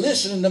that you're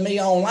listening to me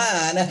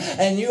online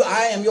and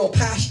I am your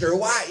pastor?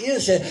 Why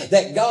is it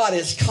that God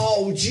has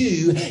called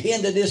you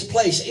into this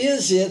place?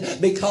 Is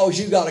it because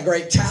you got a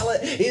great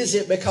talent? Is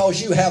it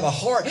because you have a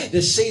heart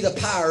to see the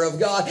power of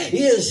God?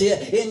 Is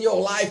it in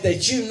your life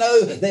that you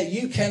know that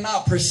you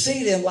cannot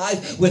proceed in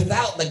life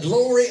without the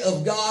glory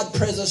of God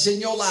presence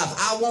in your life?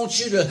 I want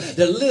you to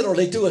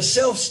literally do a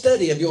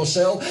self-study of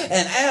yourself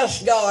and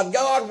ask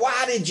God,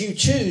 why did you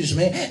choose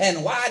me?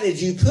 And why did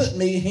you put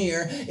me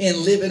here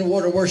in Living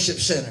Water Worship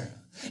Center?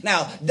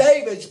 Now,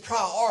 David's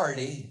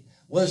priority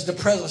was the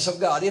presence of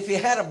God. If he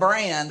had a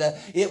brand,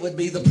 it would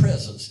be the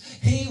presence.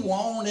 He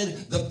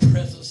wanted the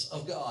presence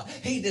of God.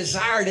 He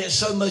desired it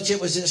so much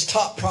it was his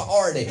top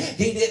priority.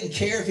 He didn't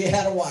care if he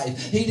had a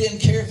wife. He didn't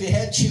care if he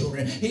had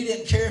children. He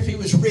didn't care if he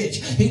was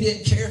rich. He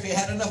didn't care if he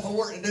had enough of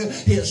work to do.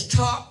 His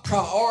top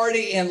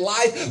priority in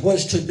life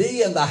was to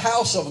be in the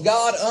house of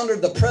God under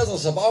the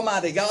presence of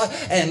Almighty God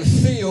and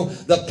feel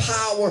the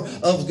power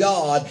of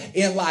God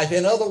in life.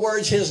 In other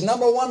words, his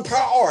number one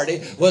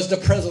priority was the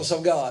presence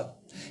of God.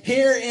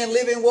 Here in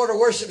Living Water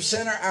Worship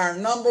Center, our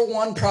number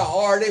one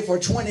priority for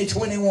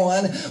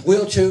 2021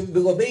 will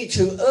be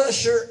to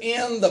usher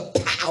in the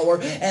power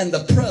and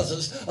the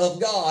presence of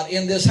God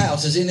in this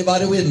house. Is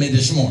anybody with me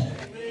this morning?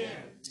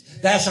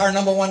 That's our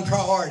number one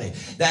priority.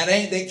 That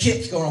ain't that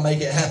Kip's going to make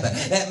it happen.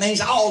 That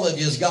means all of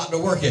you has got to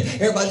work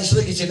it. Everybody just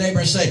look at your neighbor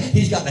and say,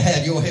 he's got to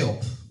have your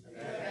help.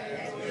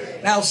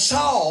 Now,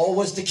 Saul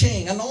was the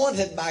king,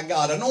 anointed by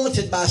God,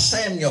 anointed by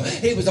Samuel.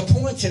 He was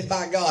appointed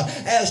by God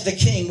as the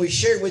king. We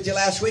shared with you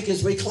last week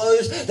as we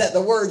closed that the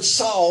word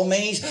Saul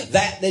means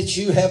that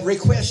you have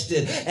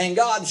requested. And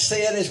God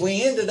said, as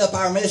we ended up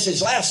our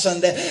message last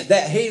Sunday,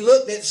 that he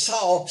looked at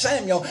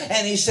Samuel,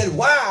 and he said,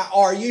 why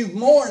are you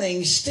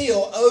mourning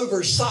still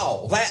over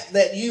Saul?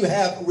 That you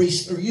have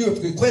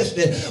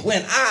requested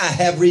when I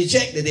have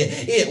rejected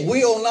it. It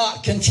will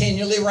not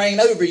continually reign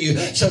over you.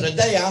 So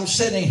today I'm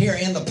sitting here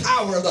in the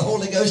power of the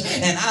Holy Ghost,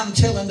 and I'm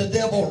telling the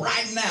devil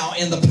right now,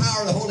 in the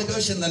power of the Holy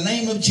Ghost, in the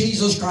name of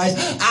Jesus Christ,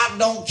 I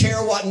don't care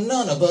what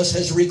none of us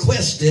has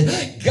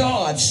requested.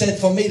 God said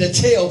for me to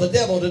tell the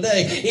devil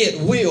today,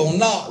 it will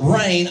not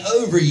reign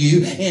over you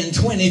in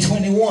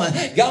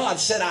 2021. God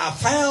said, I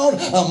found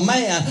a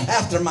man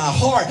after my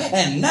heart,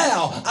 and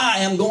now I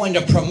am going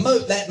to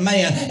promote that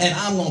man, and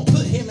I'm going to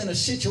put him in a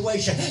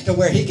situation to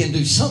where he can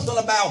do something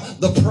about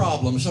the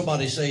problem.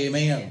 Somebody say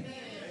amen.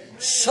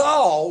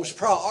 Saul's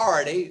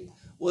priority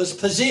was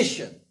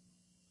position.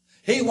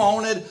 He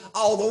wanted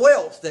all the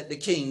wealth that the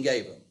king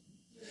gave him.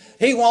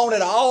 He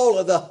wanted all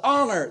of the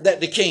honor that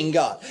the king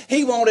got.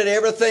 He wanted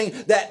everything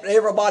that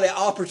everybody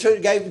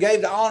opportunity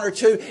gave the honor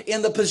to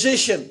in the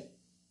position.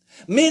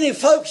 Many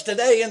folks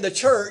today in the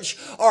church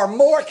are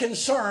more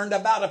concerned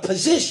about a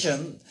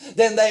position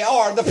than they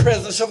are the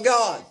presence of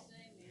God.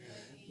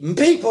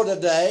 People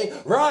today,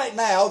 right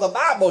now, the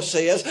Bible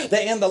says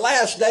that in the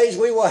last days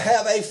we will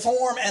have a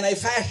form and a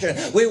fashion.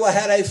 We will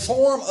have a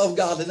form of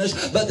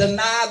godliness, but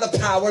deny the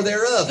power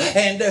thereof.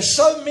 And there's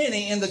so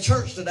many in the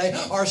church today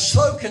are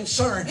so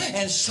concerned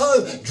and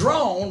so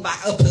drawn by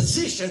a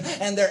position,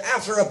 and they're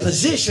after a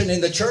position in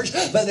the church,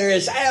 but there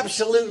is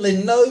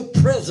absolutely no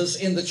presence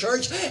in the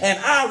church. And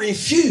I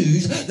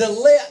refuse to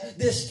let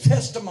this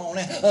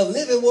testimony of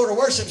Living Water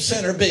Worship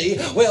Center be,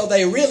 well,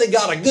 they really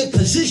got a good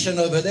position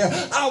over there.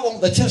 I want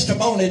the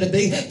testimony to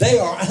be they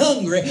are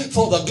hungry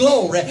for the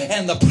glory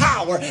and the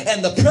power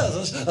and the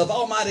presence of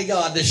Almighty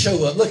God to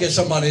show up. Look at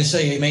somebody and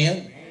say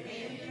amen.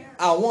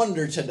 I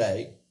wonder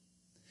today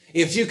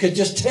if you could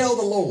just tell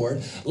the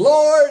Lord,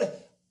 Lord,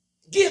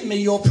 give me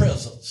your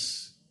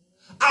presence.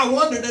 I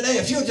wonder today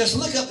if you'll just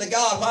look up to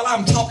God while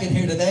I'm talking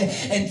here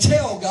today and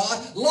tell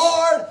God,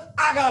 Lord,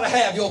 I got to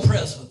have your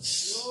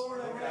presence.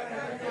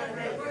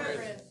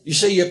 You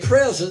see, your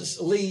presence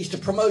leads to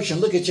promotion.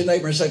 Look at your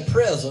neighbor and say,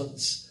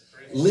 presence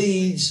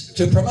leads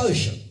to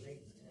promotion.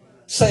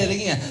 Say it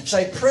again.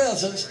 Say,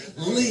 presence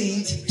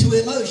leads to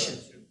emotion.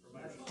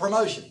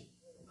 Promotion.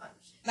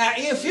 Now,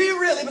 if you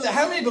really believe,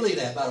 how many believe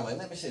that, by the way?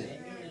 Let me see that.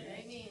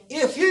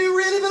 If you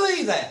really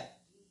believe that,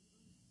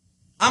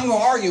 I'm going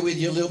to argue with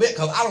you a little bit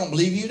because I don't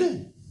believe you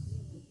do.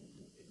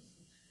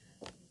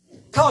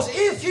 Because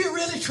if you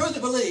really truly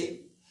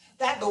believe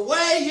that the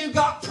way you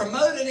got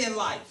promoted in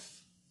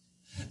life,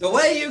 the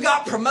way you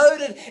got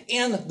promoted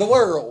in the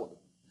world,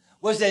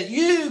 was that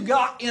you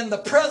got in the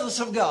presence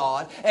of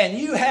God, and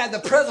you had the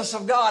presence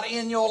of God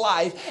in your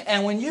life,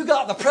 and when you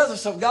got the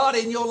presence of God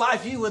in your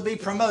life, you would be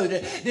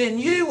promoted. Then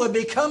you would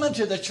be coming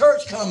to the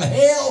church come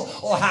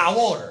hell or high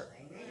water.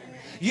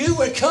 You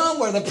would come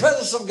where the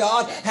presence of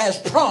God has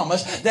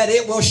promised that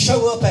it will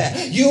show up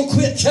at. You'll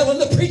quit telling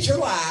the preacher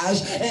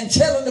lies and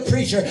telling the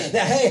preacher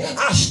that, hey,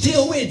 I'm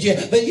still with you,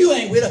 but you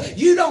ain't with us.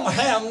 You don't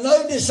have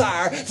no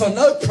desire for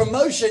no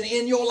promotion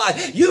in your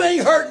life. You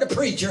ain't hurting the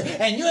preacher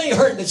and you ain't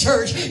hurting the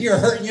church. You're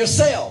hurting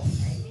yourself.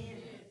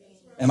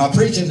 Am I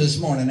preaching this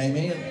morning?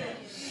 Amen.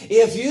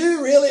 If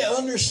you really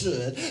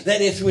understood that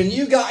if when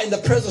you got in the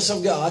presence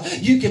of God,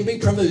 you can be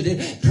promoted,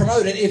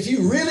 if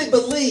you really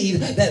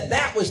believed that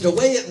that was the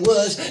way it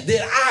was,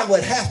 then I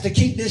would have to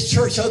keep this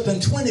church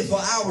open 24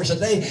 hours a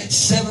day,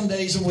 7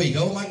 days a week.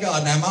 Oh my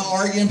God, now am I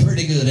arguing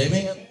pretty good,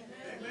 amen?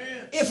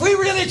 If we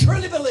really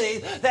truly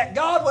believe that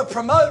God would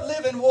promote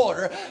living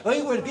water,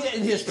 we would get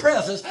in His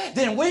presence,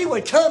 then we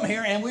would come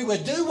here and we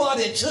would do what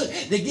it took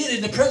to get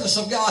in the presence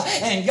of God,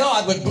 and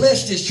God would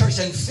bless His church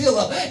and fill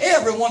up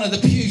every one of the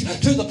pews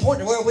to the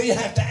point where we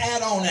have to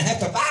add on and have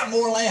to buy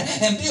more land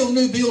and build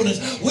new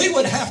buildings. We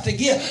would have to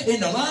get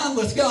into line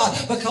with God,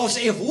 because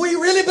if we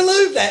really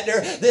believe that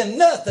then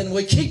nothing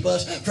would keep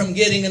us from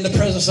getting in the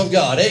presence of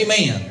God.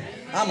 Amen.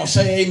 I'm going to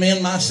say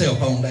amen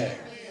myself on that.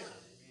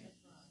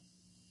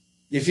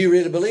 If you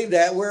really believe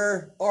that,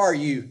 where are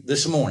you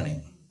this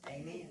morning?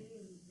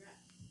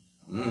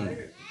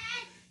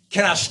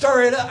 Can I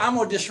stir it up? I'm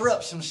going to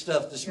disrupt some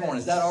stuff this morning.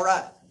 Is that all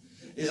right?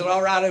 Is it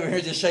all right over here?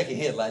 Just shake your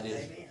head like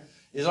this.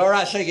 Is it all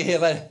right? Shake your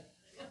head like that.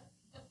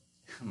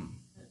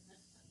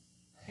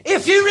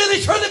 If you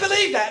really truly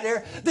believe that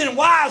there, then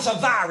why is a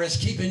virus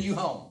keeping you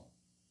home?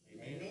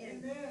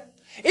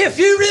 If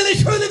you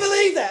really truly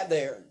believe that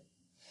there,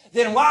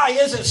 then why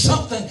is it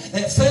something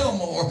that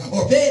Thelma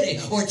or Betty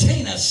or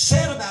Tina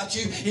said about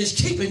you is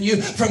keeping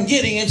you from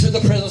getting into the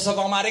presence of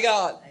Almighty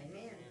God?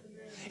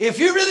 If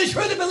you really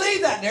truly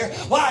believe that there,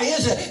 why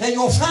is it that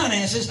your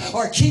finances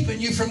are keeping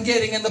you from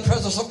getting in the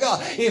presence of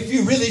God? If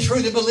you really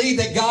truly believe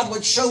that God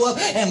would show up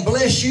and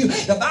bless you,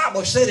 the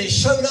Bible said He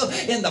showed up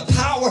in the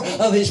power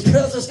of His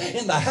presence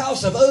in the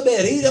house of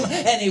Obed-Edom,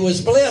 and he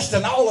was blessed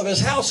in all of his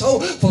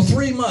household for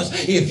 3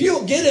 months. If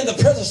you'll get in the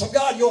presence of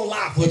God, your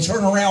life will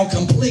turn around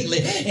completely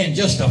in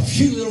just a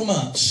few little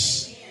months.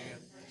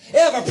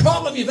 Every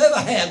problem you've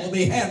ever had will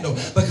be handled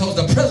because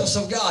the presence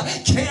of God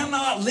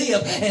cannot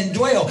live and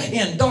dwell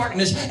in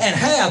darkness and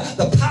have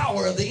the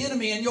power of the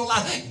enemy in your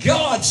life.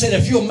 God said,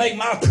 if you'll make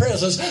my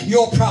presence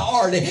your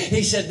priority,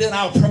 He said, then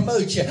I'll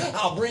promote you.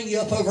 I'll bring you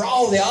up over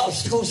all the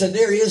obstacles that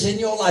there is in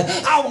your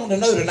life. I want to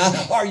know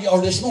tonight, or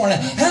this morning,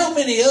 how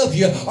many of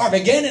you are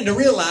beginning to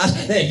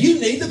realize that you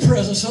need the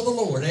presence of the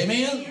Lord?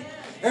 Amen?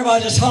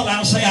 Everybody just holler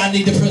out and say, I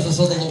need the presence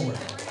of the Lord.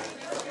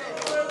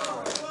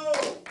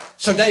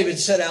 So David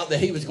set out that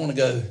he was going to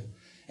go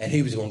and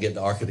he was going to get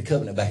the Ark of the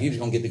Covenant back. He was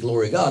going to get the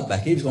glory of God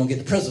back. He was going to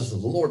get the presence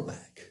of the Lord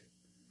back.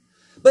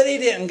 But he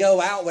didn't go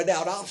out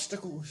without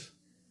obstacles.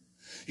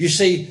 You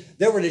see,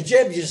 there were the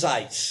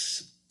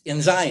Jebusites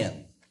in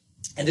Zion.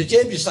 And the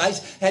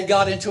Jebusites had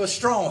got into a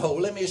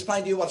stronghold. Let me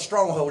explain to you what a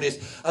stronghold is.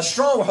 A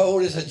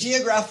stronghold is a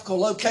geographical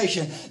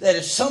location that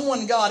if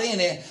someone got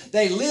in it,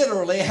 they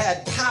literally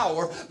had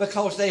power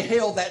because they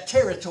held that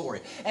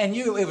territory. And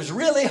it was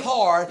really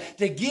hard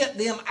to get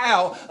them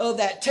out of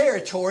that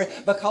territory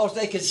because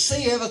they could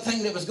see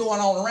everything that was going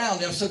on around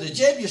them. So the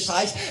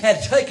Jebusites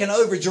had taken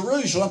over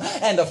Jerusalem.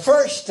 And the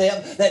first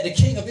step that the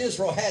king of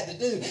Israel had to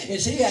do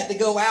is he had to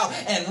go out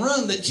and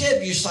run the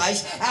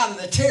Jebusites out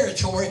of the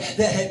territory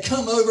that had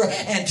come over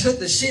and took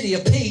the city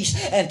of peace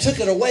and took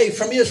it away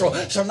from Israel.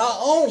 So not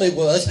only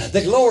was the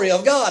glory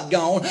of God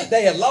gone,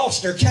 they had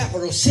lost their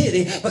capital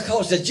city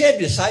because the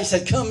Jebusites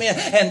had come in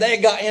and they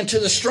got into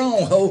the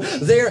stronghold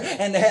there,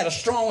 and they had a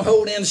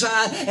stronghold in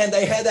Zion, and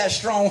they had that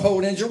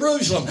stronghold in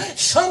Jerusalem.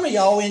 Some of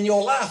y'all in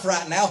your life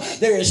right now,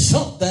 there is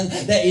something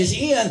that is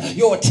in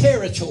your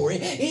territory,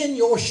 in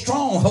your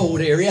stronghold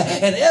area,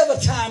 and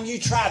every time you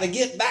try to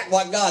get back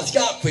what God's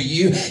got for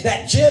you,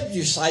 that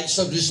Jebusite,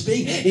 so to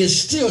speak,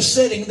 is still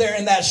sitting there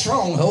in that stronghold,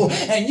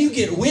 and you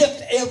get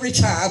whipped every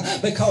time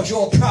because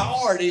your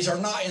priorities are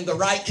not in the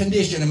right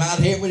condition. Am I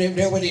here with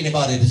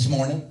anybody this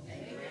morning?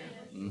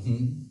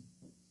 Mm-hmm.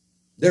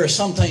 There are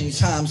some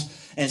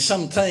times and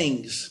some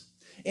things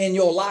in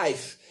your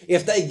life,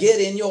 if they get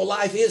in your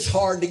life, it's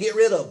hard to get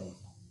rid of them.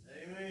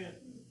 Amen.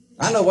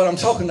 I know what I'm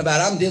talking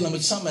about. I'm dealing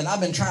with something I've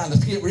been trying to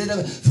get rid of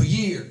it for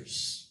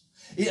years.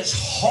 It's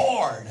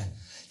hard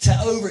to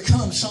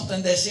overcome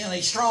something that's in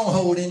a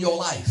stronghold in your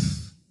life.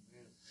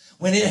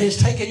 When it has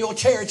taken your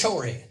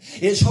territory,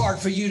 it's hard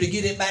for you to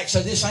get it back.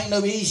 So this ain't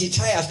no easy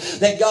task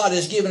that God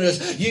has given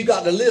us. You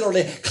got to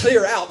literally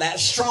clear out that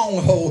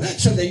stronghold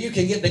so that you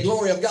can get the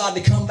glory of God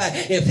to come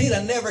back. If he'd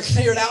have never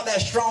cleared out that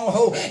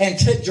stronghold and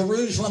took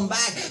Jerusalem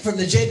back from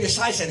the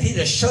Jebusites, and he'd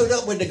have showed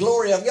up with the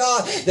glory of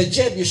God, the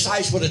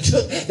Jebusites would have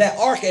took that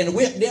ark and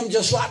whipped them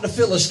just like the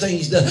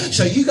Philistines did.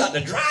 So you got to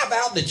drive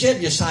out the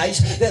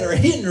Jebusites that are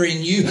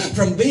hindering you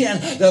from being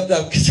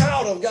the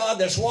child of God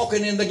that's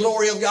walking in the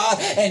glory of God.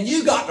 And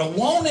you got to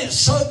want it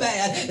so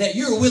bad that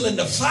you're willing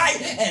to fight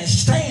and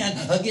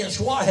stand against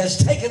what has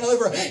taken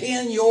over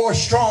in your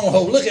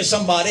stronghold. Look at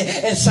somebody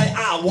and say,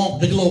 I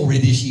want the glory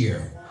this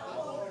year.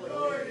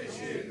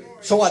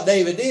 So what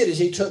David did is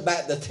he took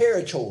back the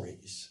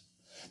territories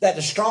that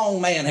the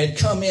strong man had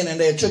come in and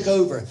they had took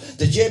over.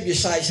 The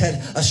Jebusites had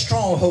a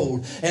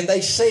stronghold, and they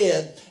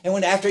said, and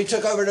when after he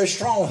took over those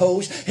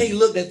strongholds, he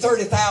looked at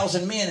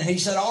 30,000 men and he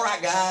said, all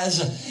right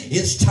guys,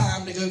 it's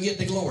time to go get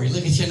the glory.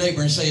 Look at your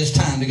neighbor and say, it's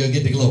time to go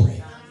get the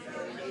glory.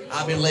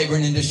 I've been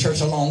laboring in this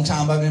church a long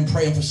time. I've been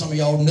praying for some of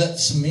y'all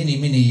nuts many,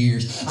 many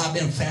years. I've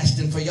been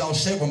fasting for y'all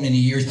many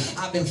years.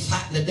 I've been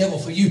fighting the devil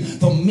for you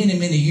for many,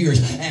 many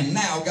years. And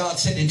now God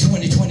said in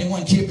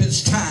 2021, Kip,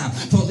 it's time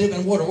for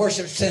Living Water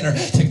Worship Center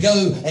to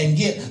go and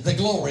get the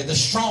glory. The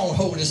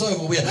stronghold is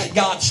over with.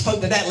 God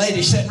spoke to that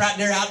lady sitting right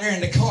there out there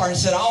in the car and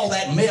said all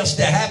that mess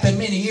that happened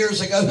many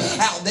years ago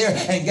out there,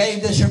 and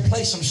gave this here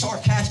place some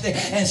sarcastic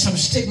and some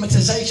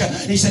stigmatization.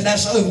 He said,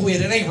 that's over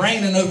with. It ain't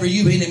raining over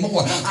you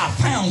anymore. I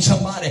found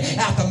somebody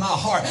after my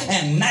heart,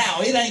 and now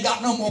it ain't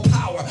got no more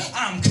power.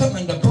 I'm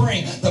coming to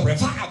bring the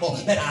revival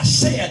that I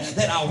said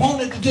that I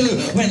wanted to do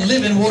when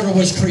Living Water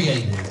was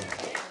created.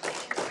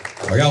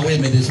 Are y'all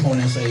with me this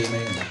morning? Say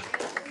amen.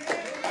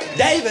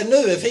 David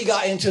knew if he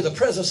got into the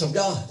presence of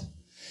God,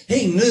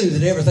 he knew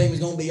that everything was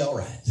going to be all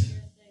right.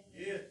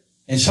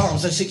 In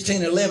Psalms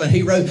 16:11,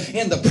 he wrote,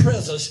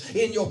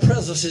 in your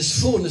presence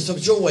is fullness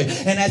of joy,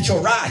 and at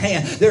your right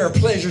hand there are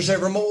pleasures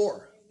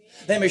evermore.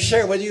 Let me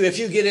share with you, if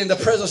you get in the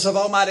presence of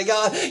Almighty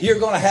God, you're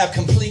going to have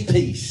complete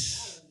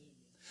peace.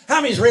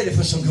 How many's ready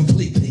for some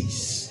complete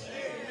peace?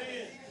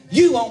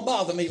 You won't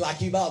bother me like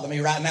you bother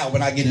me right now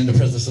when I get in the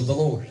presence of the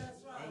Lord.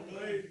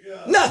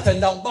 Nothing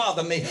don't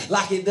bother me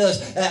like it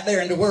does out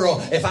there in the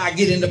world. If I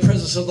get in the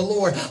presence of the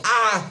Lord,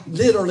 I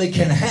literally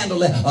can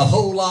handle it a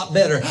whole lot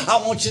better.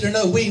 I want you to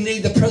know we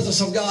need the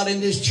presence of God in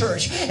this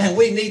church, and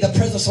we need the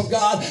presence of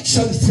God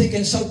so thick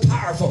and so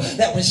powerful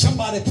that when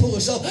somebody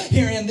pulls up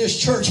here in this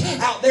church,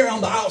 out there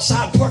on the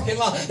outside parking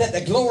lot, that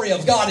the glory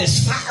of God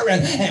is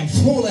firing and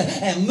fooling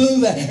and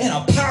moving in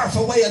a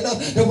powerful way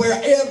enough to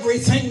where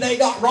everything they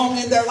got wrong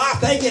in their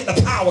life, they get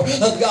the power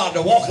of God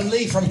to walk and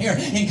leave from here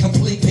in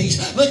complete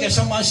peace. Look at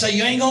someone and say,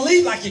 you ain't going to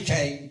leave like you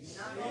came.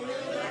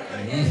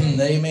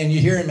 Amen. You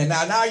hearing me?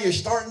 Now you're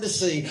starting to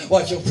see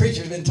what your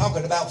preacher's been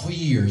talking about for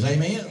years.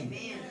 Amen.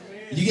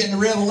 You getting the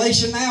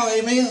revelation now?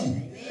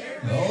 Amen.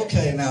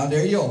 Okay, now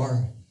there you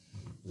are.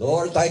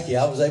 Lord, thank you.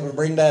 I was able to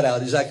bring that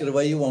out exactly the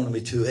way you wanted me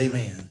to.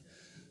 Amen.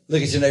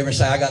 Look at your neighbor and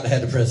say, I got to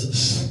have the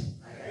presence.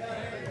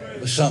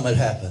 But something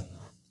had happened.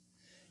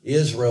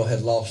 Israel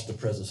had lost the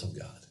presence of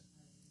God.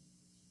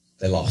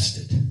 They lost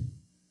it.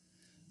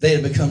 They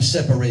had become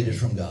separated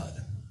from God.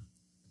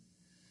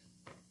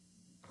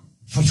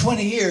 For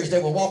 20 years,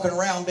 they were walking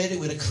around, Betty,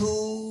 with a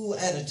cool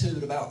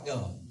attitude about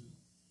God.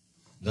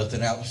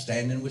 Nothing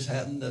outstanding was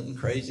happening. Nothing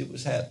crazy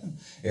was happening.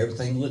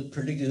 Everything looked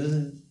pretty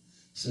good.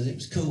 So it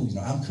was cool. You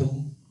know, I'm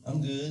cool.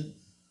 I'm good.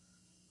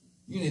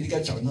 You need to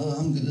go to, no,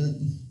 I'm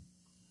good.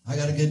 I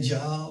got a good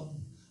job.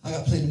 I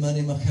got plenty of money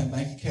in my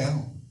bank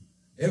account.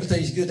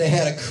 Everything's good. They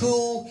had a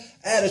cool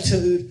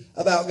attitude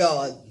about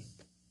God.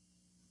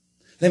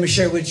 Let me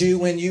share with you,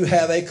 when you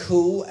have a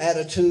cool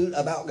attitude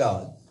about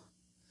God,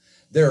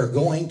 there are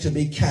going to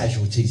be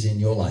casualties in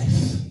your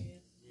life.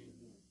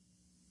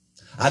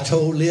 I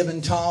told Liv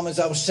and Tom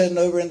as I was sitting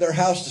over in their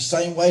house the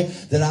same way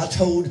that I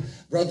told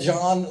Brother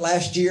John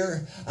last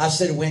year. I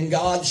said, when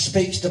God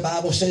speaks, the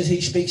Bible says he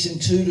speaks in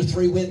 2 to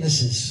 3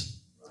 witnesses.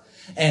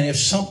 And if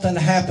something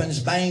happens,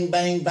 bang,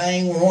 bang,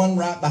 bang, one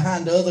right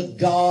behind the other,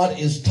 God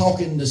is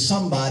talking to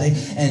somebody,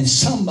 and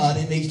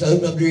somebody needs to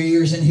open up their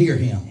ears and hear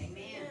him.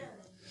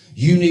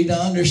 You need to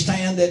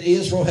understand that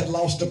Israel had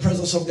lost the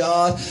presence of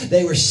God.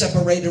 They were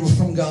separated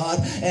from God,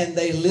 and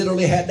they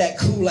literally had that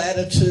cool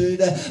attitude,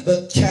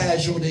 but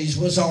casualties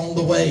was on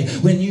the way.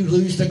 When you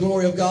lose the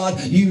glory of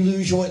God, you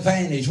lose your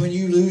advantage. When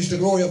you lose the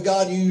glory of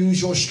God, you lose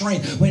your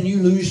strength. When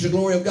you lose the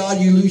glory of God,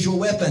 you lose your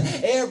weapon.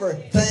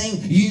 Everything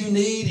you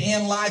need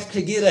in life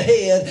to get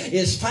ahead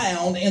is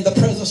found in the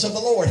presence of the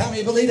Lord. How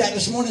many believe that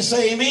this morning?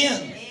 Say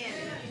amen.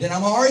 Then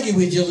I'm going to argue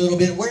with you a little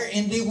bit. Where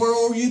in the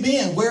world have you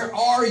been? Where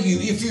are you?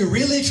 If you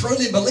really,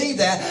 truly believe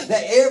that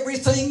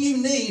everything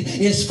you need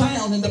is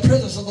found in the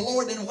presence of the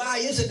Lord, then why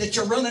is it that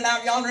you're running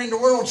out yonder in the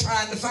world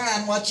trying to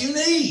find what you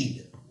need?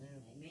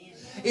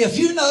 If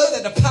you know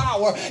that the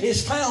power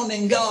is found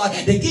in God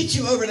to get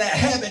you over that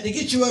habit, to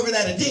get you over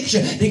that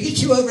addiction, to get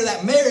you over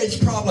that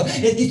marriage problem,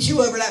 to get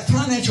you over that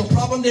financial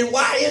problem, then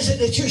why is it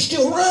that you're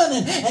still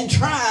running and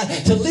trying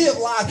to live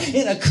life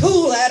in a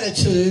cool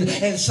attitude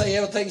and say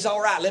everything's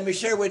all right? Let me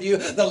share with you,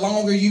 the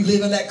longer you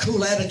live in that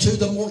cool attitude,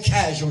 the more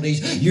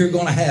casualties you're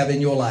going to have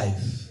in your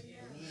life.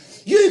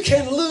 You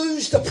can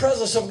lose the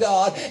presence of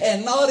God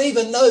and not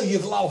even know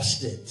you've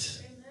lost it.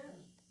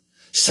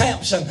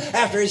 Samson,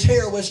 after his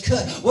hair was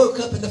cut, woke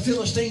up and the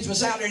Philistines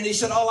was out there, and he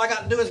said, all I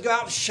got to do is go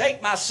out and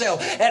shake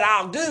myself and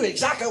I'll do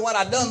exactly what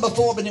I've done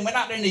before. But he went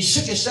out there and he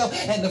shook himself,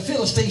 and the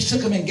Philistines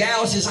took him and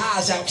gouged his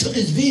eyes out, took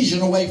his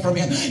vision away from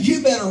him.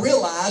 You better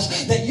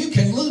realize that you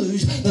can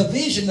lose the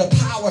vision, the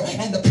power,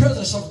 and the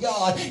presence of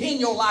God in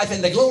your life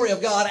and the glory of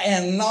God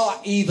and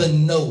not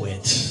even know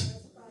it.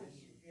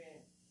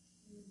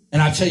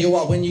 And I tell you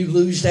what, when you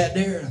lose that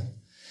there,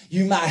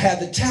 you might have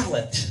the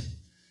talent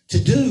to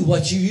do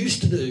what you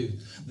used to do,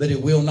 but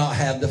it will not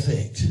have the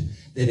effect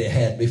that it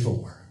had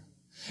before.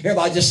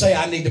 Everybody just say,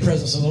 I need the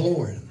presence of the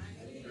Lord.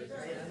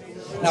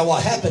 Now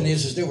what happened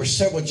is there were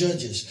several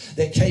judges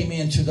that came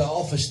into the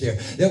office there.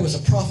 There was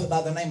a prophet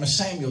by the name of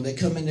Samuel that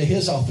come into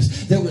his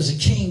office. There was a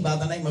king by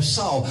the name of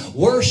Saul.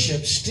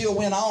 Worship still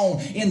went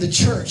on in the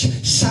church.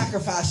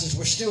 Sacrifices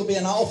were still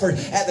being offered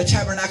at the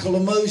tabernacle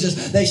of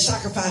Moses. They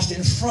sacrificed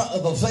in front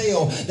of a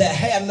veil that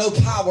had no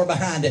power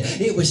behind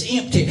it. It was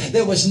empty.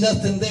 There was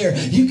nothing there.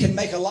 You can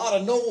make a lot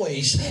of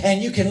noise,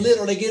 and you can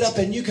literally get up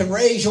and you can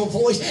raise your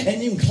voice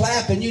and you can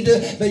clap and you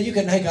do, but you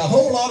can make a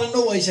whole lot of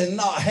noise and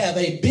not have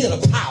a bit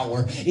of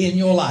power in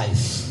your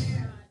life.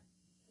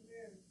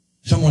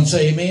 Someone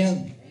say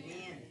amen.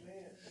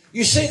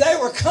 You see, they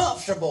were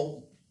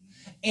comfortable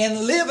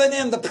in living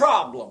in the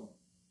problem.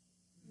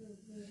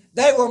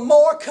 They were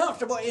more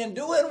comfortable in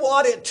doing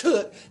what it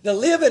took to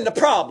live in the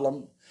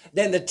problem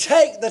than to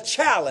take the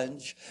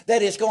challenge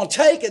that it's going to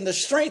take and the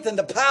strength and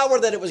the power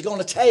that it was going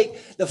to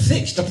take to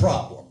fix the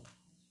problem.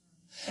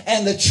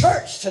 And the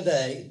church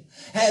today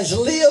has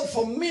lived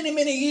for many,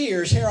 many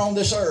years here on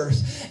this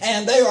earth,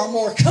 and they are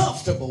more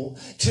comfortable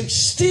to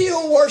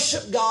still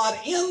worship God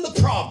in the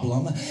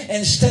problem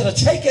instead of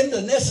taking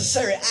the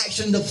necessary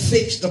action to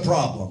fix the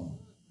problem.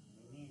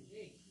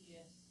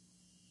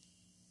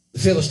 The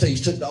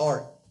Philistines took the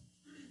ark,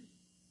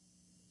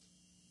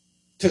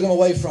 took them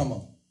away from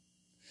them.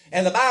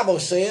 And the Bible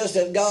says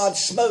that God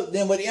smote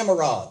them with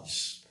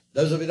emerods.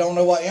 Those of you who don't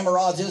know what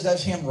emerods is,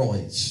 that's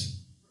hemorrhoids.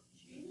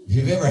 If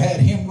you've ever had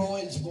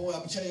hemorrhoids, boy, I'm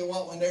going to tell you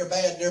what, when they're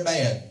bad, they're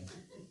bad.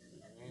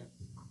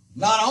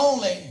 Not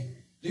only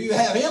do you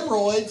have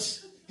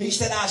hemorrhoids, he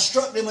said, I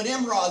struck them with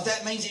emerods.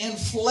 That means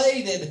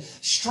inflated,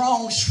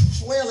 strong,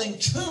 swelling,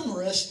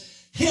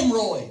 tumorous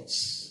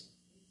hemorrhoids.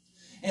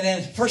 And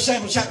in 1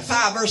 Samuel chapter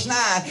 5, verse 9,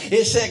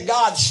 it said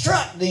God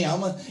struck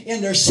them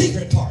in their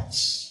secret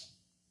parts.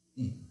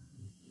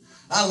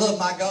 I love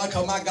my God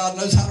because my God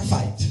knows how to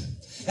fight.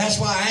 That's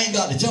why I ain't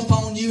got to jump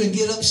on you and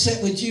get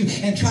upset with you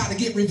and try to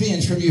get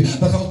revenge from you,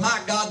 because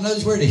my God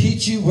knows where to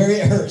hit you where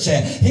it hurts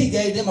at. He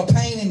gave them a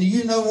pain in the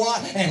you know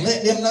what and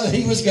let them know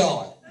he was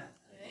God.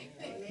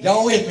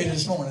 Y'all with me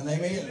this morning?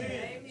 Amen.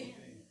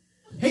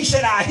 He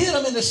said, I hit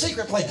them in the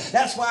secret place.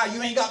 That's why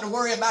you ain't got to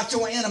worry about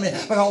your enemy,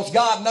 because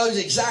God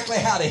knows exactly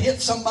how to hit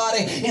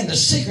somebody in the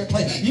secret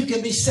place. You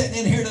can be sitting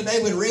in here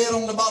today with red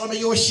on the bottom of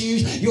your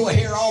shoes, your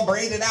hair all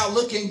braided out,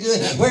 looking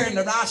good, wearing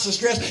the nicest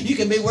dress. You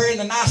can be wearing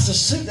the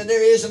nicest suit that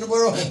there is in the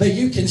world, but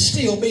you can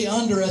still be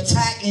under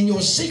attack in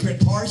your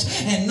secret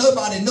parts, and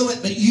nobody know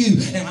it but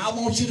you. And I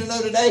want you to know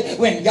today,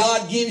 when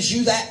God gives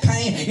you that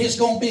pain, it's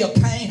going to be a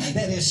pain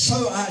that is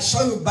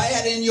so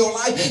bad in your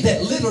life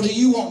that literally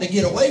you want to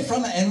get away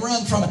from it and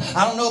run from it.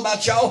 I don't know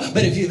about y'all,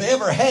 but if you've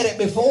ever had it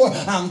before,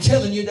 I'm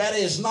telling you that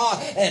is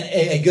not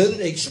a good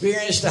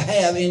experience to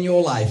have in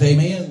your life.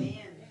 Amen.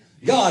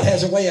 God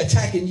has a way of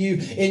attacking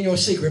you in your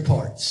secret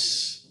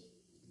parts.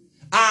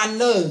 I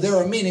know there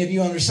are many of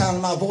you under the sound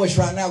of my voice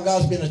right now.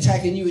 God's been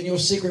attacking you in your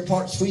secret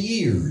parts for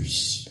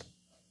years.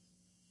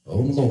 Oh,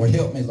 Lord,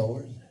 help me,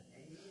 Lord.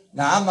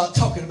 Now, I'm not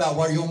talking about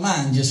where your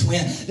mind just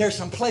went. There's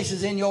some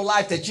places in your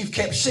life that you've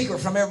kept secret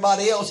from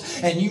everybody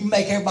else, and you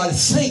make everybody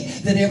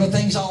think that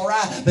everything's all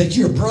right, but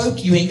you're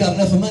broke. You ain't got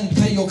enough money to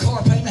pay your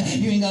car payment.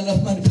 You ain't got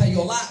enough money to pay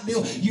your light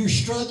bill. You're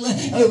struggling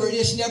over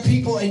this, and there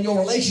people in your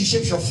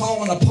relationships are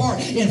falling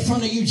apart in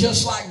front of you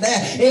just like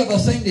that.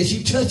 Everything that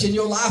you touch in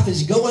your life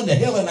is going to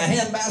hell in a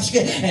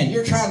handbasket, and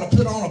you're trying to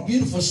put on a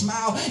beautiful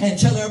smile and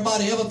tell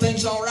everybody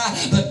everything's all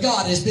right, but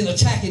God has been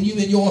attacking you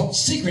in your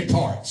secret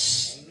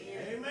parts.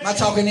 Am I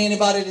talking to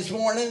anybody this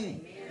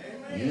morning?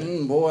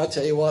 Boy, I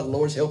tell you what, the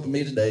Lord's helping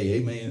me today.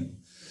 Amen.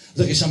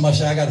 Look at somebody and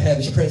say, I got to have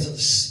his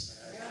presence.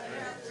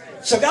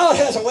 So God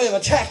has a way of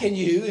attacking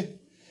you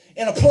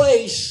in a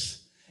place,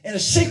 in a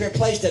secret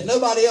place that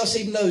nobody else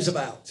even knows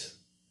about.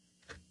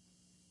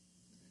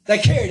 They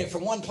carried it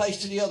from one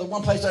place to the other,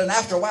 one place to the other. And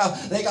after a while,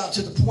 they got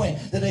to the point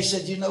that they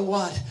said, you know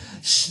what?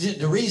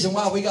 The reason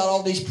why we got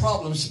all these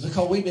problems is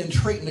because we've been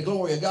treating the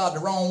glory of God the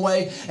wrong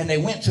way. And they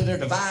went to their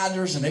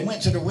dividers and they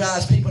went to the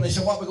wise people. And they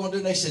said, what are we going to do?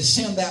 And they said,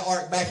 send that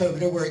ark back over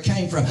there where it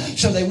came from.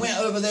 So they went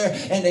over there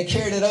and they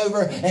carried it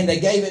over and they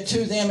gave it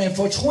to them. And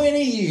for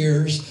 20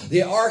 years,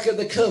 the Ark of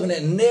the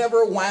Covenant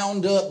never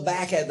wound up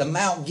back at the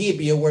Mount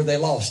Gibeah where they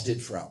lost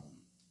it from.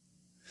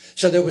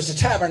 So there was the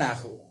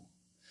tabernacle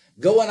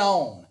going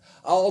on.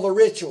 All the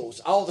rituals,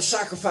 all the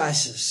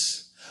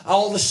sacrifices,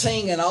 all the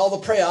singing, all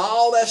the prayer,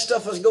 all that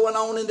stuff was going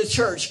on in the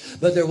church,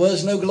 but there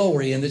was no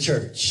glory in the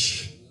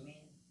church.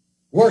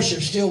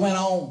 Worship still went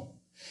on.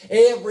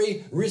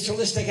 Every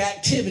ritualistic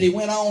activity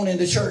went on in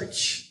the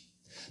church.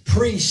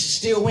 Priests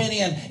still went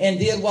in and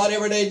did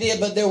whatever they did,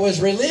 but there was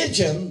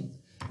religion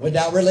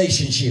without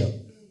relationship.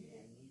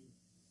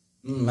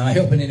 Am I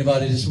helping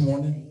anybody this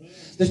morning?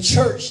 The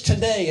church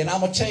today, and I'm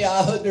going to tell you,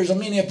 I hope there's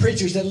many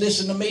preachers that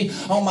listen to me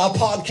on my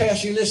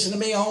podcast, you listen to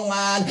me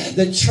online.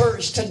 The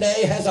church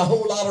today has a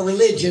whole lot of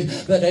religion,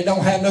 but they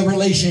don't have no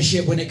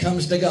relationship when it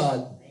comes to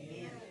God.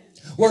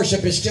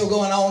 Worship is still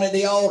going on at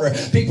the altar.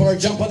 People are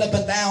jumping up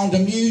and down to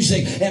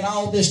music and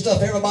all this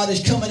stuff.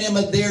 Everybody's coming in,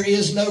 but there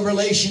is no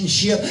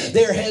relationship.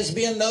 There has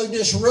been no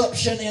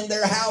disruption in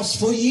their house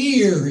for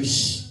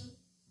years.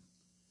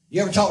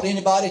 You ever talk to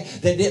anybody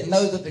that didn't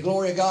know that the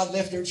glory of God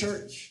left their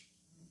church?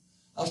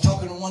 I was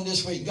talking to one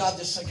this week. God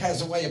just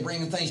has a way of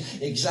bringing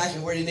things exactly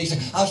where he needs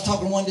them. I was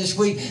talking to one this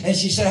week, and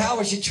she said, how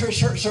was your church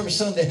service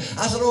Sunday?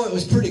 I said, oh, it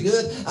was pretty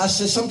good. I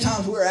said,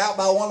 sometimes we're out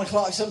by 1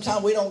 o'clock.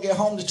 Sometimes we don't get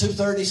home to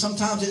 2:30.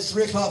 Sometimes it's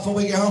 3 o'clock before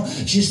we get home.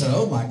 She said,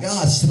 oh, my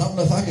God. I said, I don't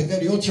know if I could go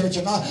to your church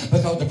or not,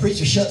 because the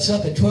preacher shuts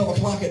up at 12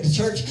 o'clock at the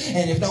church,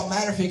 and it don't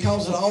matter if he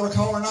calls it an altar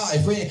call or not.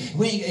 If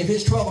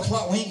it's 12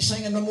 o'clock, we ain't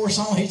singing no more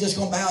song. He's just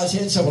going to bow his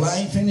head and say, well, I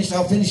ain't finished.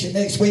 I'll finish it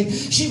next week.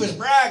 She was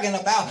bragging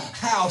about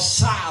how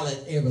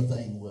silent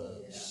everything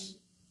was.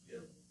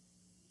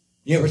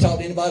 You ever talk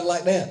to anybody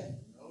like that?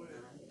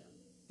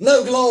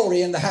 No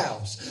glory in the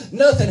house.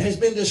 Nothing has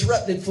been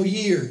disrupted for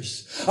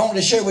years. I want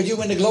to share with you,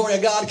 when the glory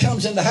of God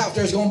comes in the house,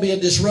 there's going to be a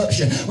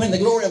disruption. When the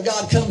glory of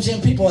God comes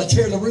in, people will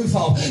tear the roof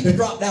off to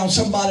drop down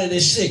somebody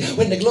that's sick.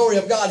 When the glory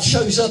of God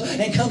shows up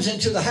and comes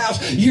into the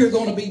house, you're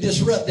going to be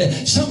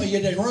disrupted. Some of you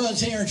that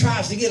runs here and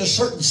tries to get a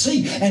certain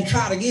seat and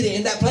try to get it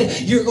in that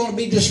place, you're going to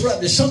be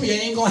disrupted. Some of you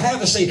ain't going to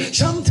have a seat.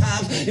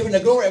 Sometimes when the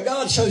glory of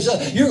God shows up,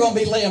 you're going to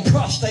be laying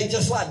prostrate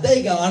just like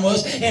Dagon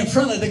was in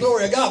front of the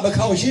glory of God,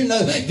 because you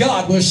know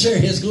God will share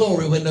His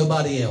glory with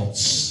nobody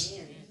else.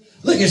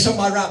 Look at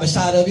somebody right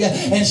beside of you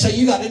and say,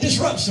 you got to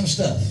disrupt some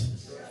stuff.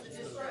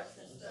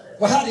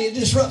 Well, how do you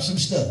disrupt some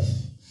stuff?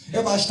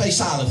 Everybody stay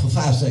silent for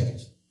 5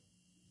 seconds.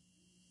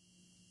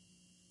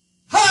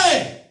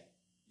 Hey!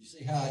 You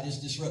see how I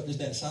just disrupted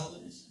that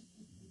silence?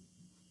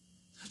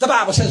 The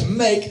Bible says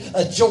make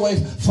a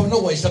joyful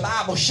noise. The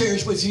Bible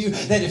shares with you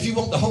that if you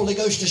want the Holy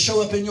Ghost to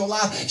show up in your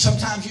life,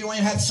 sometimes you don't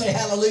even have to say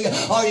hallelujah.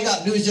 All you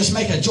got to do is just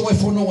make a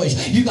joyful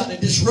noise. You got to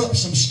disrupt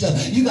some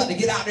stuff. You got to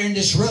get out there and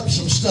disrupt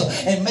some stuff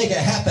and make it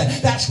happen.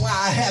 That's why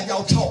I have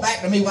y'all talk back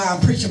to me while I'm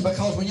preaching,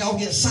 because when y'all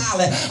get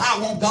silent, I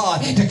want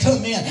God to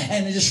come in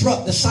and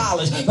disrupt the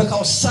silence,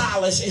 because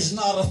silence is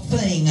not a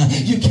thing.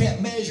 You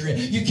can't measure it.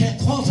 You can't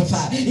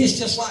quantify it. It's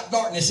just like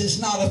darkness.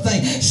 It's not a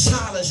thing.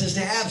 Silence is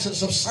the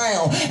absence of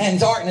sound, and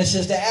darkness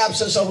is the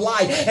absence of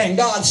light. And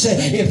God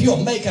said, if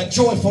you'll make a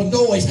joyful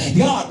noise,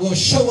 God will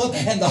show up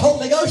and the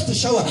Holy Ghost will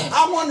show up.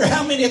 I wonder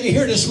how many of you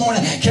here this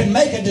morning can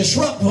make a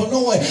disruptive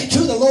noise to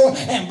the Lord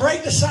and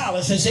break the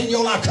silence that's in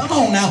your life. Come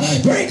on now,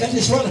 break a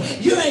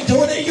disruptive. You ain't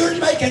doing it, you're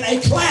making a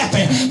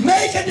clapping.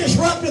 Make a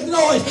disruptive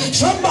noise.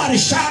 Somebody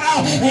shout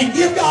out and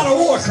give God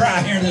a war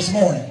cry here this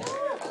morning.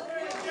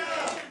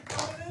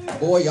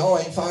 Boy, y'all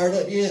ain't fired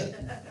up yet.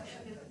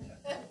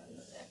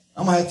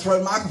 I'm going to have to throw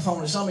the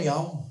microphone at some of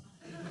y'all.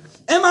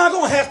 Am I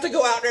going to have to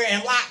go out there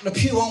and light the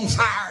pew on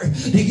fire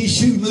to get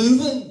you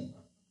moving?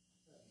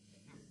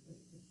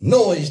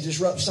 Noise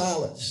disrupts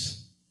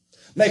silence.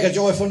 Make a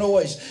joyful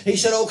noise. He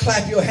said, oh,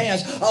 clap your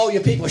hands, all you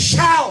people.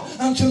 Shout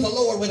unto the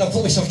Lord with a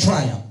voice of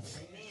triumph.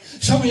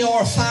 Some of y'all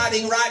are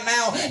fighting right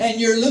now, and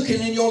you're looking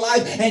in your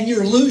life and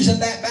you're losing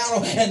that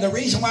battle. And the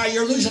reason why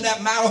you're losing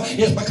that battle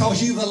is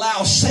because you've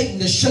allowed Satan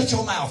to shut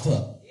your mouth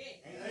up.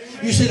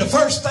 You see, the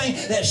first thing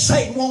that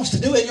Satan wants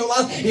to do in your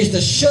life is to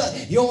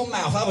shut your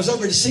mouth. I was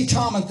over to see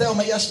Tom and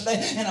Thelma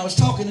yesterday, and I was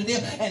talking to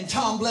them, and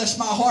Tom, blessed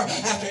my heart,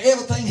 after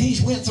everything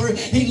he's went through,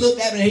 he looked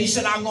at me and he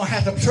said, I'm going to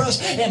have to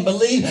trust and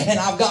believe, and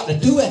I've got to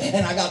do it,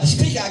 and I got to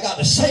speak, I got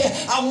to say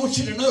it. I want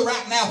you to know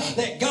right now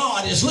that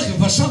God is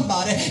looking for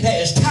somebody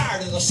that is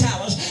tired of the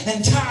silence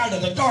and tired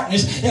of the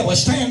darkness, that will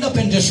stand up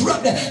and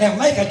disrupt it and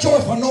make a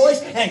joyful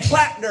noise and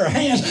clap their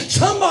hands.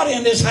 Somebody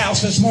in this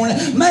house this morning,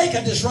 make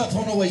a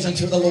disruptful noise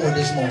unto the Lord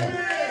this morning.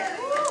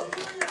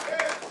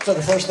 So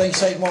the first thing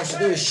Satan wants to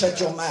do is shut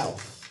your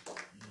mouth.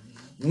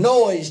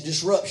 Noise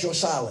disrupts your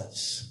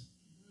silence.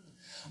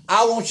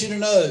 I want you to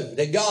know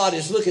that God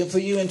is looking for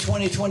you in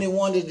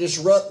 2021 to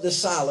disrupt the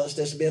silence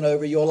that's been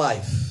over your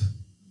life.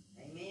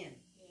 Amen.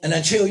 And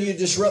until you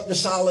disrupt the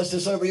silence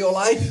that's over your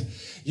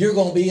life, you're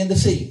going to be in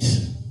defeat.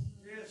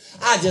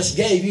 I just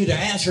gave you the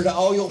answer to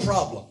all your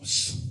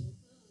problems.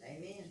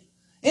 Amen.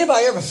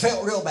 Anybody ever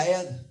felt real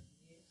bad?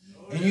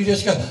 And you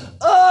just go,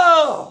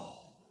 oh!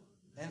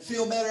 And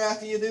feel better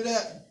after you do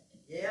that?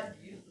 Yeah.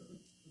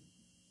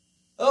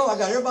 Oh my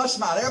God, everybody's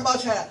smiling.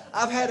 Everybody's had it.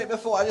 I've had it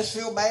before. I just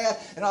feel bad.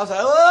 And I was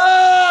like,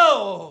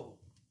 oh!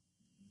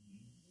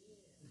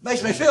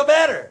 Makes me feel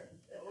better.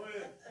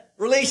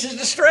 Releases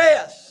the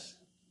stress.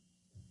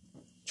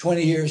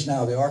 20 years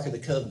now, the Ark of the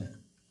Covenant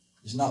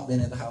has not been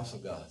in the house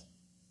of God.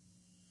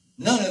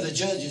 None of the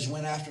judges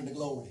went after the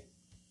glory.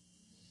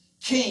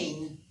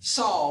 King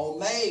Saul,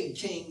 made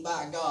king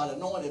by God,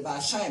 anointed by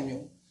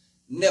Samuel,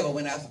 never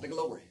went after the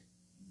glory.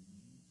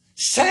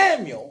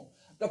 Samuel,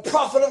 the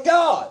prophet of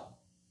God,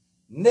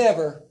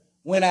 never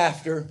went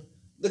after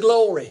the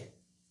glory.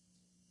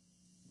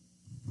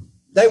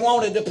 They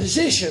wanted the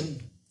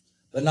position,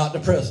 but not the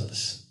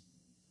presence.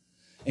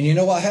 And you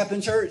know what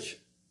happened, church?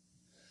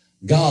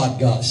 God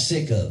got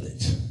sick of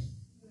it.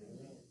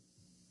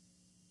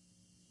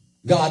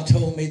 God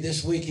told me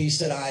this week, he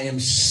said, I am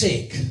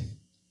sick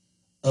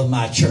of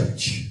my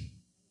church.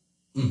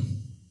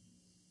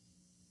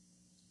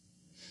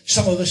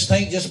 Some of us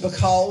think just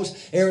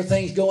because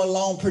everything's going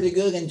along pretty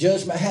good and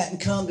judgment hadn't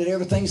come that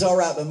everything's all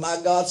right. But my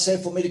God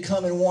said for me to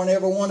come and warn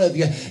every one of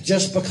you,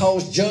 just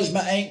because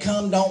judgment ain't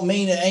come don't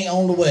mean it ain't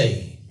on the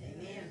way.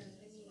 Amen.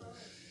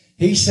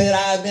 He said,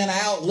 I've been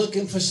out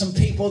looking for some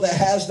people that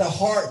has the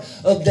heart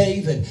of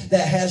David,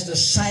 that has the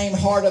same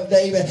heart of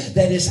David,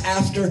 that is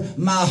after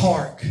my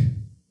heart.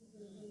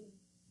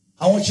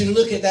 I want you to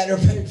look at that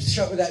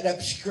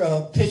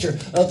picture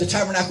of the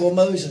tabernacle of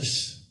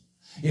Moses.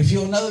 If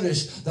you'll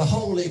notice, the most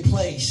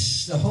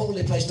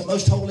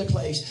holy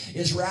place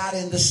is right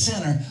in the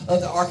center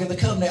of the Ark of the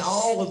Covenant.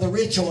 All of the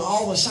ritual,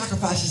 all the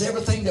sacrifices,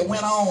 everything that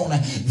went on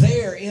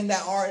there in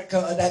that Ark,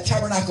 that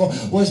tabernacle,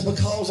 was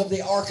because of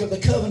the Ark of the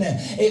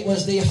Covenant. It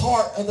was the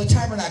heart of the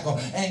tabernacle.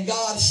 And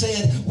God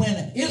said,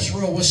 when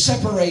Israel was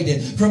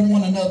separated from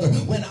one another,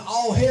 when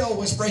all hell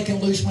was breaking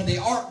loose, when the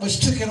Ark was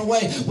taken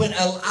away, when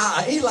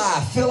Eli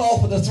fell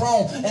off of the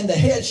throne and the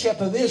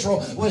headship of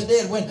Israel was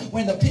dead,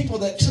 when the people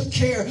that took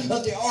care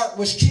of the ark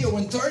was killed,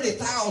 when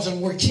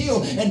 30,000 were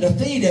killed and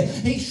defeated,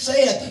 he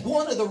said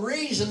one of the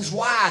reasons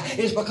why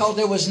is because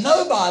there was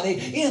nobody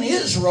in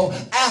Israel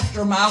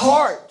after my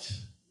heart.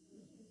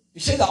 You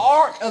see, the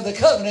Ark of the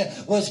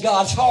Covenant was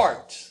God's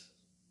heart.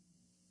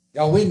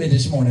 Y'all with me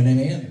this morning,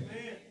 amen?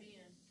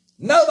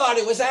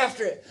 Nobody was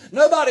after it.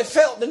 Nobody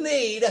felt the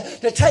need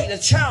to take the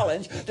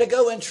challenge to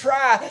go and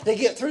try to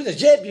get through the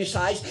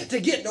Jebusites to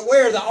get to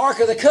where the Ark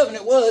of the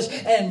Covenant was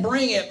and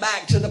bring it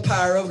back to the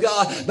power of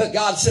God. But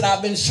God said,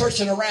 I've been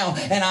searching around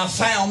and I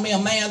found me a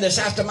man that's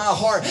after my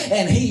heart.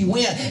 And he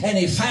went and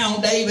he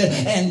found David,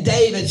 and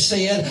David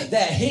said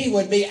that he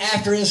would be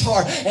after his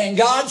heart. And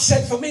God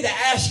said for me to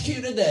ask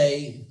you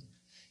today,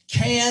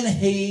 can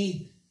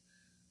he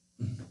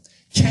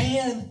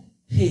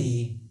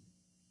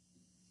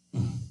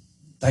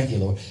thank you,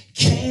 Lord.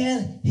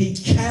 Can he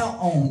count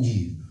on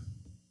you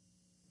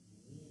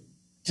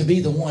to be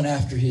the one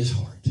after his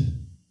heart?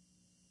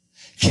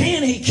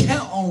 Can he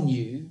count on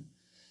you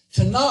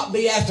to not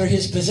be after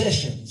his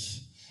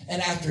possessions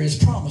and after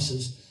his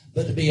promises,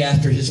 but to be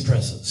after his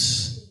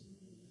presence?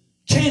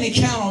 Can he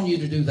count on you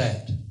to do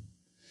that?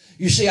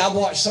 You see, I've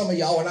watched some of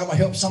y'all, and I'm going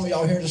to help some of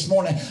y'all here this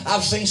morning.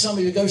 I've seen some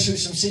of you go through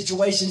some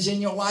situations in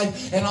your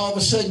life, and all of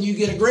a sudden you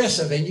get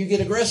aggressive, and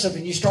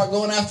you start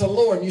going after the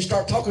Lord, and you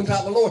start talking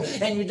about the Lord,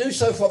 and you do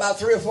so for about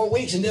 3 or 4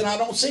 weeks, and then I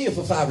don't see you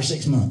for 5 or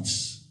 6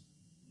 months.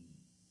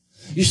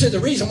 You see, the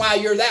reason why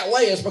you're that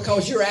way is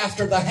because you're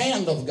after the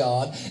hand of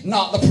God,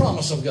 not the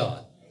promise of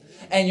God.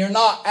 And you're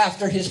not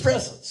after his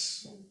presence.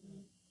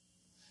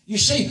 You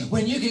see,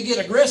 when you can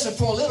get aggressive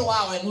for a little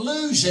while and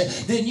lose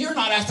it, then you're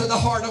not after the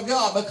heart of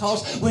God.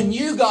 Because when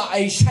you got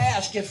a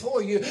task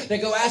before you to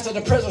go after the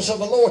presence of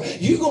the Lord,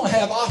 you're going to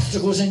have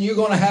obstacles and you're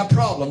going to have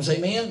problems.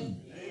 Amen?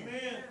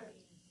 Amen.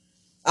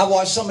 I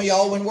watch some of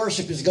y'all when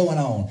worship is going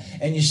on,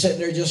 and you're sitting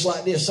there just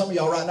like this. Some of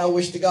y'all right now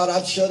wish to God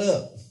I'd shut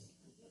up.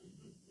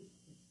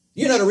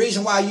 You know the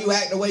reason why you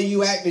act the way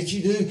you act that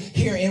you do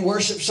here in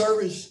worship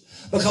service?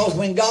 Because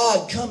when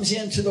God comes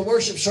into the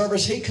worship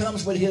service, he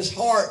comes with his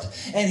heart,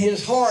 and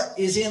his heart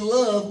is in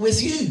love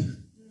with you.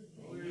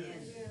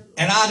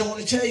 And I want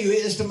to tell you,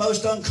 it is the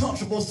most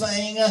uncomfortable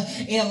thing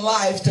in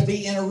life to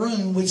be in a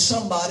room with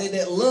somebody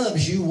that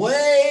loves you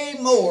way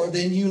more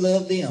than you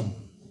love them.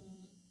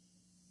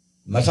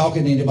 Am I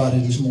talking to anybody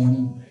this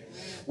morning?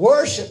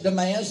 Worship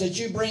demands that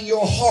you bring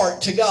your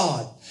heart to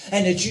God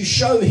and that you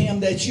show him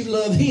that you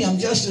love him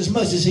just as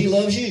much as he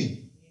loves you.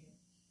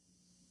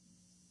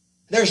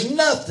 There's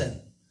nothing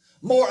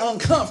more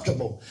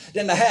uncomfortable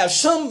than to have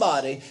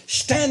somebody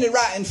standing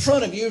right in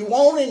front of you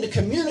wanting to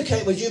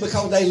communicate with you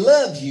because they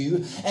love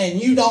you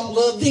and you don't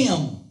love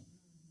them.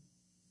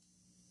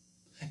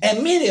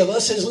 And many of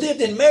us has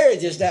lived in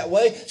marriages that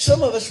way.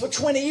 Some of us for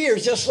 20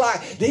 years, just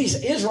like these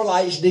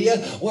Israelites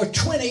did, were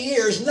 20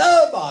 years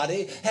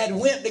nobody had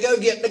went to go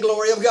get the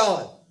glory of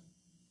God.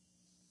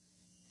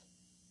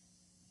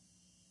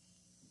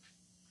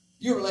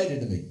 You're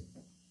related to me.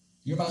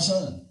 You're my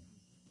son.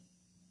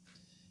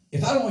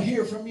 If I don't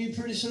hear from you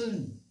pretty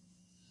soon,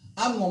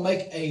 I'm going to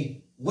make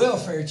a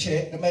welfare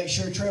check to make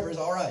sure Trevor's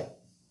all right.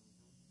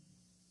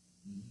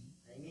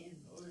 Amen.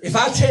 If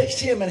I text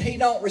him and he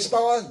don't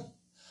respond,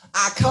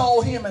 I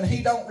call him and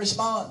he don't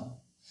respond.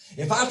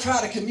 If I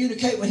try to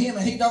communicate with him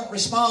and he don't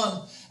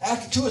respond,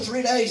 after 2 or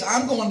 3 days,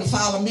 I'm going to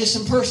file a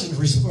missing persons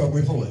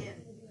report.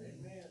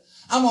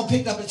 I'm going to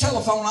pick up the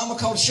telephone. I'm going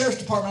to call the sheriff's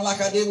department like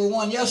I did with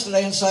one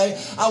yesterday and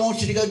say, I want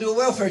you to go do a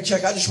welfare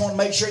check. I just want to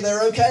make sure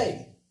they're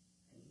okay.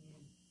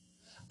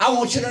 I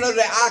want you to know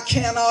that I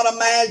cannot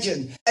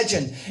imagine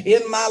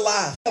in my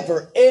life,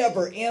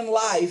 ever in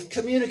life,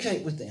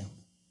 communicate with them.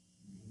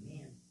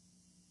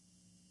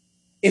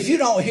 If you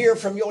don't hear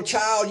from your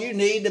child, you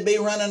need to be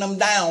running them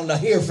down to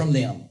hear from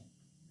them.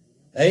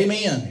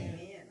 Amen.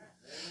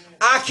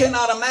 I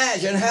cannot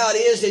imagine how it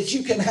is that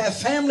you can have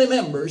family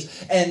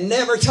members and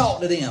never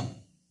talk to them.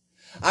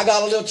 I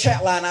got a little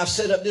chat line I've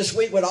set up this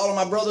week with all of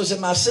my brothers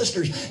and my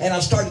sisters, and I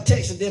started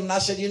texting them, and I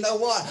said, you know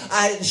what?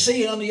 I didn't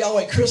see none of y'all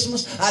at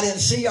Christmas. I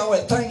didn't see y'all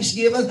at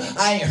Thanksgiving.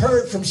 I ain't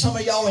heard from some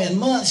of y'all in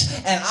months,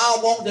 and I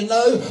want to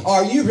know,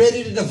 are you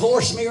ready to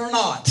divorce me or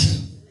not?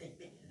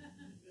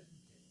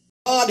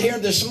 God here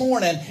this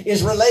morning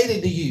is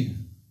related to you.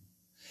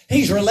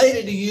 He's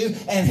related to you,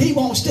 and he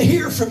wants to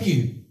hear from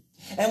you.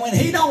 And when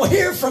he don't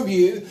hear from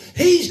you,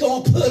 he's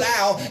going to put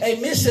out a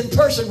missing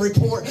person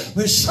report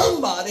with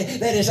somebody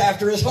that is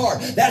after his heart.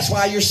 That's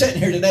why you're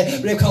sitting here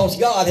today, because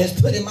God has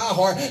put in my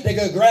heart to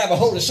go grab a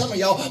hold of some of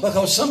y'all,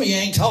 because some of you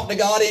ain't talked to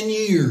God in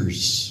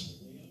years.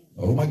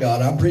 Oh my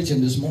God, I'm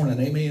preaching this morning.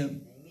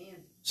 Amen.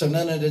 So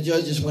none of the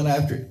judges went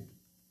after it.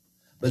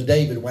 But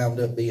David wound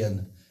up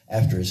being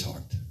after his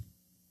heart.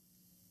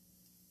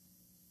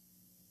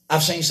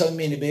 I've seen so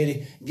many,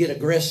 Betty, get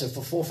aggressive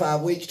for 4 or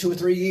 5 weeks, 2 or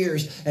 3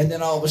 years, and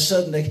then all of a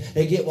sudden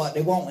they get what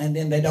they want, and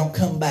then they don't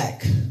come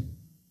back.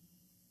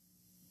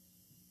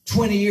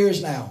 20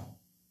 years now,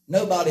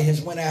 nobody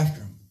has went after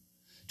them.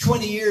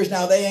 20 years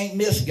now, they ain't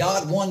missed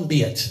God one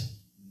bit.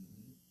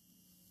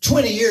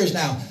 20 years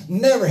now,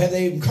 never have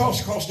they even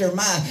crossed their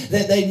mind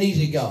that they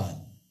needed God.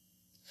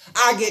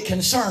 I get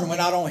concerned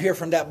when I don't hear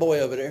from that boy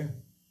over there.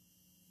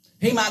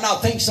 He might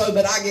not think so,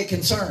 but I get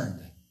concerned.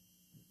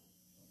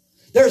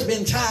 There's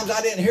been times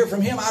I didn't hear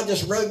from him. I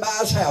just rode by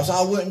his house.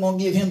 I wasn't going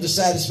to give him the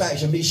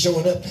satisfaction of me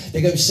showing up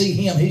to go see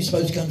him. He's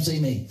supposed to come see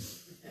me.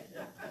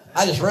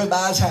 I just rode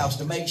by his house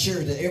to make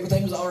sure that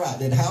everything was all right,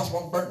 that the house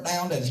wasn't burnt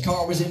down, that his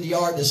car was in the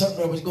yard, that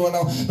something was going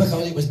on,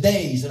 because it was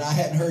days that I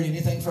hadn't heard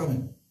anything from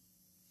him.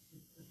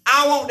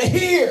 I want to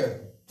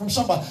hear from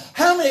somebody.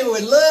 How many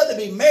would love to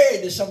be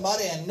married to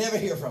somebody and never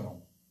hear from them?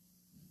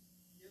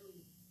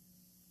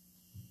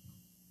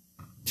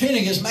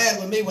 Tina gets mad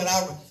with me when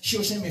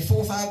she'll send me 4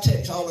 or 5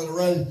 texts all in a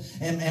row,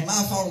 and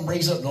my phone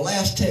brings up the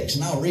last text,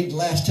 and I'll read the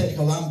last text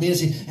because I'm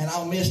busy, and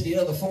I'll miss the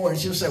other 4, and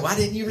she'll say, why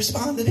didn't you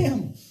respond to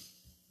them?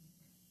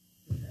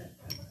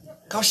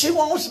 Because she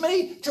wants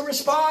me to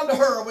respond to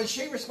her. When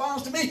she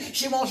responds to me,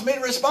 she wants me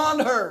to respond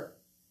to her.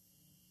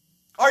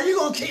 Are you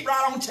going to keep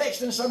right on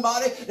texting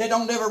somebody that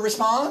don't ever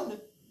respond?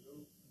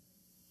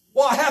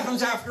 What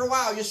happens after a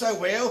while? You say,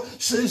 well,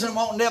 Susan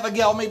won't never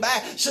get me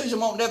back. Susan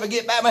won't never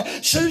get back.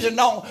 Susan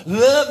don't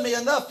love me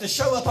enough to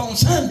show up on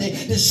Sunday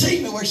to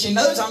see me where she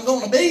knows I'm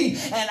going to be.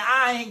 And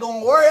I ain't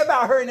going to worry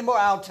about her anymore.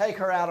 I'll take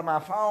her out of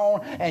my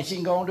phone and she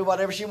can go and do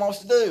whatever she wants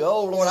to do.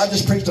 Oh, Lord, I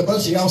just preached a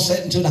bunch of y'all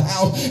sitting to the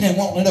house and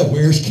wanting to know,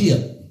 where's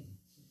Kip?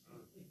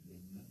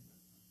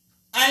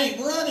 I ain't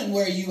running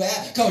where you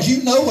at because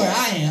you know where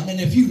I am. And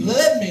if you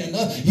love me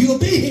enough, you'll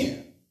be here.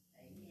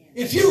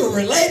 If you are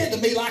related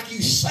to me like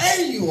you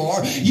say you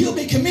are, you'll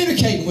be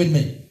communicating with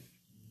me.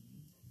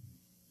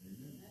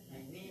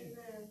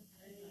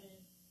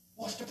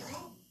 What's the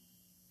problem?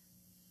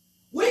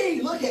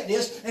 We look at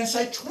this and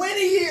say 20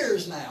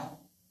 years now,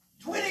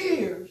 20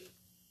 years,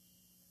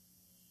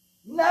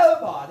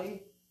 nobody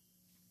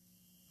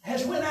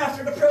has went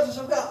after the presence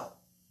of God.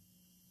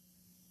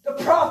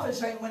 The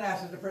prophets ain't went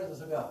after the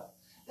presence of God.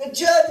 The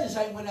judges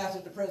ain't went after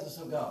the presence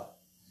of God.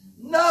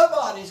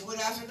 Nobody's went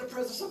after the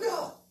presence of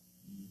God.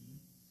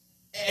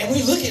 And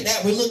we look at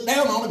that, we look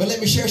down on it, but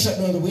let me share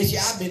something with you.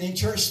 I've been in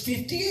church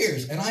 50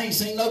 years, and I ain't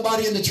seen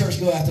nobody in the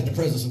church go after the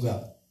presence of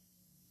God.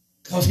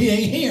 Because he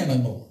ain't here no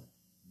more.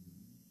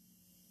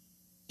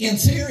 In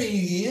theory,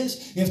 he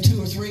is. If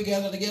 2 or 3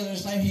 gather together in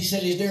his name, he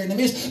said he's there in the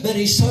midst. But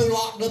he's so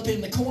locked up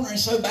in the corner and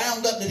so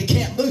bound up that he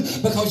can't move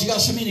because you got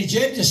so many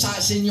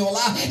Jebusites in your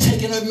life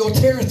taking over your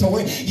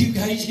territory.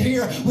 He's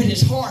here with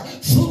his heart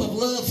full of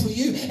love for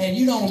you, and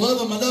you don't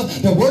love him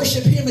enough to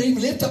worship him and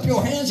even lift up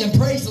your hands and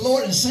praise the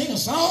Lord and sing a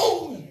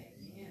song.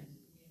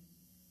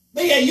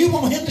 But yeah, you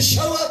want him to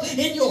show up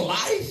in your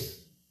life?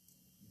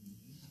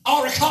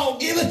 Altar call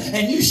given,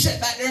 and you sit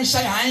back there and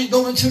say, I ain't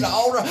going to the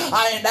altar.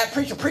 That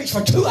preacher preached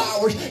for 2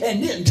 hours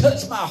and didn't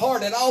touch my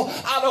heart at all.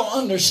 I don't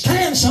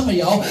understand some of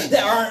y'all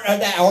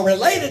that are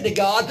related to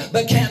God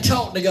but can't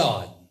talk to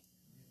God.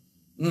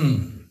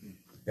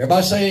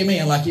 Everybody say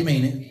amen like you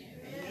mean it.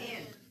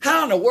 Amen.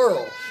 How in the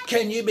world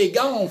can you be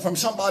gone from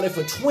somebody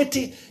for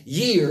 20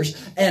 years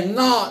and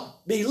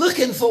not be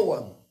looking for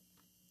them?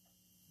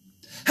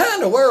 How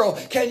in the world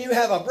can you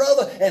have a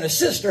brother and a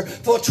sister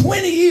for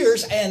 20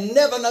 years and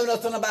never know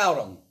nothing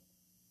about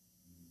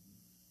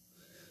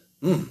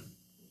them?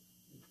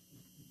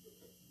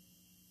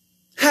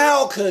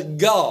 How could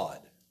God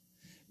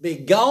be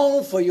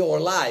gone from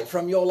your life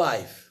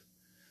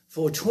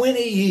for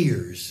 20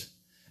 years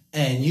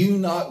and you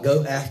not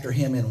go after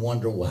him and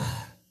wonder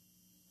why?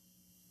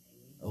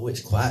 Oh,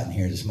 it's quiet in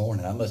here this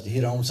morning. I must have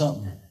hit on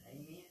something.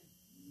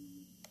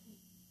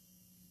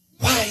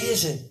 Why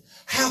is it?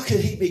 How could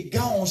he be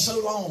gone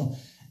so long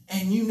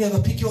and you never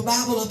pick your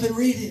Bible up and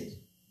read it?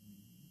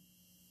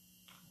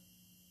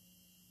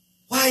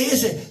 Why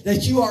is it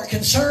that you aren't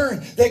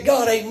concerned that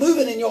God ain't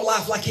moving in your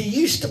life like he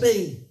used to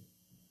be?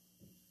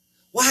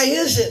 Why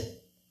is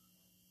it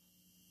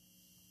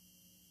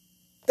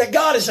that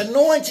God has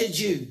anointed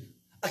you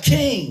a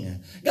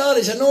king? God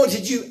has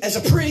anointed you as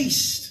a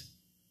priest.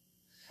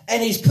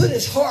 And he's put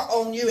his heart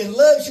on you and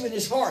loves you in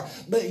his heart.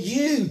 But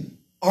you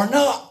are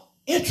not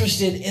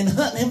interested in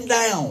hunting him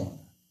down,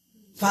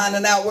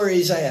 finding out where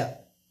he's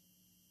at.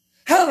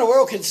 How in the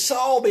world could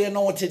Saul be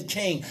anointed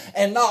king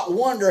and not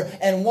wonder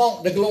and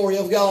want the glory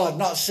of God,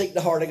 not seek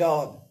the heart of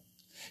God?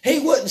 He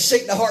wouldn't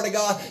seek the heart of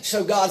God,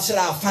 so God said,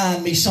 I'll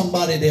find me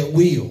somebody that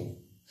will.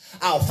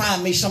 I'll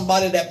find me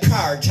somebody that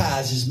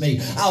prioritizes me.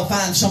 I'll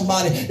find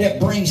somebody that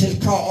brings his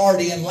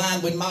priority in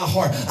line with my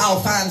heart. I'll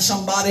find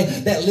somebody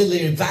that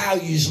literally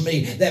values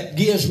me, that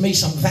gives me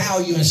some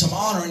value and some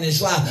honor in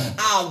his life.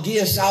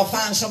 I'll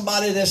find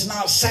somebody that's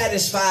not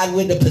satisfied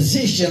with the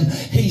position.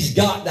 He's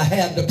got to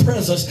have the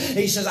presence.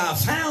 He says, I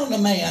found a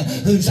man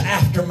who's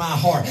after my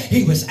heart.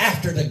 He was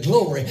after the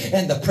glory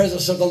and the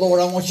presence of the Lord.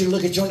 I want you to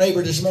look at your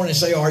neighbor this morning and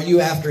say, are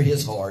you after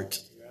his heart?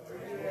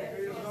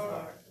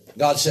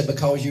 God said,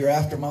 because you're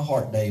after my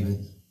heart,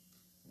 David,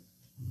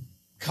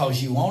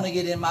 because you want to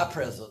get in my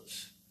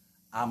presence,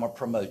 I'm going to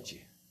promote you.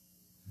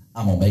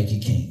 I'm going to make you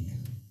king.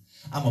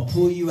 I'm going to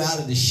pull you out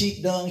of the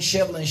sheep dung,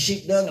 shoveling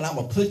sheep dung, and I'm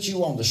going to put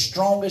you on the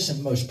strongest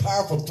and most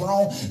powerful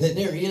throne that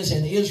there is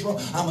in Israel.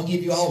 I'm going to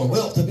give you all the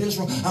wealth of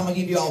Israel. I'm going to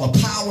give you all the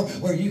power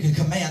where you can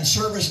command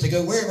service to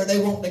go wherever they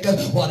want to go.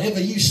 Whatever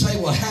you say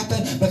will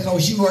happen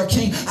because you are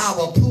king. I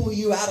will pull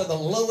you out of the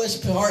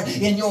lowest part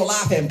in your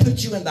life and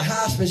put you in the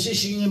highest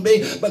position you can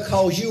be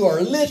because you are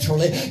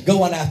literally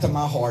going after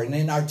my heart. And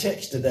in our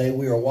text today,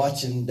 we are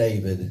watching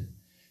David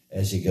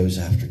as he goes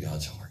after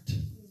God's heart.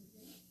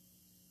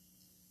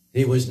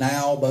 He was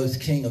now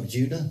both king of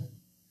Judah,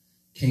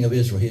 king of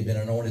Israel. He had been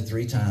anointed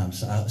 3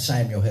 times.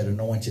 Samuel had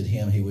anointed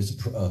him. He was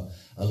a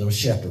little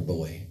shepherd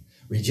boy,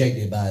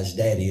 rejected by his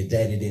daddy. His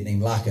daddy didn't even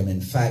like him.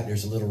 In fact,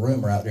 there's a little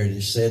rumor out there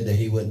that said that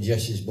he wasn't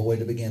just his boy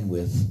to begin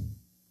with.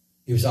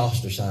 He was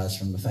ostracized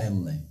from the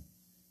family.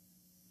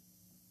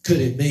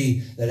 Could it be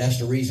that that's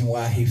the reason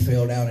why he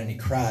fell down and he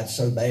cried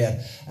so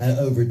bad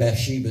over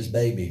Bathsheba's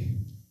baby?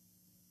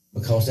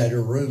 Because that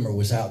rumor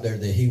was out there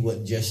that he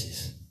wasn't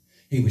just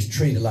he was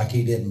treated like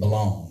he didn't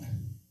belong.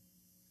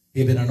 He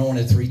had been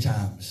anointed 3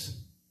 times.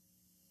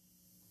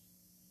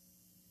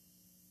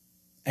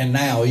 And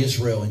now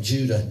Israel and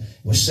Judah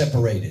was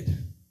separated.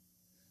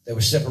 They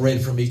were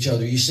separated from each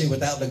other. You see,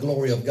 without the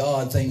glory of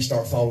God, things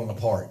start falling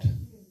apart.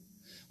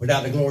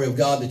 Without the glory of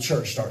God, the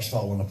church starts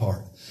falling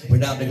apart.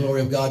 Without the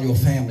glory of God, your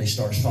family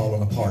starts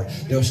falling apart.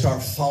 They'll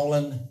start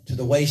falling to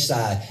the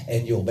wayside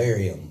and you'll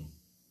bury them.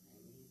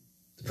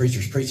 The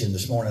preacher's preaching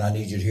this morning. I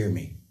need you to hear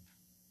me.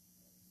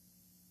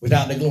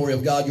 Without the glory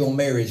of God, your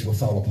marriage will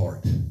fall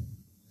apart.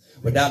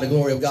 Without the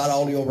glory of God,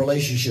 all your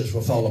relationships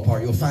will fall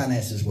apart. Your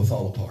finances will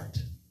fall apart.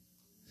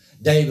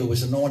 David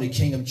was anointed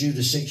king of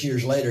Judah. 6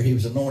 years later, he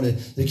was anointed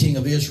the king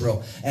of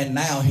Israel. And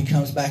now he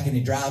comes back and he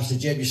drives the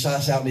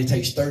Jebusites out and he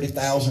takes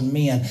 30,000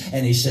 men.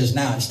 And he says,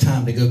 now it's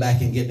time to go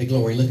back and get the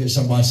glory. Look at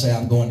somebody say,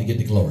 I'm going to get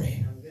the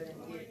glory.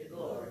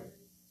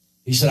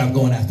 He said, I'm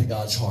going after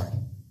God's heart.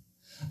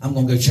 I'm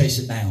going to go chase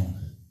it down.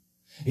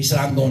 He said,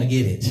 I'm going to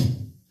get it.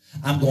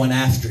 I'm going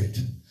after it.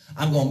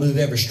 I'm going to move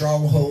every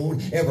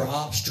stronghold, every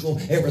obstacle,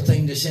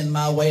 everything that's in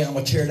my way. I'm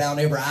going to tear down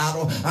every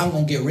idol. I'm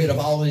going to get rid of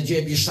all the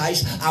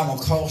Jebusites. I'm going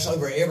to cross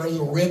over every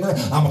little river.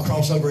 I'm going to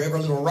cross over every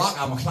little rock.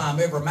 I'm going to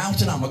climb every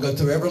mountain. I'm going to go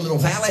through every little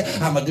valley.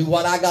 I'm going to do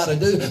what I got to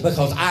do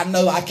because I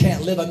know I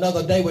can't live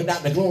another day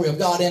without the glory of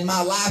God in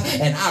my life.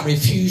 And I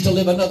refuse to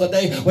live another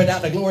day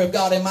without the glory of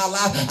God in my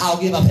life.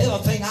 I'll give up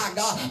everything I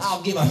got.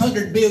 I'll give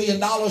 $100 billion,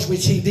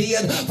 which he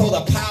did, for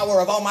the power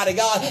of Almighty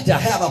God to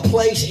have a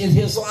place in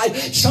his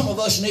life. Some of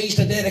us need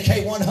to dedicate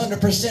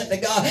 100% to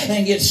God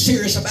and get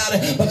serious about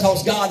it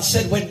because God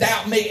said,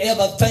 without me,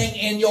 everything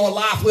in your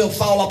life will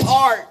fall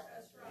apart.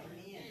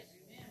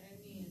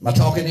 Am I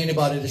talking to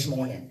anybody this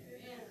morning?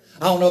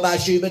 I don't know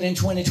about you, but in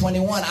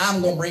 2021,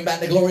 I'm going to bring back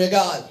the glory of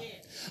God.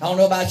 I don't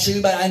know about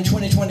you, but in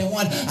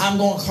 2021, I'm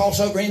going to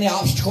cross over any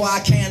obstacle I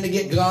can to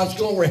get God's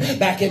glory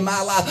back in my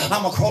life.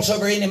 I'm going to cross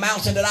over any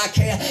mountain that I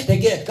can to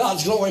get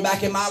God's glory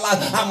back in my life.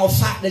 I'm going to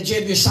fight the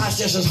Jebusites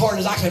just as hard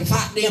as I can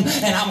fight them,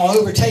 and I'm going to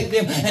overtake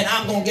them, and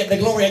I'm going to get the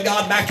glory of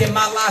God back in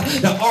my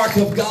life. The ark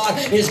of God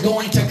is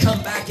going to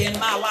come back in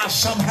my life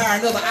somehow or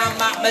another. I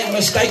might make a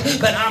mistake,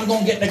 but I'm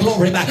going to get the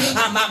glory back.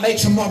 I might make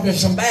some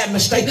bad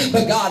mistake,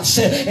 but God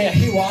said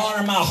he will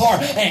honor my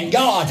heart. And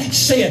God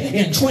said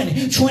in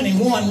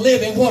 2021,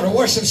 living water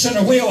worship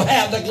center will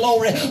have the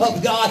glory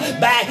of God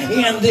back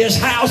in this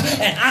house,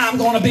 and I'm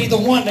going to be the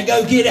one to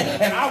go get it.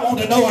 And I want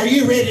to know, are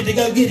you ready to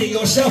go get it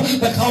yourself?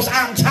 Because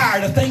I'm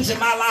tired of things in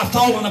my life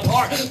falling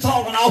apart,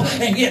 falling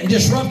off, and getting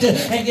disrupted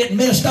and getting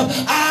messed up.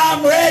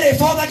 I'm ready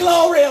for the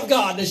glory of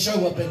God to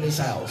show up in this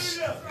house.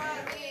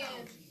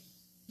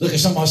 Look at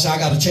somebody and say, I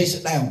got to chase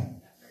it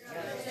down.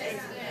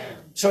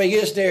 So he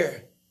gets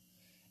there,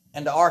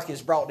 and the ark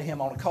is brought to him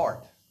on a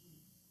cart.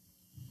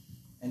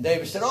 And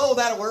David said, oh,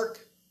 that'll work.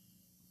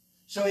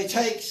 So he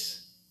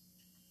takes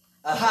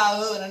a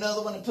hi-ho and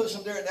another one and puts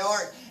them there at the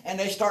ark, and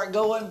they start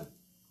going,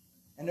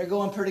 and they're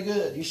going pretty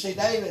good. You see,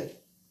 David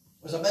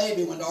was a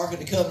baby when the Ark of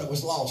the Covenant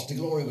was lost. The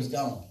glory was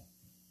gone.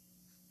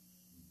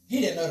 He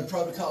didn't know the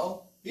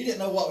protocol. He didn't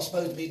know what was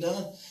supposed to be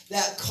done.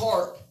 That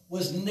cart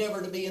was never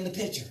to be in the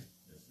picture.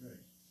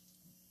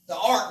 The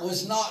ark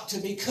was not to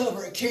be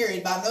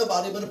carried by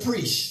nobody but a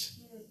priest.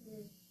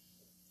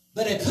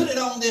 But they put it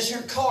on this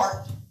here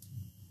cart,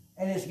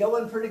 and it's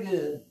going pretty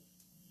good.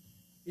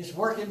 It's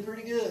working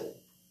pretty good.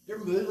 They're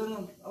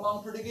moving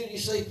along pretty good. You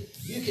see,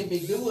 you can be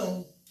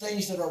doing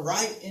things that are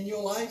right in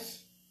your life,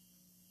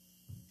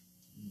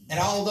 And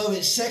although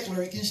it's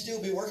secular, it can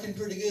still be working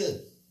pretty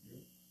good.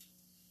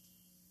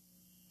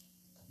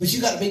 But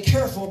you got to be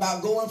careful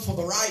about going for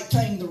the right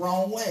thing the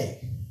wrong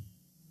way.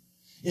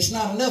 It's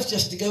not enough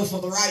just to go for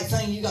the right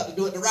thing. You got to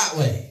do it the right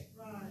way.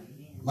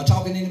 Am I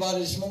talking to anybody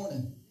this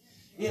morning?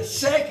 It's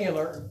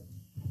secular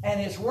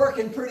and it's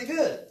working pretty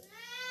good.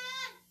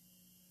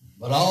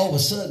 But all of a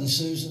sudden,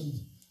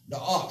 Susan, the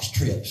ox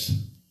trips.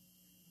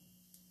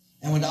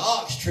 And when the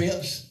ox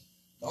trips,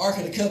 the Ark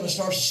of the Covenant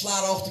starts to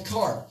slide off the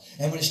cart.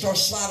 And when it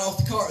starts to slide off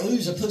the cart,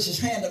 Uzzah puts his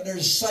hand up there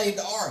to save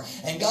the ark.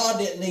 And God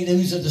didn't need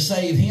Uzzah to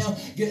save him.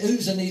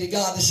 Uzzah needed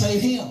God to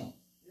save him.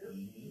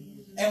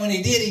 And when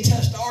he did, he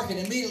touched the ark and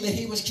immediately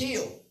he was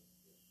killed.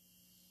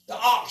 The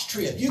ox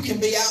trip. You can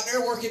be out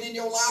there working in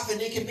your life and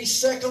it can be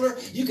secular.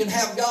 You can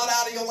have God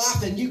out of your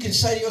life and you can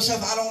say to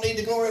yourself, I don't need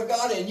the glory of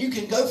God. And you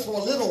can go for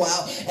a little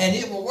while and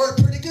it will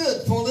work pretty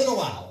good for a little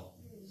while.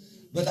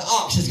 But the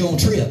ox is going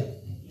to trip.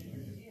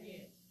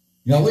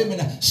 Y'all with me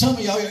now? Some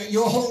of y'all,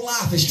 your whole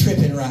life is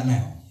tripping right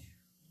now.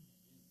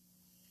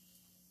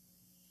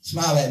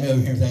 Smile at me over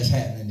here if that's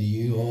happening to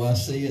you. Oh, I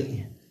see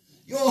it.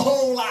 Your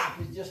whole life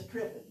is just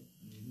tripping.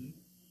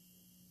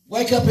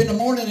 Wake up in the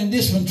morning and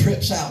this one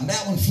trips out and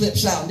that one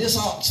flips out and this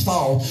ox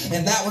falls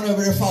and that one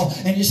over there falls.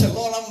 And you say,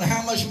 Lord, I don't know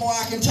how much more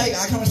I can take.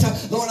 I come and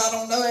say, Lord, I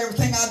don't know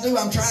everything I do.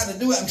 I'm trying to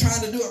do it. I'm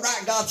trying to do it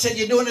right. God said,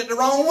 you're doing it the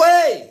wrong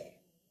way.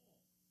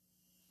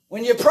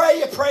 When you pray,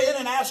 you're praying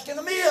and asking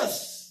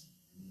amiss.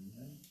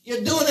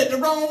 You're doing it the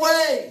wrong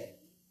way.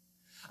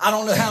 I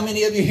don't know how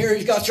many of you here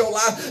has got your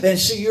life and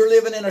see you're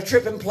living in a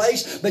tripping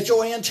place, but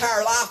your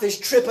entire life is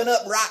tripping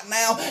up right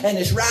now and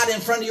it's right in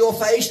front of your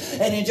face.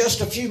 And in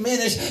just a few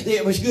minutes,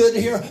 it was good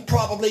here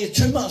probably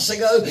 2 months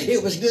ago.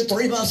 It was good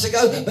 3 months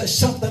ago, but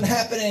something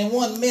happened and in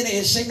 1 minute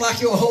it seemed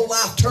like your whole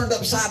life turned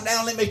upside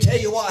down. Let me tell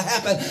you what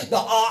happened. The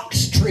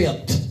ox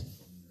tripped.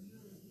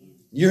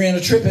 You're in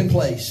a tripping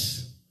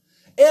place.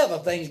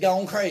 Everything's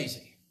gone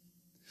crazy.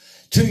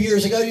 2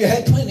 years ago, you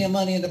had plenty of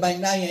money in the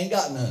bank. Now you ain't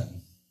got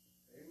none.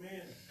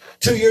 Amen.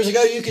 2 years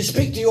ago, you could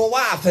speak to your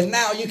wife, and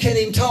now you can't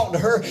even talk to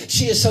her.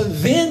 She is so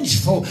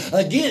vengeful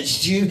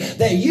against you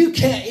that you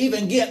can't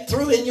even get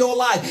through in your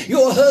life.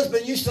 Your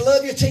husband used to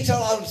love you, take a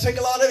lot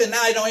of it, and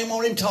now you don't even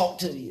want him to talk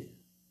to you.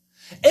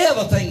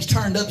 Everything's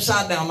turned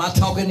upside down. Am I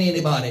talking to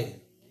anybody?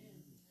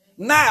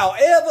 Now,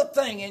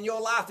 everything in your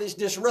life is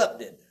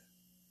disrupted.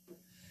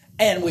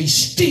 And we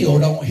still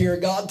don't hear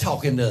God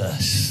talking to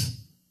us.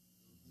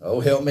 Oh,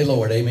 help me,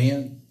 Lord.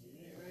 Amen.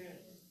 Amen.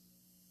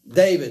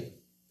 David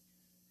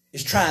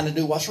is trying to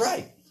do what's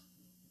right.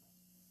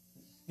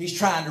 He's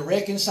trying to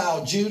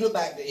reconcile Judah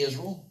back to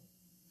Israel.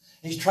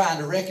 He's trying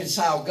to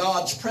reconcile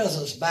God's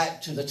presence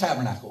back to the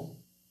tabernacle.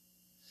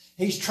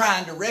 He's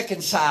trying to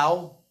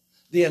reconcile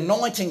the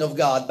anointing of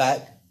God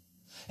back.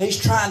 He's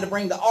trying to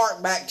bring the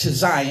ark back to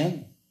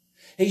Zion.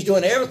 He's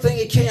doing everything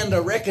he can to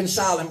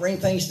reconcile and bring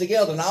things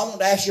together. And I want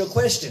to ask you a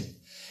question.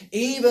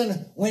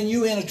 Even when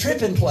you're in a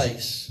tripping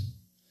place,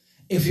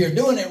 if you're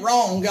doing it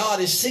wrong, God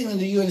is signaling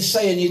to you and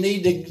saying you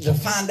need to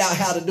find out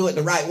how to do it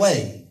the right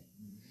way.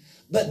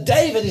 But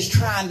David is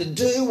trying to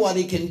do what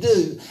he can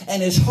do,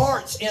 and his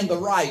heart's in the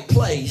right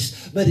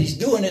place, but he's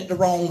doing it the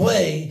wrong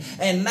way.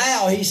 And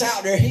now he's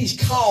out there. He's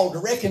called to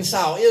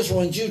reconcile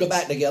Israel and Judah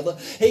back together.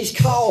 He's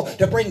called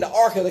to bring the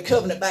Ark of the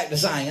Covenant back to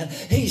Zion.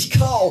 He's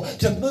called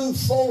to move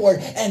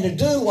forward and to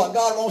do what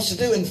God wants to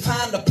do and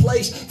find a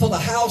place for the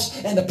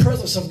house and the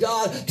presence of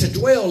God to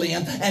dwell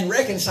in and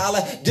reconcile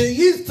it. Do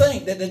you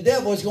think that the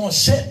devil is going to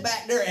sit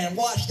back there and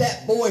watch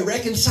that boy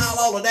reconcile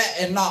all of that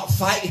and not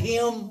fight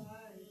him?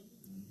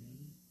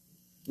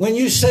 When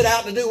you set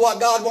out to do what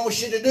God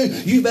wants you to do,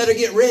 you better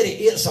get ready.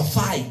 It's a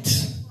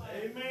fight.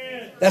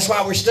 Amen. That's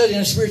why we're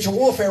studying spiritual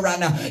warfare right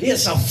now.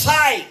 It's a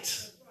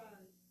fight.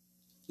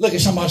 Look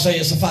at somebody say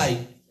it's a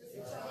fight.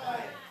 It's a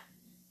fight.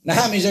 Now,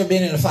 how many's ever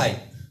been in a fight?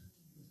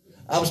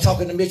 I was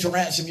talking to Mitchell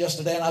Ransom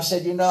yesterday, and I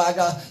said, you know, I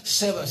got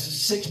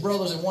 6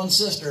 brothers and 1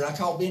 sister. I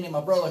called Benny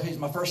my brother, who's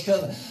my first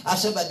cousin. I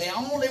said, but the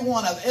only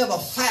one I've ever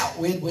fought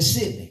with was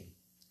Sidney.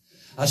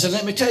 I said,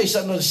 let me tell you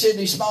something.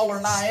 Sidney's smaller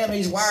than I am.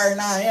 He's wider than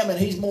I am. And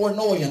he's more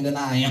annoying than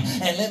I am.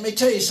 And let me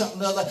tell you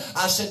something other.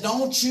 I said,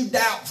 don't you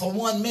doubt for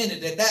 1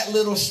 minute that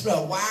little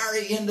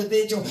wiry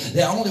individual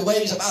that only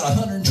weighs about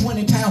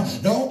 120 pounds,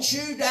 don't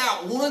you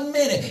doubt 1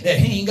 minute that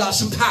he ain't got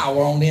some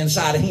power on the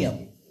inside of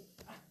him.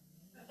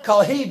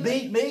 Because he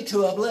beat me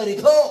to a bloody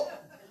pulp.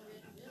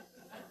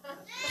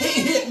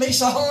 He hit me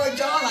so hard,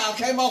 John, I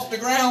came off the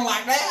ground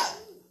like that.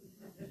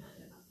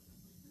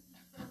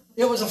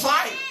 It was a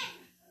fight.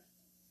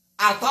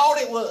 I thought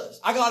it was.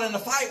 I got in a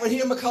fight with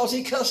him because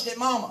he cussed at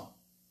mama.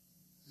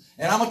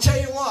 And I'm going to tell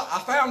you what, I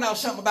found out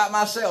something about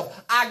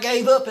myself. I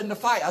gave up in the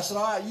fight. I said,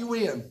 all right, you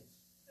win.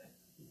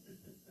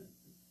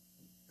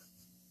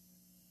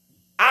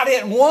 I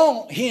didn't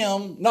want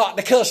him not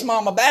to cuss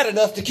mama bad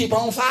enough to keep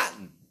on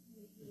fighting.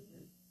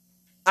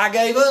 I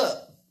gave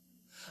up.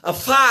 A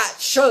fight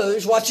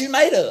shows what you're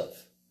made of.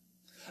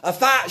 A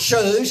fight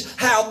shows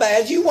how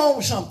bad you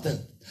want something.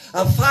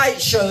 A fight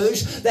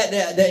shows that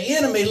the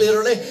enemy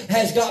literally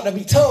has got to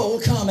be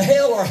told, come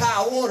hell or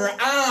high water,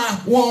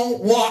 I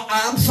want what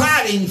I'm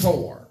fighting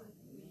for.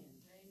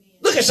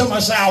 Look at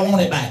somebody say, I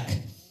want it back.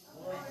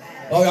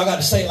 Oh, y'all got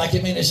to say it like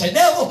it means. They say,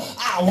 devil,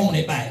 I want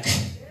it back.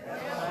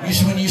 You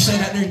see, when you say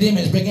that, their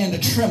demons began to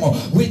tremble.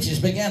 Witches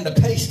began to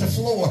pace the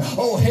floor.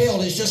 Oh,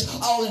 hell is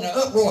just all in an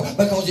uproar.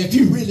 Because if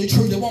you really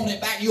truly want it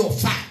back, you'll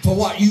fight for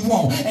what you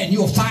want. And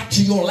you'll fight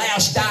to your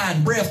last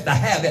dying breath to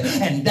have it.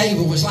 And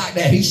David was like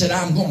that. He said,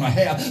 I'm going to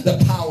have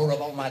the power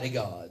of Almighty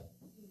God.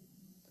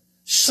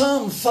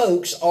 Some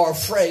folks are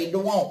afraid to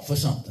want for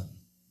something.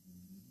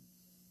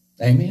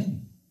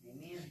 Amen?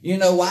 Amen. You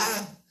know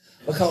why?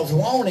 Because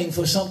wanting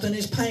for something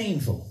is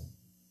painful.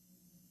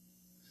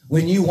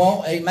 When you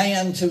want a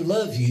man to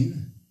love you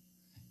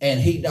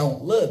and he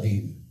don't love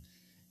you,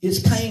 it's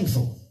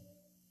painful.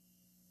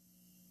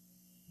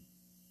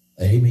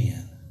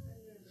 Amen.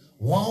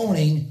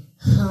 Wanting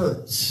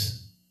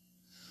hurts.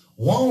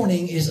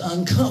 Wanting is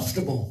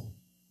uncomfortable.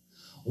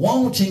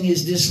 Wanting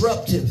is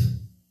disruptive.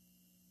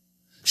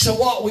 So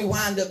what we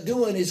wind up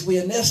doing is we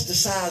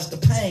anesthetize the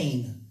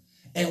pain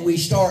and we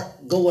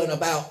start going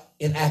about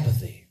in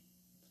apathy.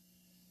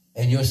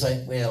 And you'll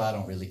say, well, I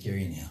don't really care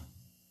anyhow.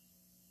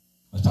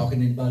 I was talking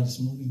to anybody this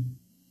morning?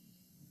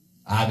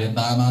 I've been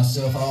by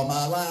myself all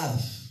my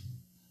life.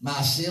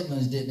 My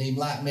siblings didn't even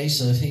like me,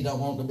 so if he don't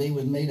want to be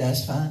with me,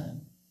 that's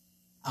fine.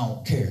 I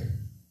don't care.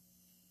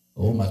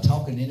 Oh, am I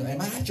talking to anybody?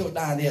 Am I at your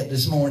dining yet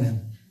this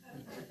morning?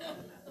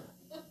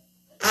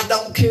 I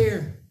don't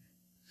care.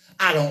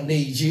 I don't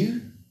need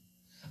you.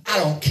 I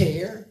don't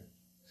care.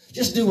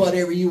 Just do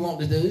whatever you want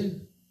to do.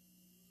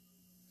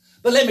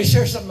 But let me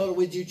share something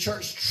with you,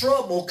 church.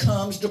 Trouble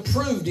comes to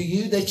prove to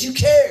you that you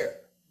care.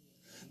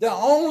 The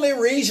only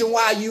reason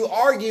why you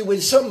argue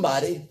with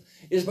somebody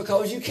is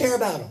because you care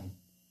about them.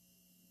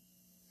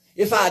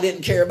 If I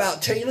didn't care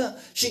about Tina,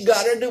 she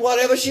got her to do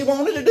whatever she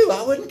wanted to do.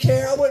 I wouldn't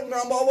care. I wouldn't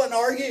grumble. I wouldn't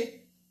argue.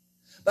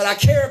 But I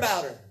care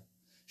about her.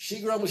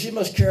 She grumbles. She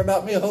must care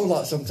about me a whole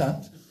lot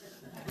sometimes.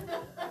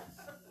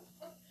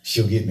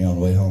 She'll get me on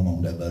the way home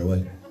on that, by the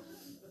way.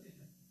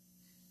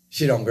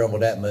 She don't grumble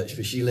that much,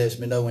 but she lets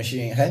me know when she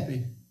ain't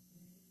happy.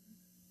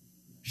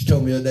 She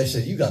told me the other day, she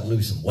said, you got to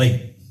lose some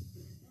weight.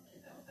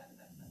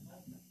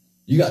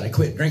 You got to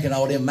quit drinking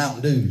all them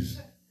Mountain Dews.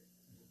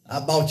 I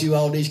bought you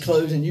all these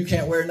clothes and you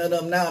can't wear none of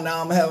them now.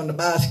 Now I'm having to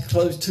buy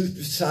clothes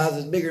 2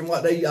 sizes bigger than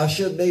what I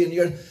should be. And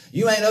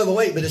you ain't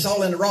overweight, but it's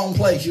all in the wrong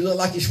place. You look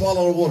like you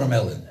swallowed a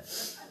watermelon.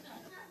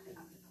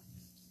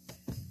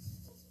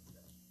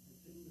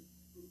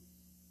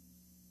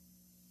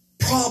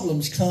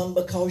 Problems come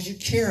because you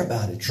care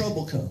about it.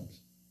 Trouble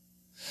comes.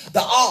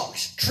 The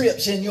ox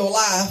trips in your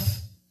life,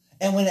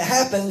 and when it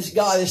happens,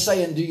 God is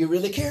saying, do you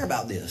really care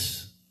about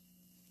this?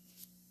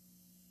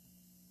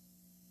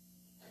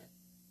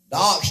 The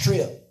ox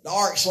trip, the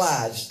ark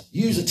slides,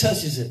 user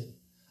touches it.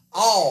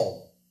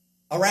 All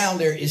around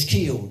there is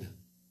killed.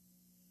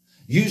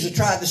 User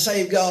tried to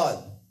save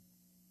God.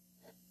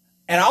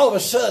 And all of a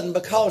sudden,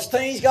 because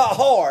things got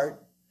hard,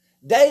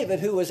 David,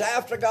 who was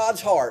after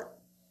God's heart,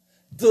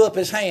 threw up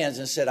his hands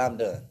and said, I'm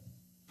done.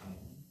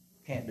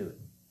 Can't do it.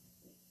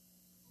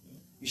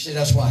 You see,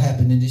 that's what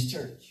happened in this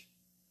church.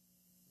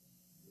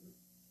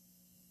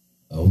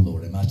 Oh,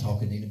 Lord, am I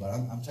talking to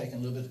anybody? I'm taking a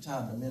little bit of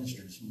time to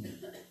minister this morning.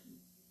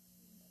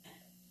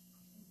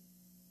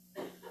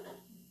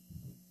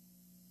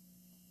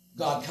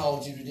 God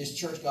called you to this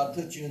church. God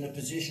put you in a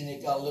position.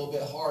 It got a little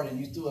bit hard, and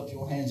you threw up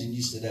your hands, and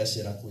you said, that's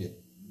it, I quit.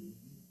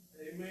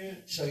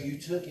 Amen. So you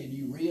took and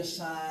you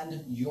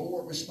reassigned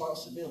your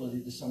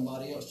responsibility to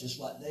somebody else, just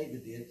like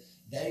David did.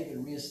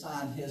 David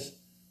reassigned his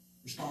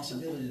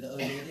responsibility to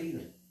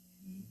Obed-Edom.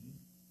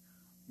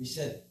 He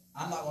said,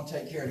 I'm not going to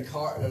take care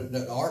of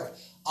the ark,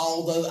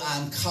 although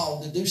I'm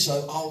called to do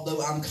so,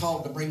 although I'm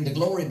called to bring the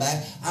glory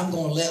back. I'm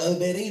going to let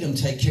Obed-Edom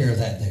take care of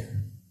that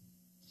there.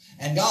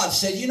 And God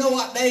said, you know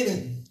what,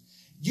 David?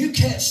 You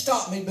can't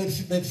stop me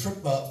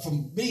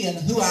from being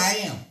who I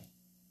am.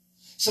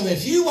 So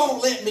if you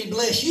won't let me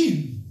bless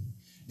you,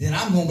 then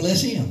I'm going to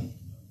bless him.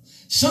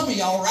 Some of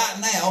y'all right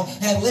now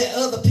have let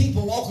other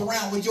people walk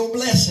around with your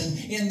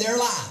blessing in their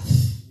life.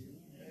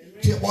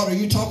 What are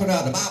you talking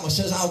about? The Bible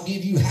says, I'll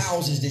give you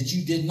houses that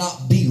you did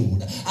not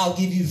build. I'll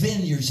give you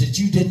vineyards that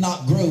you did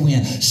not grow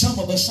in. Some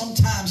of us,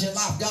 sometimes in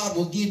life, God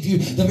will give you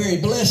the very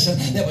blessing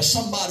that was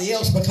somebody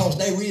else because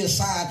they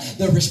reassigned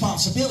the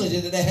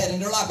responsibility that they had in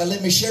their life. But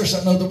let me share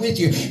something other with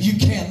you. You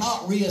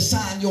cannot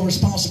reassign your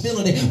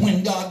responsibility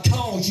when God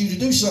calls you to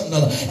do something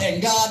other.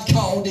 And God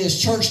called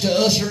this church to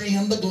usher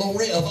in the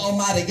glory of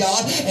Almighty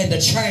God and to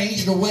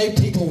change the way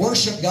people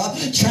worship God,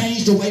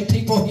 change the way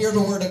people hear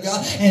the Word of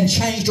God, and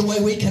change the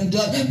way we conduct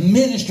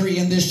ministry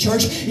in this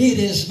church. It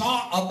is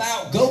not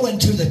about going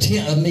to the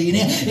tent of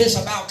meeting. It's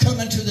about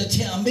coming to the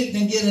tent of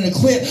meeting and getting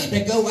equipped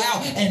to go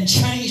out and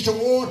change the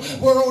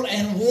world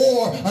and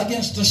war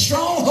against the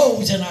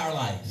strongholds in our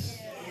life.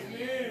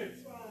 Amen.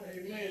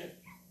 Amen.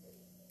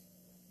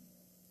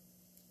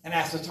 And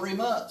after 3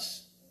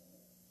 months,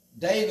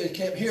 David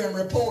kept hearing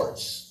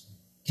reports.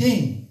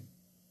 King,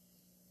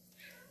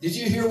 Did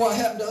you hear what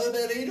happened to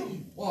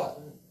Obed-Edom? What?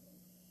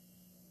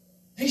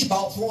 He's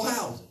bought 4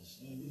 houses.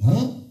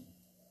 Huh?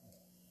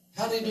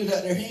 How did he do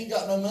that there? He ain't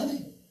got no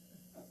money.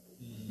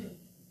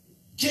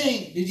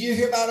 King, did you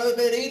hear about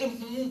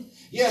Obed-Edom?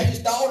 Yeah, his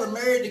daughter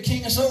married the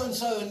king of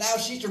so-and-so, and now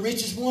she's the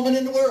richest woman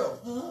in the world.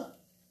 Huh?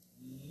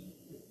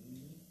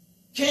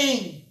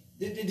 King,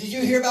 did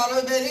you hear about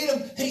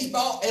Obed-Edom? He's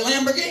bought a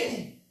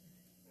Lamborghini.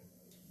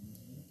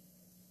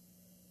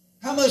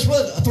 How much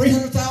was it? A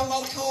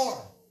 $300,000 car.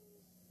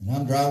 And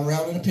I'm driving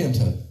around in a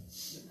Pinto.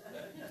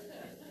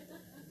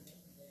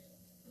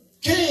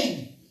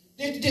 King,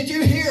 did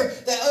you hear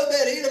that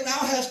Obed-Edom now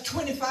has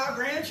 25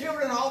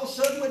 grandchildren all of a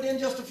sudden within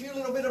just a few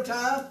little bit of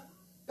time?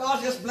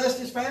 God just blessed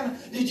his family.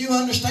 Did you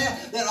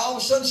understand that all of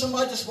a sudden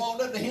somebody just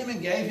walked up to him and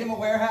gave him a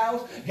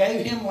warehouse,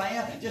 gave him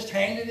land, just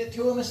handed it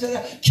to him and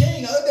said,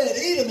 King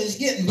Obed-Edom is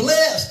getting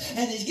blessed,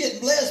 and he's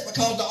getting blessed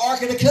because the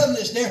Ark of the Covenant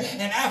is there.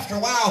 And after a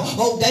while,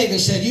 old David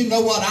said, you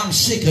know what, I'm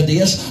sick of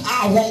this.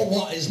 I want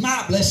what is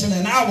my blessing,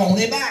 and I want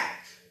it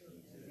back.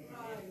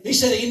 He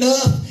said,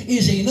 enough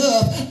is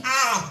enough.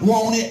 I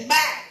want it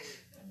back.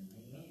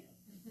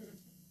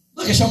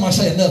 Look at somebody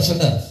say, enough's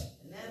enough.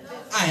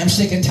 I am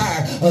sick and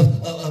tired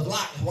of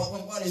life.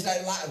 What is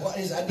that life? What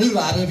is that new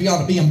life of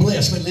y'all being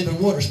blessed when living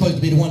water is supposed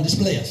to be the one that's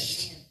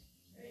blessed?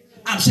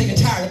 I'm sick and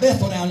tired of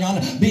Bethel down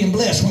yonder being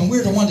blessed when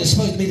we're the one that's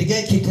supposed to be the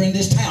gatekeeper in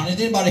this town.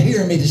 Is anybody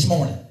hearing me this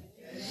morning?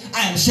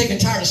 I am sick and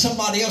tired of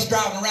somebody else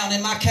driving around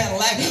in my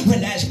Cadillac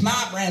when that's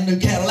my brand new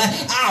Cadillac.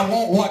 I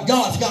want what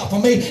God's got for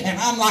me, and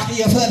I'm like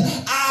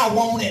I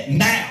want it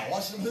now.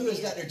 Who has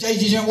got their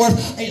JG's in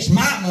worth? It's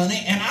my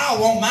money, and I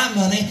want my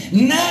money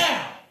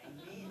now.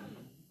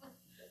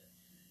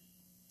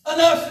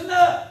 Enough's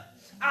enough.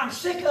 I'm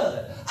sick of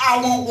it.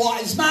 I want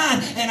what is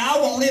mine, and I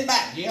want it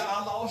back. Yeah,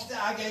 I lost it.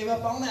 I gave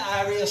up on it.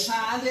 I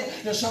reassigned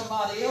it to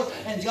somebody else,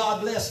 and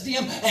God blessed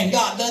them, and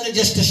God done it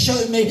just to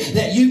show me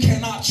that you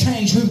cannot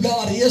change who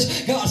God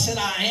is. God said,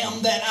 I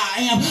am that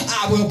I am.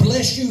 I will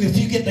bless you if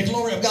you get the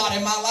glory of God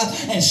in my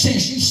life, and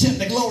since you sent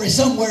the glory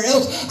somewhere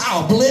else,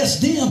 I'll bless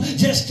them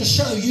just to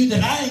show you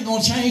that I ain't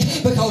going to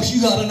change because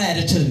you got an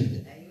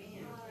attitude.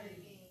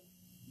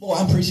 Boy,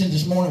 I'm preaching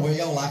this morning whether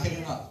y'all like it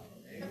or not.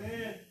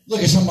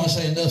 Look at somebody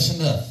say, enough's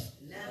enough.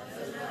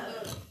 Enough's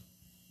enough.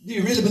 Do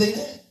you really believe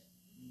that?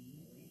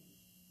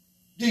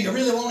 Do you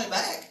really want it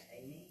back?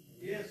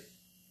 Yes.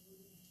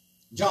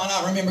 John,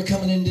 I remember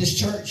coming into this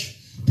church.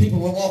 People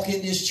would walk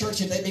in this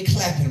church and they'd be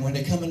clapping when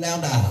they're coming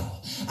down the aisle.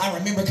 I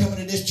remember coming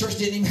to this church,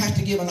 didn't even have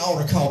to give an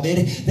altar call,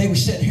 Betty. They were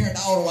sitting here in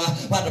the altar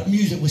while the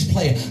music was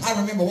playing. I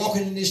remember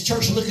walking in this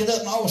church, looking up,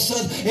 and all of a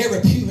sudden, every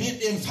pew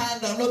empty and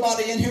find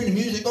nobody in here, and the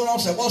music going on.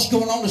 I said, what's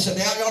going on? They said,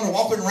 they're out yonder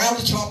walking around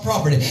the top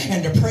property,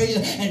 and they're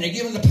praising, and they're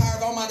giving the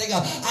power of Almighty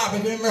God. I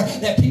remember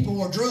that people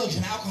were drugs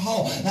and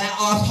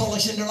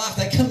alcoholics in their life.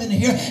 They'd come in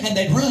here, and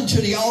they'd run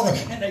to the altar,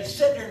 and they'd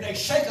sit there, and they'd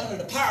shake under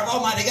the power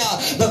of Almighty God.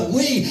 But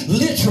we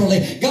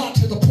literally got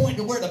to the point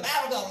to where the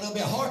battle got a little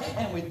bit hard,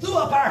 and we threw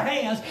up our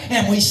hands,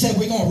 and we said,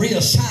 we're going to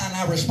reassign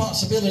our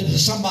responsibility to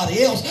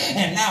somebody else.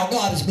 And now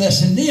God is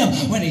blessing them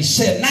when he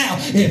said, now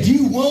if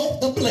you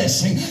want the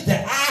blessing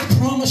that I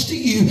promised to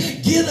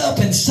you, get up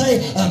and say,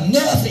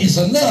 enough is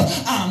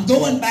enough. I'm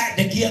going back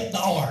to get the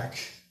ark.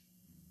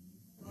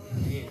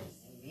 Enough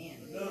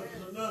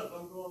is enough.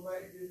 I'm going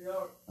back to get the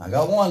ark. I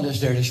got one that's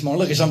there this morning.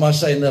 Look at somebody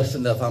say, enough's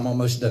enough. I'm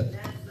almost done.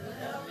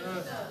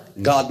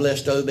 God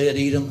blessed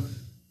Obed-Edom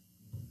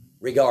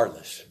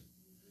regardless,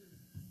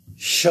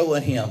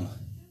 showing him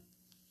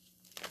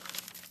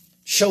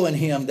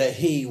that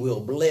he will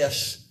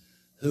bless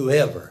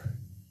whoever.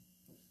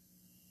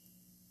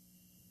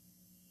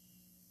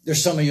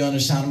 There's some of you under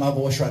the sound of my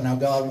voice right now.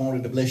 God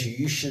wanted to bless you.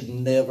 You should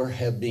never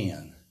have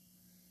been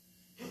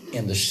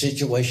in the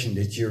situation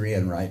that you're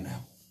in right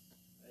now.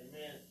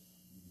 Amen.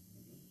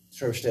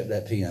 Trevor, step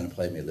that piano and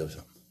play me a little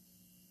something.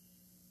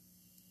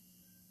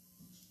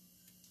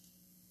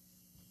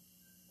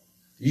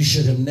 You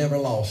should have never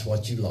lost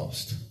what you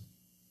lost.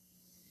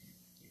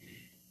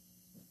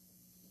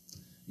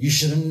 You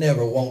should have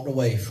never walked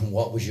away from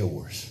what was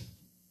yours.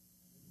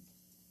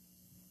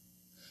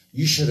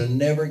 You should have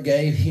never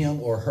gave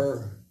him or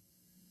her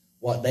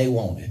what they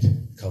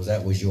wanted, because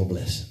that was your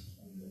blessing.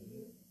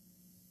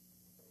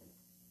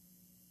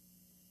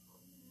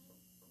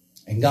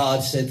 And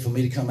God said for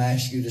me to come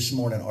ask you this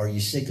morning, are you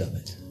sick of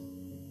it?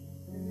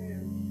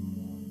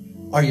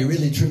 Are you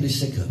really truly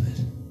sick of it?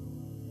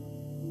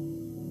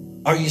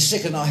 Are you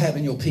sick of not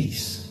having your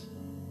peace?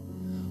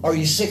 Are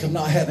you sick of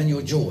not having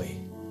your joy?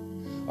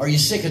 Are you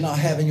sick of not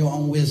having your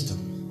own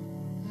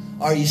wisdom?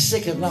 Are you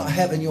sick of not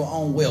having your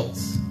own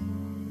wealth?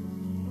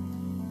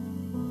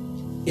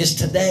 Is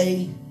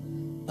today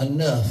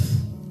enough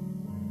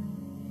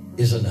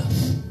is enough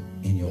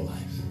in your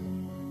life?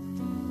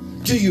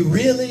 Do you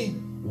really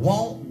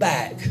want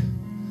back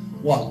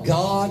what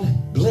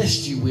God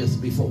blessed you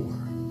with before?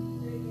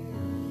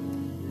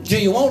 Do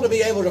you want to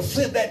be able to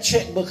flip that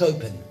checkbook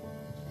open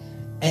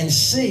and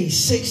see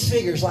 6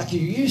 figures like you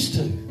used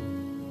to,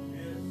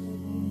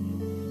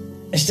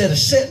 instead of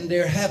sitting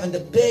there having to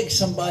beg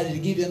somebody to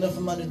give you enough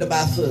money to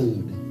buy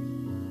food?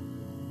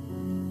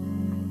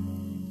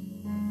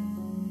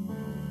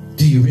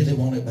 you really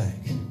want it back?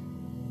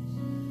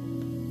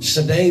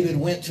 So David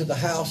went to the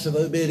house of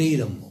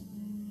Obed-Edom.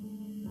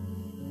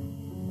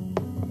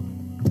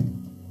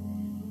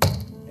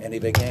 And he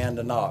began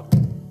to knock.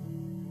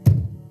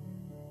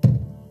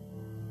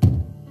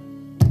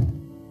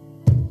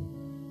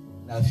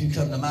 Now, if you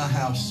come to my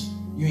house,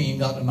 you ain't even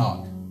got to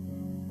knock.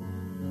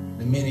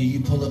 The minute you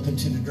pull up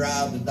into the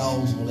drive, the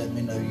dogs will let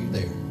me know you're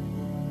there.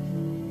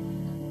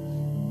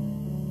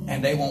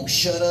 And they won't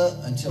shut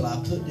up until I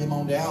put them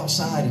on the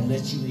outside and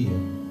let you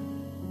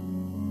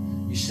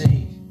in. You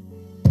see,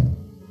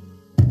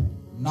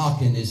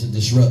 knocking is a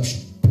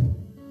disruption.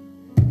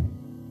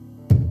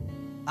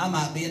 I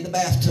might be in the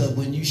bathtub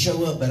when you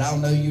show up, but I'll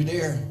know you're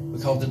there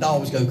because the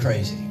dogs go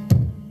crazy.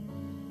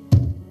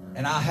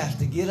 And I have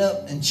to get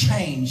up and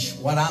change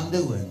what I'm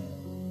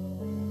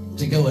doing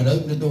to go and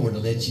open the door to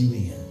let you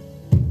in.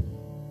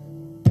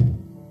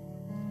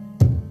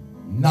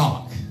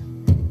 Knock,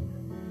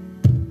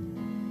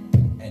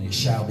 and it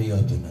shall be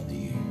opened unto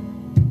you.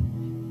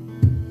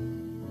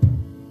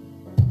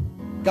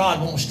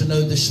 God wants to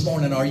know this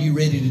morning, are you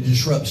ready to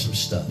disrupt some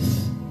stuff?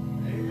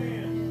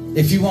 Amen.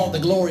 If you want the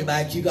glory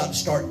back, you got to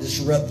start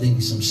disrupting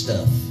some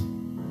stuff.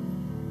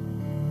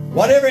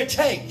 Whatever it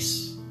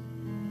takes,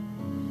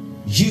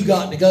 you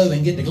got to go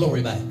and get the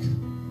glory back.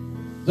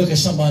 Look at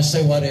somebody and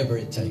say, whatever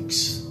it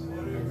takes.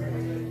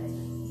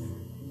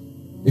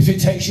 If it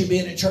takes you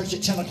being at church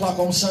at 10 o'clock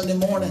on Sunday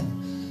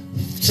morning,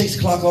 6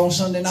 o'clock on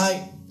Sunday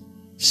night,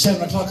 7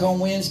 o'clock on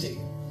Wednesday,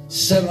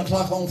 7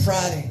 o'clock on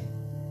Friday.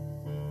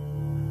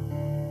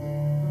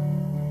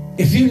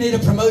 If you need a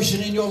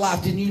promotion in your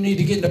life, then you need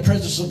to get in the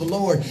presence of the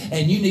Lord,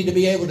 and you need to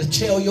be able to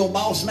tell your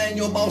boss man,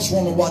 your boss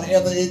woman,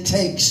 whatever it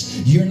takes.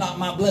 You're not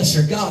my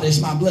blesser. God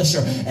is my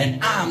blesser, and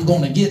I'm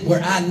going to get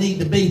where I need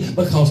to be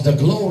because the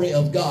glory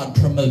of God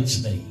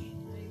promotes me.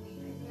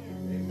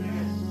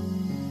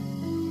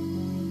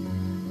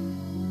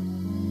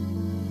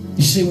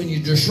 You see, when you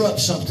disrupt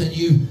something,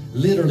 you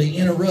literally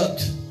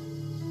interrupt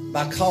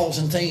by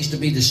causing things to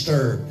be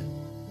disturbed.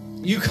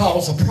 You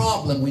cause a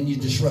problem when you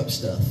disrupt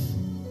stuff.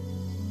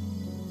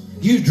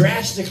 You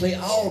drastically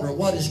alter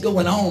what is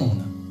going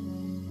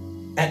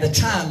on at the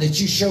time that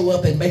you show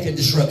up and make a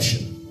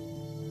disruption.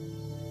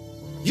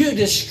 You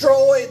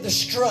destroy the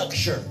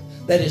structure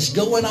that is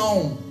going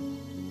on,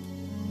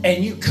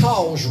 and you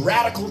cause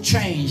radical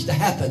change to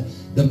happen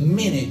the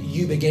minute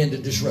you begin to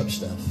disrupt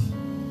stuff.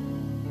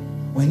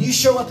 When you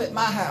show up at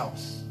my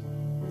house,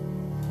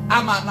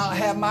 I might not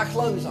have my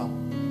clothes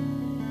on.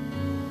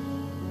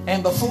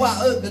 And before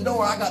I open the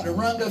door, I got to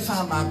run, go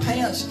find my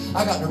pants.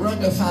 I got to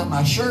run, go find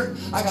my shirt.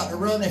 I got to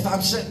run, if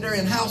I'm sitting there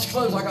in house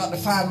clothes, I got to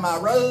find my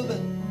robe.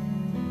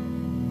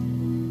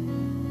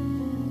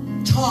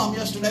 Tom,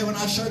 yesterday when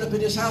I showed up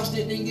at his house,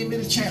 didn't even give me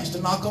the chance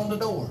to knock on the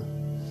door.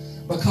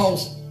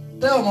 Because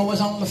Thelma was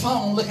on the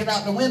phone looking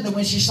out the window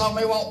when she saw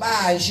me walk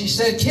by, and she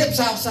said, Kip's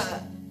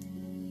outside.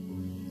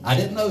 I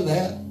didn't know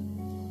that.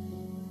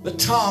 But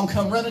Tom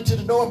come running to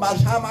the door. By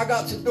the time I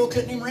got to the door,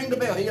 couldn't even ring the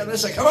bell. He got to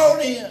say, come on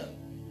in.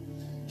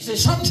 He said,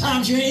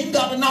 sometimes you ain't even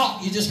got to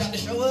knock. You just got to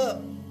show up.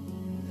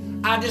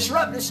 I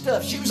disrupted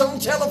stuff. She was on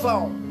the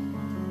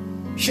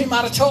telephone. She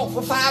might have talked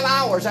for 5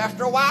 hours.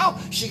 After a while,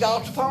 she got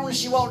off the phone and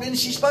she walked in and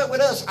she spoke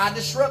with us. I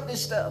disrupted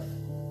stuff.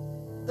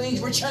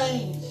 Things were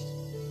changed.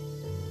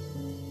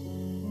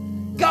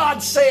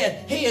 God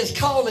said He is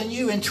calling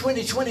you in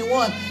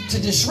 2021 to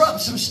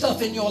disrupt some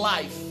stuff in your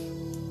life.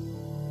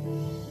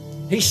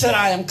 He said,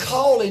 I am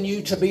calling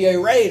you to be a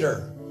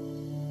raider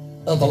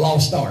of the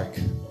lost ark.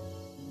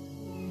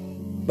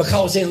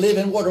 Because in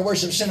Living Water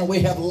Worship Center, we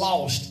have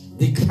lost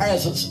the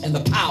presence and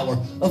the power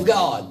of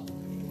God.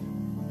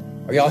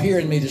 Are y'all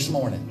hearing me this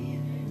morning?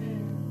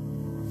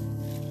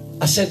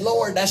 I said,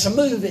 Lord, that's a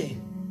movie.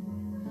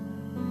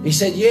 He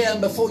said, yeah,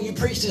 and before you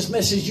preach this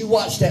message, you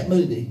watch that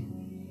movie.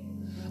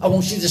 I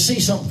want you to see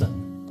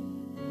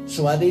something.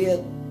 So I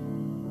did.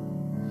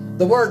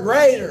 The word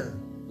raider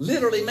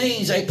literally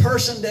means a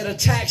person that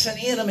attacks an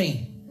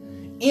enemy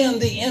in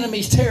the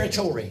enemy's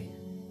territory,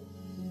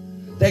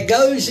 that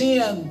goes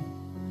in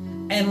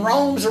and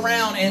roams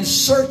around and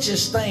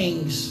searches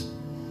things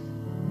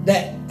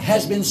that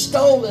has been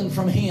stolen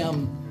from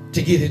him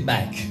to get it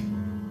back.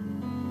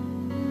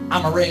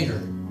 I'm a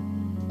raider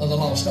of the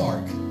lost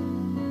ark.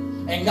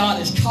 And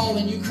God is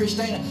calling you,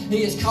 Christina.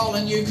 He is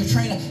calling you,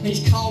 Katrina.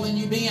 He's calling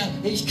you,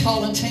 Ben. He's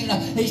calling Tina.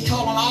 He's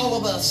calling all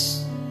of us.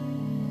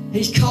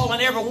 He's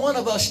calling every one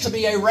of us to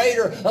be a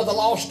raider of the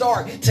lost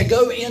ark, to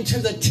go into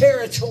the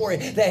territory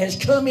that has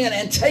come in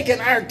and taken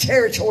our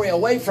territory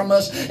away from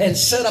us and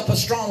set up a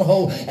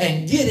stronghold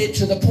and get it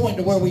to the point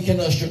to where we can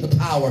usher the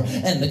power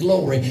and the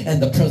glory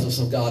and the presence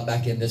of God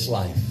back in this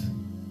life.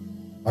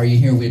 Are you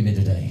here with me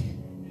today?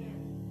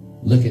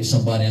 Look at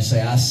somebody and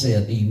say, I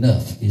said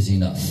enough is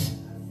enough.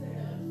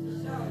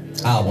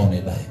 I want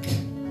it back.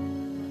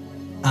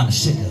 I'm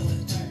sick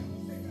of it.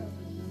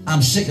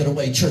 I'm sick of the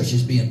way church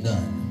is being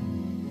done.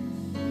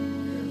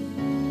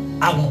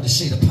 I want to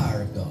see the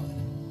power of God.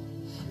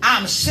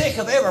 I'm sick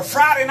of every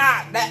Friday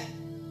night that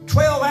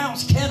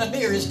 12-ounce can of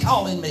beer is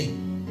calling me.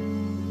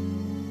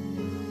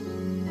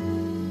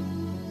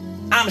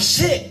 I'm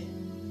sick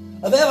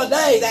of every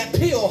day that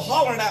pill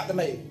hollering out to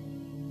me.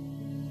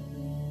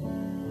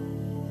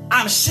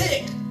 I'm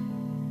sick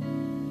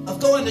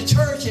of going to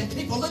church and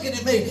people looking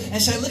at me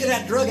and saying, look at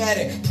that drug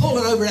addict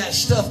pulling over that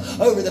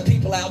stuff over the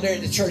people out there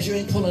at the church. You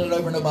ain't pulling it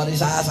over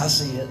nobody's eyes. I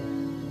see it.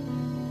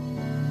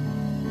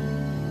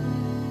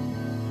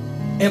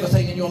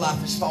 Everything in your life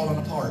has fallen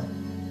apart.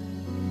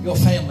 Your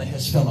family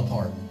has fallen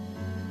apart.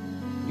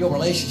 Your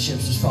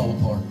relationships has fallen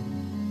apart.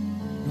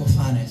 Your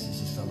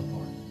finances has fallen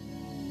apart.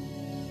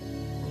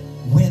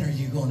 When are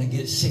you going to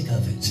get sick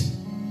of it?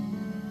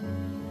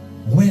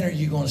 When are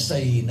you going to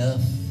say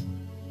enough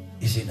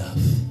is enough?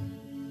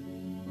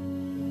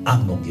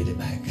 I'm going to get it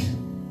back.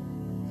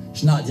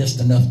 It's not just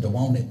enough to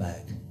want it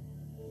back.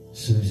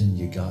 Susan,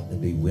 you got to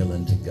be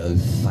willing to go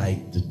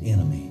fight the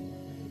enemy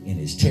in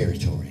his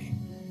territory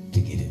to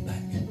get it back.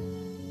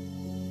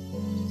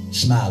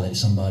 Smile at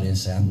somebody and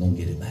say, I'm going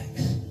to get it back.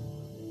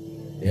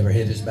 Every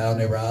head is bowed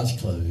and every eye is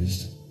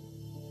closed.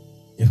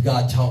 If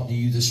God talked to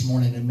you this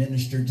morning and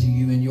ministered to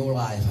you in your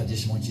life, I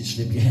just want you to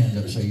slip your hand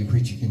up so your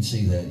preacher can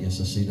see that. Yes,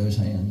 I see those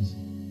hands.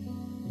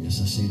 Yes,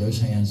 I see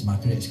those hands. My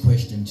next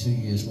question to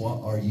you is,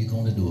 what are you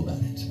going to do about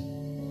it?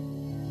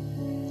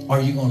 Are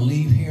you going to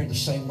leave here the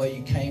same way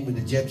you came with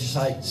the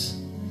Jebusites,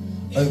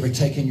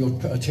 overtaking your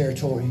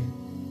territory?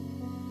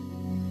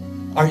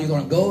 Are you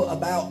going to go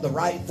about the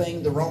right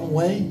thing the wrong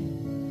way?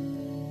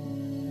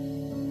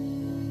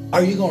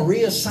 Are you going to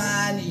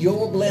reassign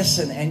your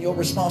blessing and your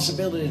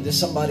responsibility to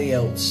somebody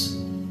else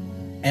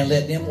and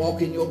let them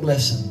walk in your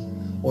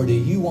blessing? Or do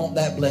you want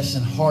that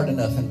blessing hard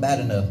enough and bad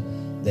enough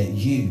that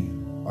you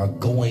are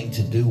going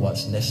to do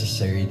what's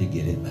necessary to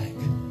get it back?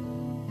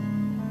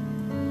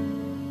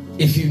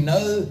 If you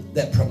know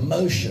that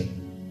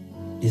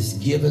promotion is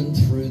given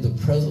through the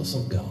presence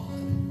of God,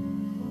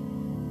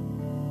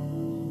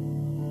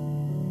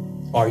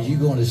 are you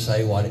going to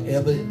say,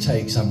 whatever it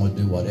takes, I'm going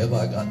to do whatever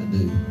I got to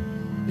do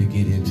to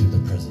get into the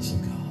presence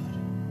of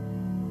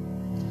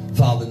God?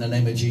 Father, in the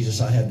name of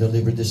Jesus, I have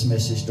delivered this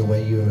message the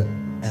way you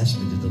asked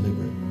me to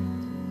deliver it.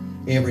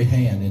 Every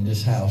hand in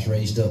this house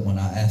raised up when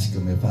I asked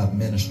them if I've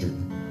ministered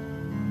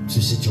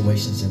to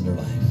situations in their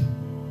life.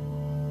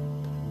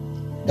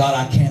 God,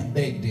 I can't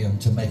beg them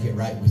to make it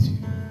right with you.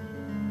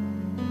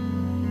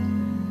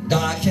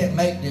 God, I can't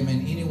make them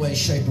in any way,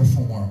 shape, or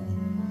form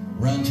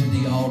run to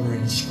the altar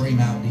and scream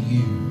out to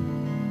you.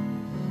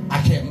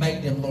 I can't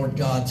make them, Lord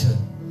God, to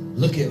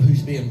look at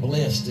who's being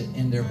blessed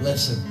in their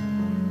blessing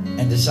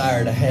and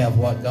desire to have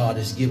what God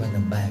has given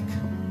them back.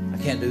 I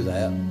can't do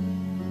that.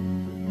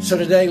 So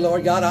today,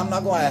 Lord God, I'm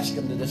not going to ask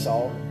them to this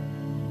altar.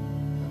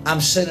 I'm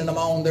sending them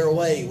on their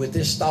way with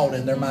this thought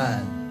in their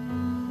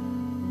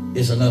mind.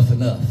 Is enough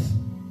enough?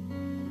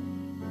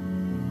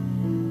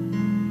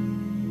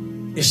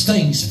 Is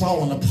things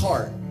falling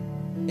apart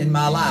in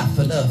my life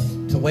enough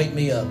to wake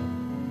me up?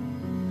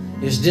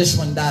 Is this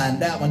one dying,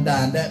 that one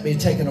dying, that being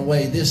taken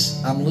away,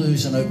 this I'm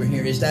losing over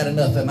here? Is that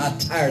enough? Am I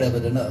tired of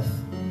it enough?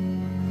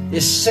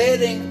 Is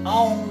sitting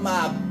on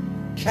my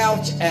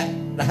couch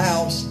at the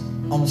house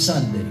on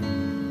Sunday,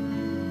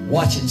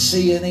 watching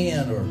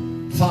CNN or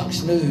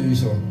Fox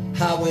News or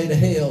Highway to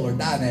Hell or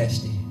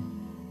Dynasty,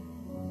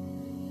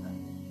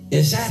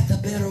 is that the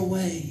better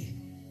way?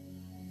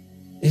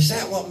 Is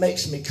that what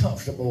makes me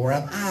comfortable? Or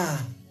am I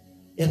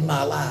in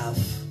my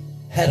life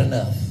had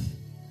enough,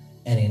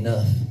 and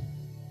enough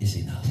is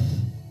enough?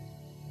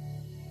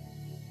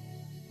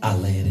 I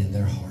lay it in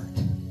their heart.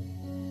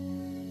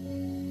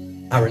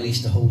 I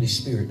release the Holy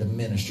Spirit to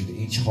minister to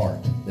each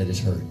heart that has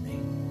heard me.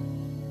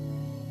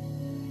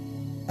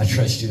 I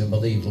trust you and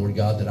believe, Lord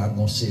God, that I'm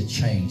going to see a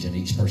change in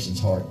each person's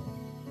heart.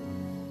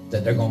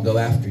 That they're going to go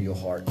after your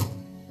heart.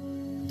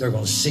 They're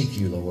going to seek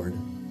you, Lord.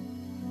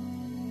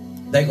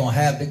 They're going to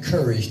have the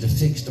courage to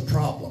fix the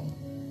problem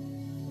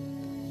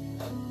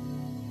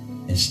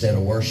instead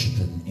of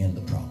worshiping in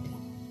the problem.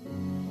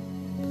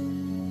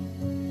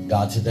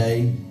 God,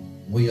 today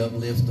we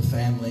uplift the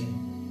family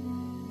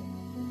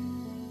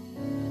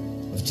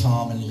of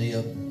Tom and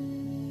Liv,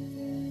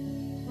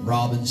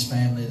 Robin's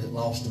family that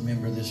lost a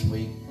member this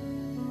week.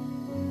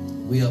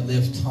 We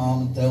uplift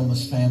Tom and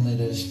Thelma's family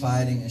that is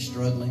fighting and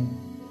struggling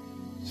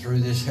through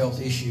this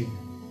health issue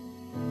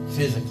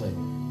physically.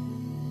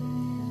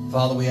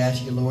 Father, we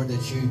ask you, Lord,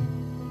 that you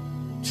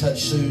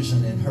touch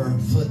Susan in her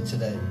foot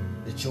today,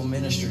 that you'll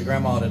minister to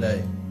Grandma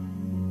today.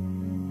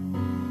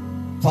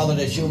 Father,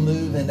 that you'll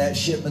move in that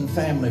Shipman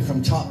family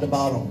from top to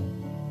bottom.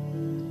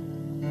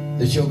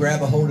 That you'll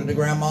grab a hold of the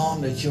grandma,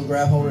 that you'll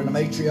grab hold of the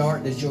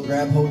matriarch, that you'll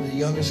grab hold of the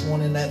youngest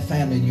one in that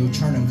family, and you'll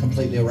turn them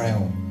completely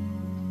around.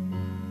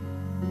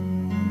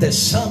 That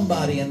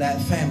somebody in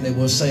that family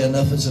will say,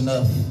 enough is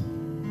enough.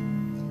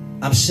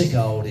 I'm sick of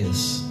all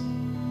this.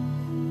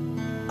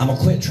 I'm going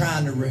to quit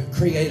trying to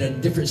create a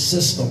different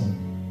system.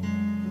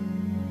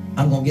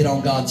 I'm going to get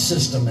on God's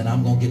system, and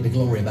I'm going to get the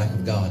glory back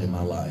of God in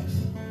my life.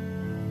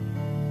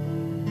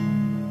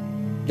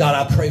 God,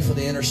 I pray for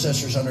the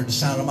intercessors under the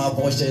sound of my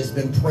voice that has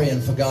been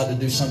praying for God to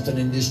do something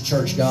in this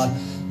church. God,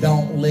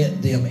 don't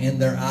let them in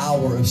their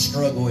hour of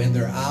struggle, in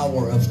their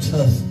hour of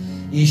tough,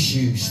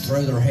 issues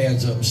throw their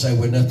hands up and say,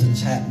 well,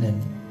 nothing's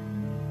happening.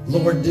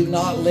 Lord, do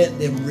not let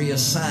them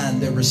reassign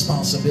their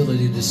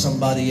responsibility to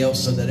somebody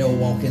else so that they'll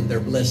walk in their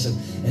blessing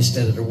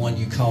instead of the one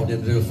you called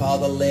them to do.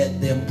 Father, let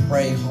them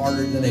pray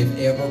harder than they've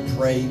ever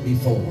prayed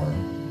before.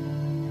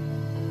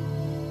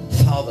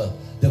 Father,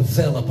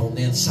 develop on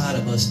the inside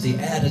of us the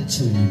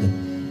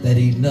attitude that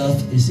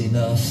enough is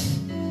enough.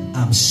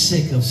 I'm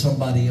sick of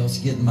somebody else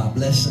getting my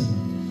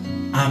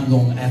blessing. I'm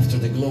going after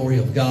the glory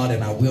of God,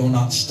 and I will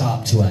not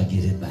stop till I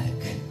get it back.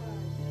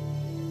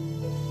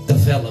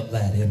 Develop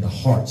that in the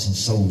hearts and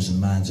souls and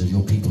minds of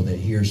your people that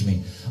hears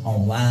me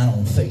online,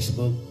 on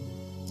Facebook,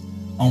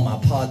 on my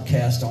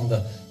podcast, on the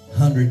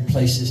 100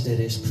 places that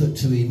it's put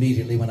to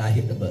immediately when I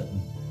hit the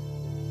button.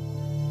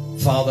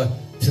 Father,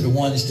 to the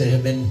ones that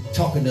have been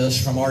talking to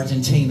us from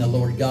Argentina,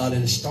 Lord God,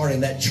 and starting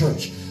that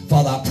church,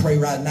 Father, I pray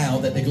right now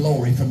that the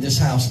glory from this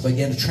house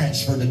begin to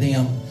transfer to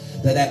them,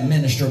 that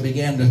minister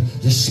began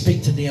to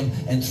speak to them,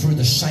 and through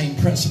the same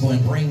principle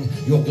and bring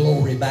your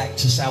glory back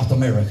to South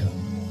America.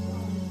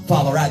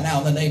 Father, right now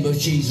in the name of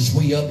Jesus,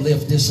 we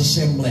uplift this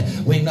assembly.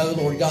 We know,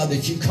 Lord God,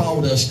 that you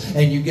called us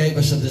and you gave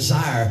us a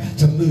desire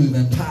to move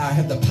and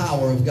have the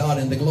power of God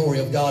and the glory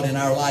of God in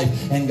our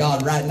life. And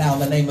God, right now in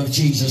the name of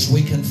Jesus,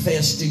 we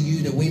confess to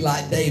you that we,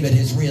 like David,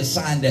 has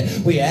reassigned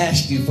it. We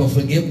ask you for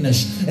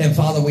forgiveness. And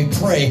Father, we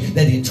pray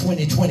that in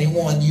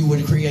 2021 you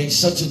would create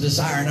such a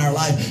desire in our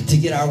life to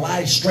get our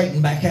lives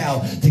straightened back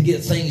out, to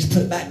get things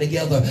put back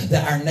together,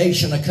 that our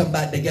nation will come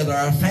back together,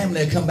 our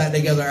family will come back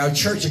together, our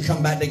church will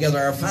come back together,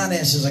 our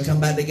finances will come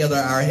back together,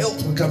 our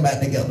health will come back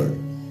together,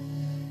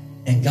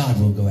 and God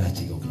will go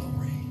after your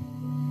glory.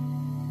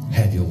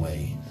 Have your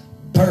way.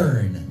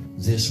 Burn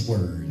this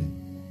word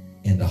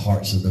in the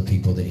hearts of the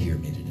people that hear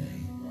me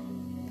today.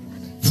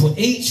 For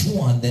each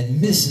one that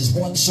misses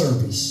one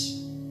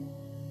service,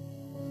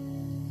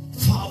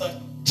 Father,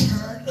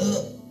 turn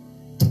up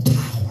the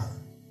power,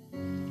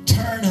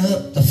 turn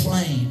up the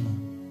flame,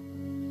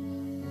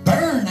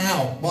 burn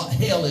out what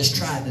hell has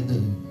tried to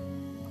do.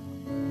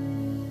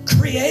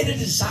 Create a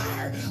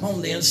desire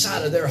on the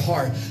inside of their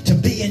heart to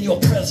be in your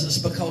presence,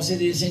 because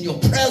it is in your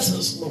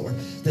presence, Lord,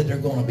 that they're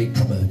going to be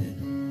promoted.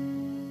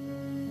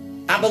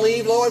 I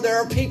believe, Lord, there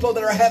are people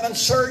that are having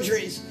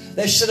surgeries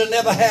that should have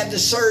never had the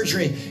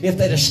surgery if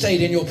they'd have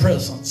stayed in your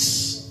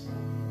presence.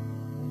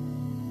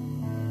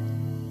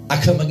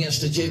 I come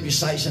against the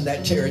Jebusites in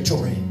that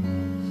territory.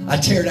 I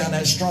tear down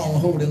that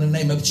stronghold in the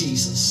name of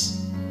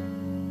Jesus.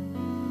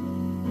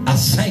 I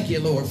thank you,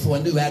 Lord, for a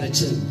new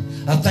attitude.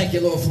 I thank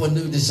you, Lord, for a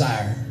new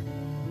desire.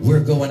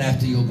 We're going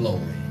after your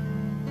glory.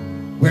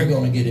 We're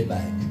going to get it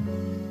back.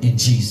 In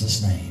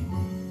Jesus' name.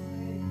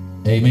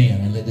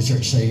 Amen. And let the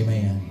church say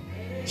amen.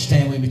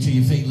 Stand with me to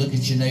your feet. Look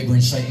at your neighbor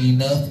and say,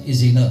 enough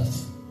is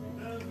enough.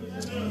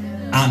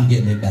 I'm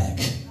getting it back.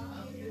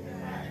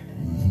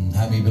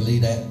 How many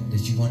believe that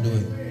you're going to do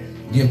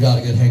it? Give God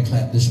a good hand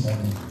clap this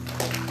morning.